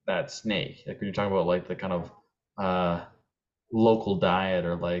snake. Like when you're talking about like the kind of uh, local diet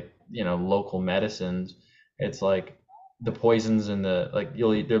or like local medicines, it's like the poisons in the like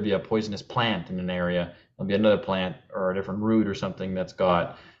there'll be a poisonous plant in an area. There'll be another plant or a different root or something that's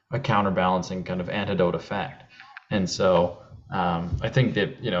got a counterbalancing kind of antidote effect. And so I think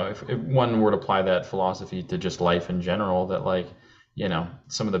that if one were to apply that philosophy to just life in general, that like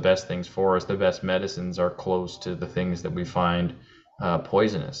some of the best things for us, the best medicines are close to the things that we find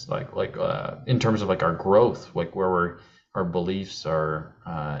poisonous, like in terms of like our growth, like where our beliefs are,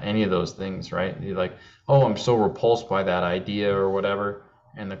 any of those things, right? You're like, oh, I'm so repulsed by that idea or whatever,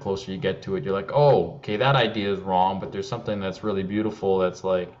 and the closer you get to it, you're like, oh, okay, that idea is wrong, but there's something that's really beautiful that's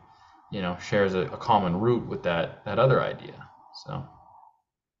like, shares a common root with that other idea. So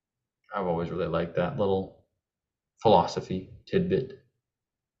I've always really liked that little philosophy tidbit.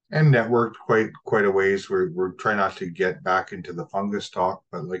 and networked quite a ways. We're trying not to get back into the fungus talk,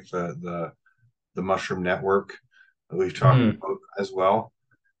 but like the mushroom network that we've talked Mm. about as well,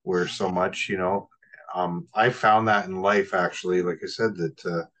 where so much, I found that in life actually, like I said,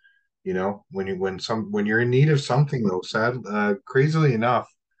 that when you're in need of something though, crazily enough,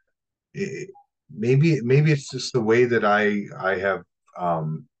 it, maybe it's just the way that I have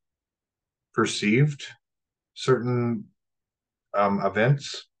um perceived certain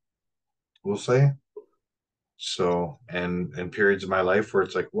events, we'll say. So, and periods of my life where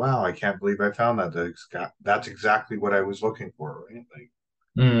it's like, wow, I can't believe I found that. That's exactly what I was looking for, right? Like,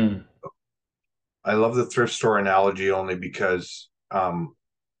 Mm. I love the thrift store analogy only because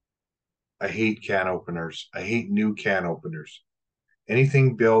I hate can openers. I hate new can openers.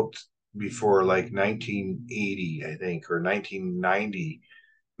 Anything built before like 1980, I think, or 1990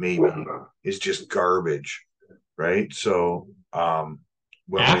 maybe, is just garbage, right? So, when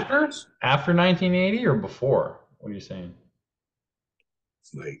we After 1980 or before? What are you saying?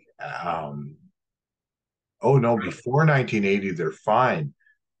 like, oh no, before 1980 they're fine.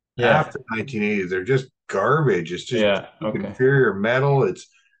 Yeah. After 1980 they're just garbage. It's just Yeah. cheap, Okay. inferior metal.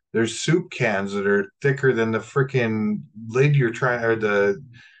 There's soup cans that are thicker than the freaking lid you're trying, or the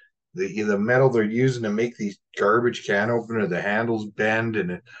metal they're using to make these garbage can opener. The handles bend,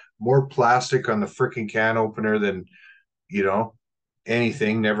 and more plastic on the freaking can opener than you know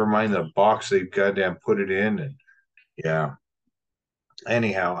anything. Never mind the box they've goddamn put it in. And yeah.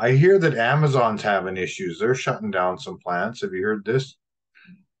 Anyhow, I hear that Amazon's having issues. They're shutting down some plants. Have you heard this?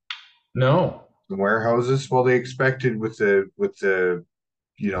 No. Some warehouses. Well, they expected with the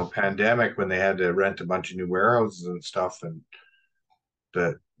pandemic, when they had to rent a bunch of new warehouses and stuff, and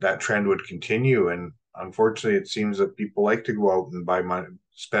that trend would continue. And unfortunately, it seems that people like to go out and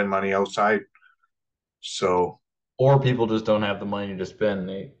spend money outside. So Or people just don't have the money to spend,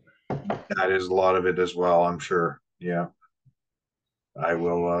 Nate. that is a lot of it as well, I'm sure. Yeah, I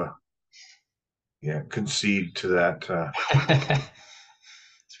will. Yeah, concede to that.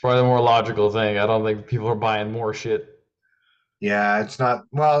 It's probably the more logical thing. I don't think people are buying more shit. Yeah, it's not.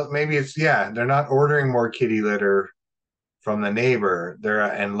 Well, maybe it's, yeah. They're not ordering more kitty litter from the neighbor. They're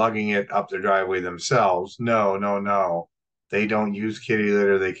and lugging it up their driveway themselves. No, no, no. They don't use kitty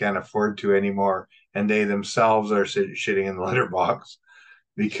litter. They can't afford to anymore, and they themselves are shitting in the litter box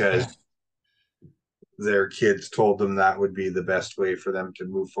because their kids told them that would be the best way for them to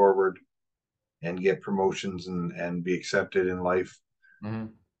move forward and get promotions and be accepted in life. Hmm.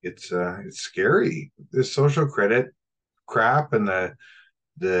 It's scary. This social credit crap and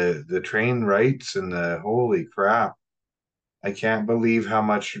the train rights and the holy crap. I can't believe how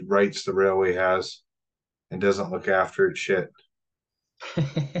much rights the railway has and doesn't look after its shit.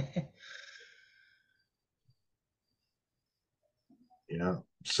 Yeah.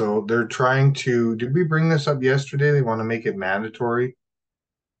 So they're trying to, did we bring this up yesterday? They want to make it mandatory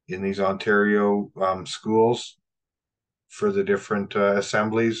in these Ontario schools for the different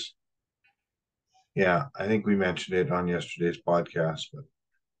assemblies. Yeah, I think we mentioned it on yesterday's podcast, but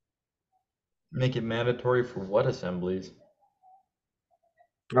Make it mandatory for what assemblies?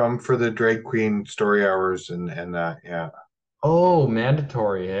 for the drag queen story hours and that, yeah, Oh,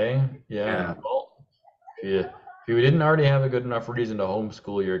 mandatory, eh? Yeah. yeah, Well, if you didn't already have a good enough reason to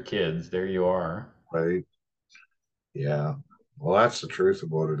homeschool your kids, there you are. right, yeah. Well, that's the truth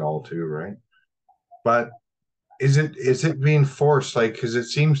about it all too, right? But is it being forced? Like, because it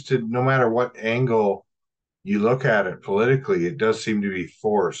seems to, no matter what angle you look at it politically, it does seem to be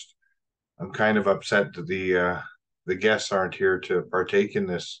forced. I'm kind of upset that the guests aren't here to partake in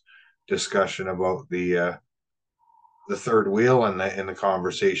this discussion about the third wheel in the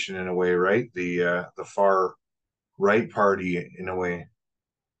conversation in a way, right? The far right party in a way,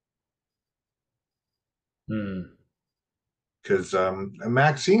 Hmm. because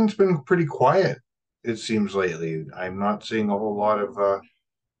Maxine's been pretty quiet. It seems lately. I'm not seeing a whole lot of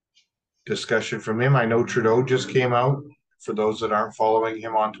discussion from him. I know Trudeau just came out. For those that aren't following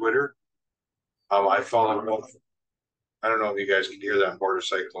him on Twitter, I follow him. I don't know if you guys can hear that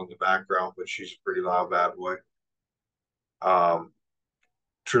motorcycle in the background, but she's a pretty loud bad boy. Um,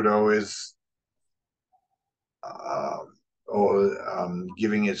 Trudeau is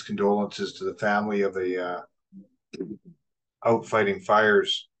giving his condolences to the family of a out fighting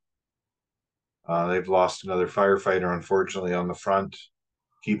fires. They've lost another firefighter, unfortunately, on the front.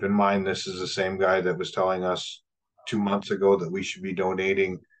 Keep in mind, this is the same guy that was telling us 2 months ago that we should be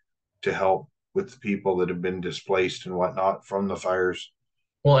donating to help with the people that have been displaced and whatnot from the fires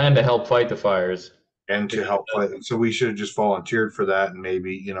Well, and to help fight the fires. and to Because help fight. So we should have just volunteered for that, and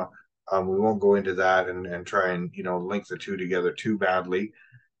maybe we won't go into that and try and link the two together too badly,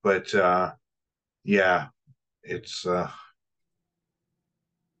 but yeah, it's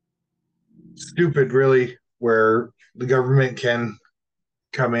stupid, really, where the government can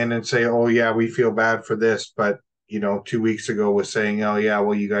come in and say, "Oh yeah, we feel bad for this," but 2 weeks ago was saying, "Oh yeah,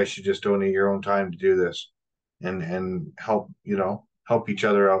 well you guys should just donate your own time to do this and help each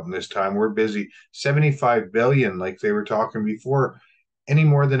other out in this time. We're busy. 75 billion, like they were talking before. Any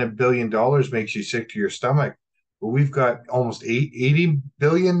more than $1 billion makes you sick to your stomach. But we've got almost 80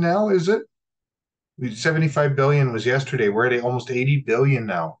 billion now, is it? 75 billion was yesterday. We're at almost 80 billion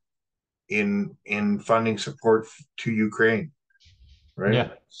now in funding support to Ukraine, right? yeah,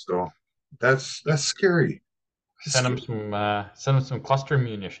 So that's scary. send them some cluster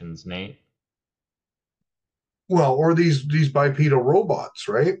munitions, Nate. Well, or these bipedal robots,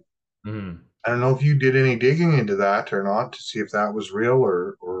 right? Mm. I don't know if you did any digging into that or not to see if that was real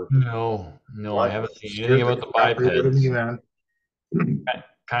or No, no, I what. haven't seen anything Scared the about the crap out of me, bipeds. man.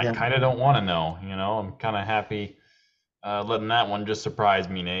 Yeah. Kind of don't want to know, you know. I'm kind of happy letting that one just surprise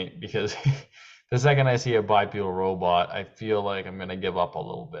me, Nate, because the second I see a bipedal robot, I feel like I'm gonna give up a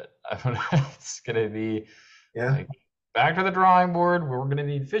little bit. It's gonna be Yeah. like back to the drawing board. We're gonna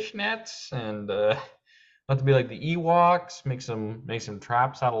need fish nets and have to be like the Ewoks, make some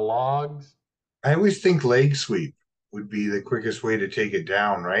traps out of logs. I always think leg sweep would be the quickest way to take it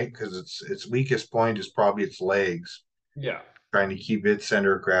down, right? Because its weakest point is probably its legs, Yeah. trying to keep its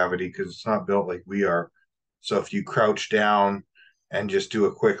center of gravity because it's not built like we are. So if you crouch down and just do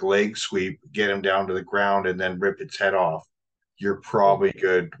a quick leg sweep, get him down to the ground, and then rip its head off, you're Well, probably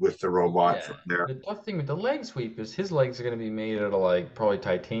good with the robot yeah. from there. The tough thing with the leg sweep is his legs are gonna be made out of like probably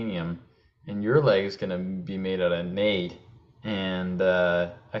titanium, and your leg is gonna be made out of Nate. And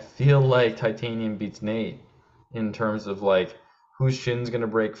I feel like titanium beats Nate in terms of like whose shin's gonna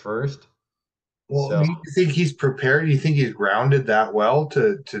break first. Well, So do you think he's prepared? Do you think he's grounded that well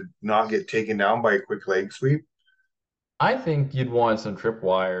to not get taken down by a quick leg sweep? I think you'd want some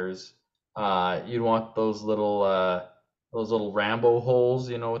tripwires. You'd want those little Rambo holes,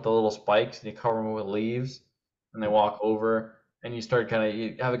 you know, with the little spikes, and you cover them with leaves, and they walk over, and you start kind of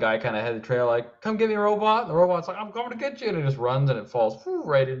you have a guy kind of head the trail like, "Come get me, robot." And the robot's like, "I'm coming to get you," and it just runs and it falls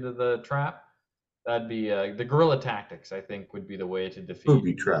right into the trap. That'd be the guerrilla tactics. I think would be the way to defeat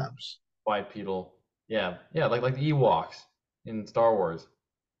Booby traps. bipedal. Yeah, yeah, like the Ewoks in Star Wars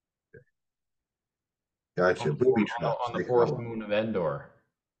Gotcha. Booby traps. on the They forest call them. moon of Endor.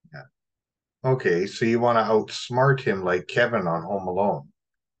 Yeah. Okay, so you want to outsmart him like Kevin on Home Alone.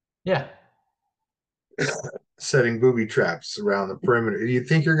 Yeah. setting booby traps around the perimeter. You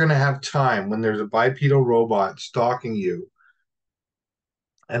think you're going to have time when there's a bipedal robot stalking you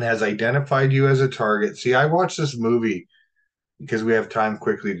and has identified you as a target? See, I watched this movie because we have time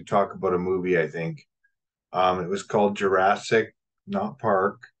quickly to talk about a movie, I think. It was called Jurassic, not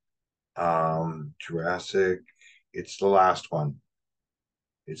Park. Jurassic. It's the last one.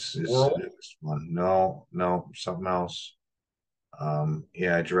 It's the World. newest one. No, no, something else.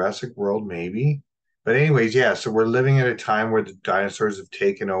 Yeah, Jurassic World, maybe. But anyways, yeah, so we're living at a time where the dinosaurs have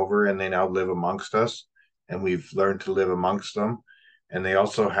taken over and they now live amongst us, and we've learned to live amongst them. And they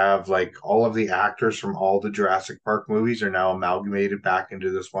also have like all of the actors from all the Jurassic Park movies are now amalgamated back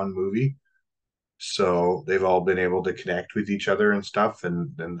into this one movie. So they've all been able to connect with each other and stuff,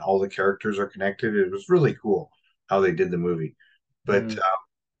 and all the characters are connected. It was really cool how they did the movie. But Mm.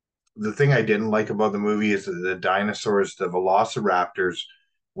 the thing I didn't like about the movie is that the dinosaurs, the velociraptors,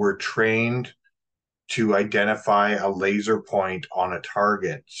 were trained to identify a laser point on a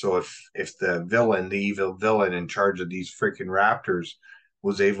target. So if the villain, the evil villain in charge of these freaking raptors,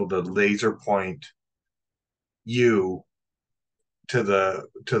 was able to laser point you to the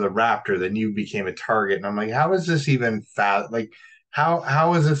raptor, then you became a target. And I'm like, how is this even fast? Like,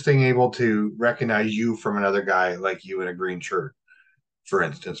 how is this thing able to recognize you from another guy like you in a green shirt, for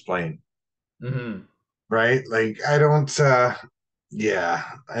instance, playing? Hmm. Right? Like, I don't. Yeah,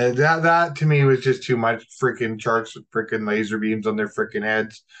 that to me was just too much. Freaking sharks with freaking laser beams on their freaking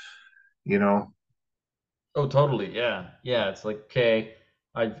heads. You know. Oh, totally. Yeah. Yeah. It's like, okay,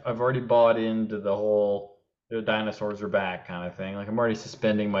 I've already bought into the whole the dinosaurs are back kind of thing. Like I'm already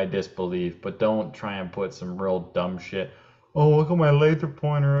suspending my disbelief, but don't try and put some real dumb shit. Oh, look at my laser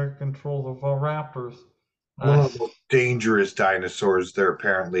pointer. It controls the raptors. One Uh, of the most dangerous dinosaurs there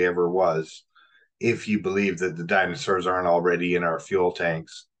apparently ever was, if you believe that the dinosaurs aren't already in our fuel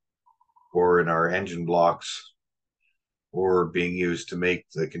tanks or in our engine blocks or being used to make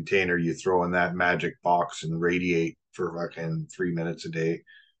the container you throw in that magic box and radiate for fucking 3 minutes a day.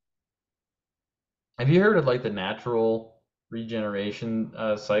 have you heard of like the natural regeneration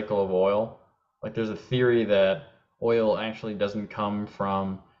cycle of oil? Like there's a theory that oil actually doesn't come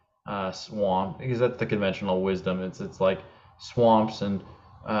from swamp because that's the conventional wisdom. It's like swamps and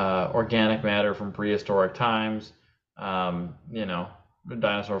organic matter from prehistoric times. You know, the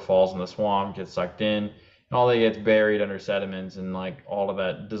dinosaur falls in the swamp, gets sucked in, and all that gets buried under sediments, and like all of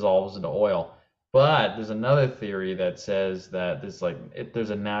that dissolves into oil. But there's another theory that says that there's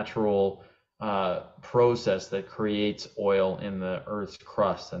a natural process that creates oil in the Earth's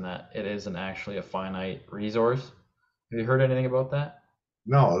crust, and that it isn't actually a finite resource. Have you heard anything about that?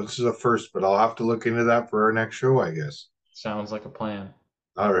 No, this is a first, but I'll have to look into that for our next show, I guess. Sounds like a plan.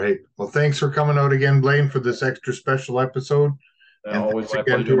 All right. Well, thanks for coming out again, Blaine, for this extra special episode. And Always thanks my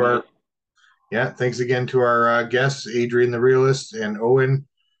again pleasure, to mate. thanks again to our guests, Adrian the Realist and Owen.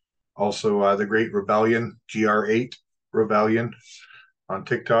 Also, the Great Rebellion, GR8 Rebellion on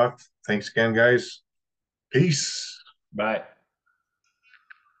TikTok. Thanks again, guys. Peace. Bye.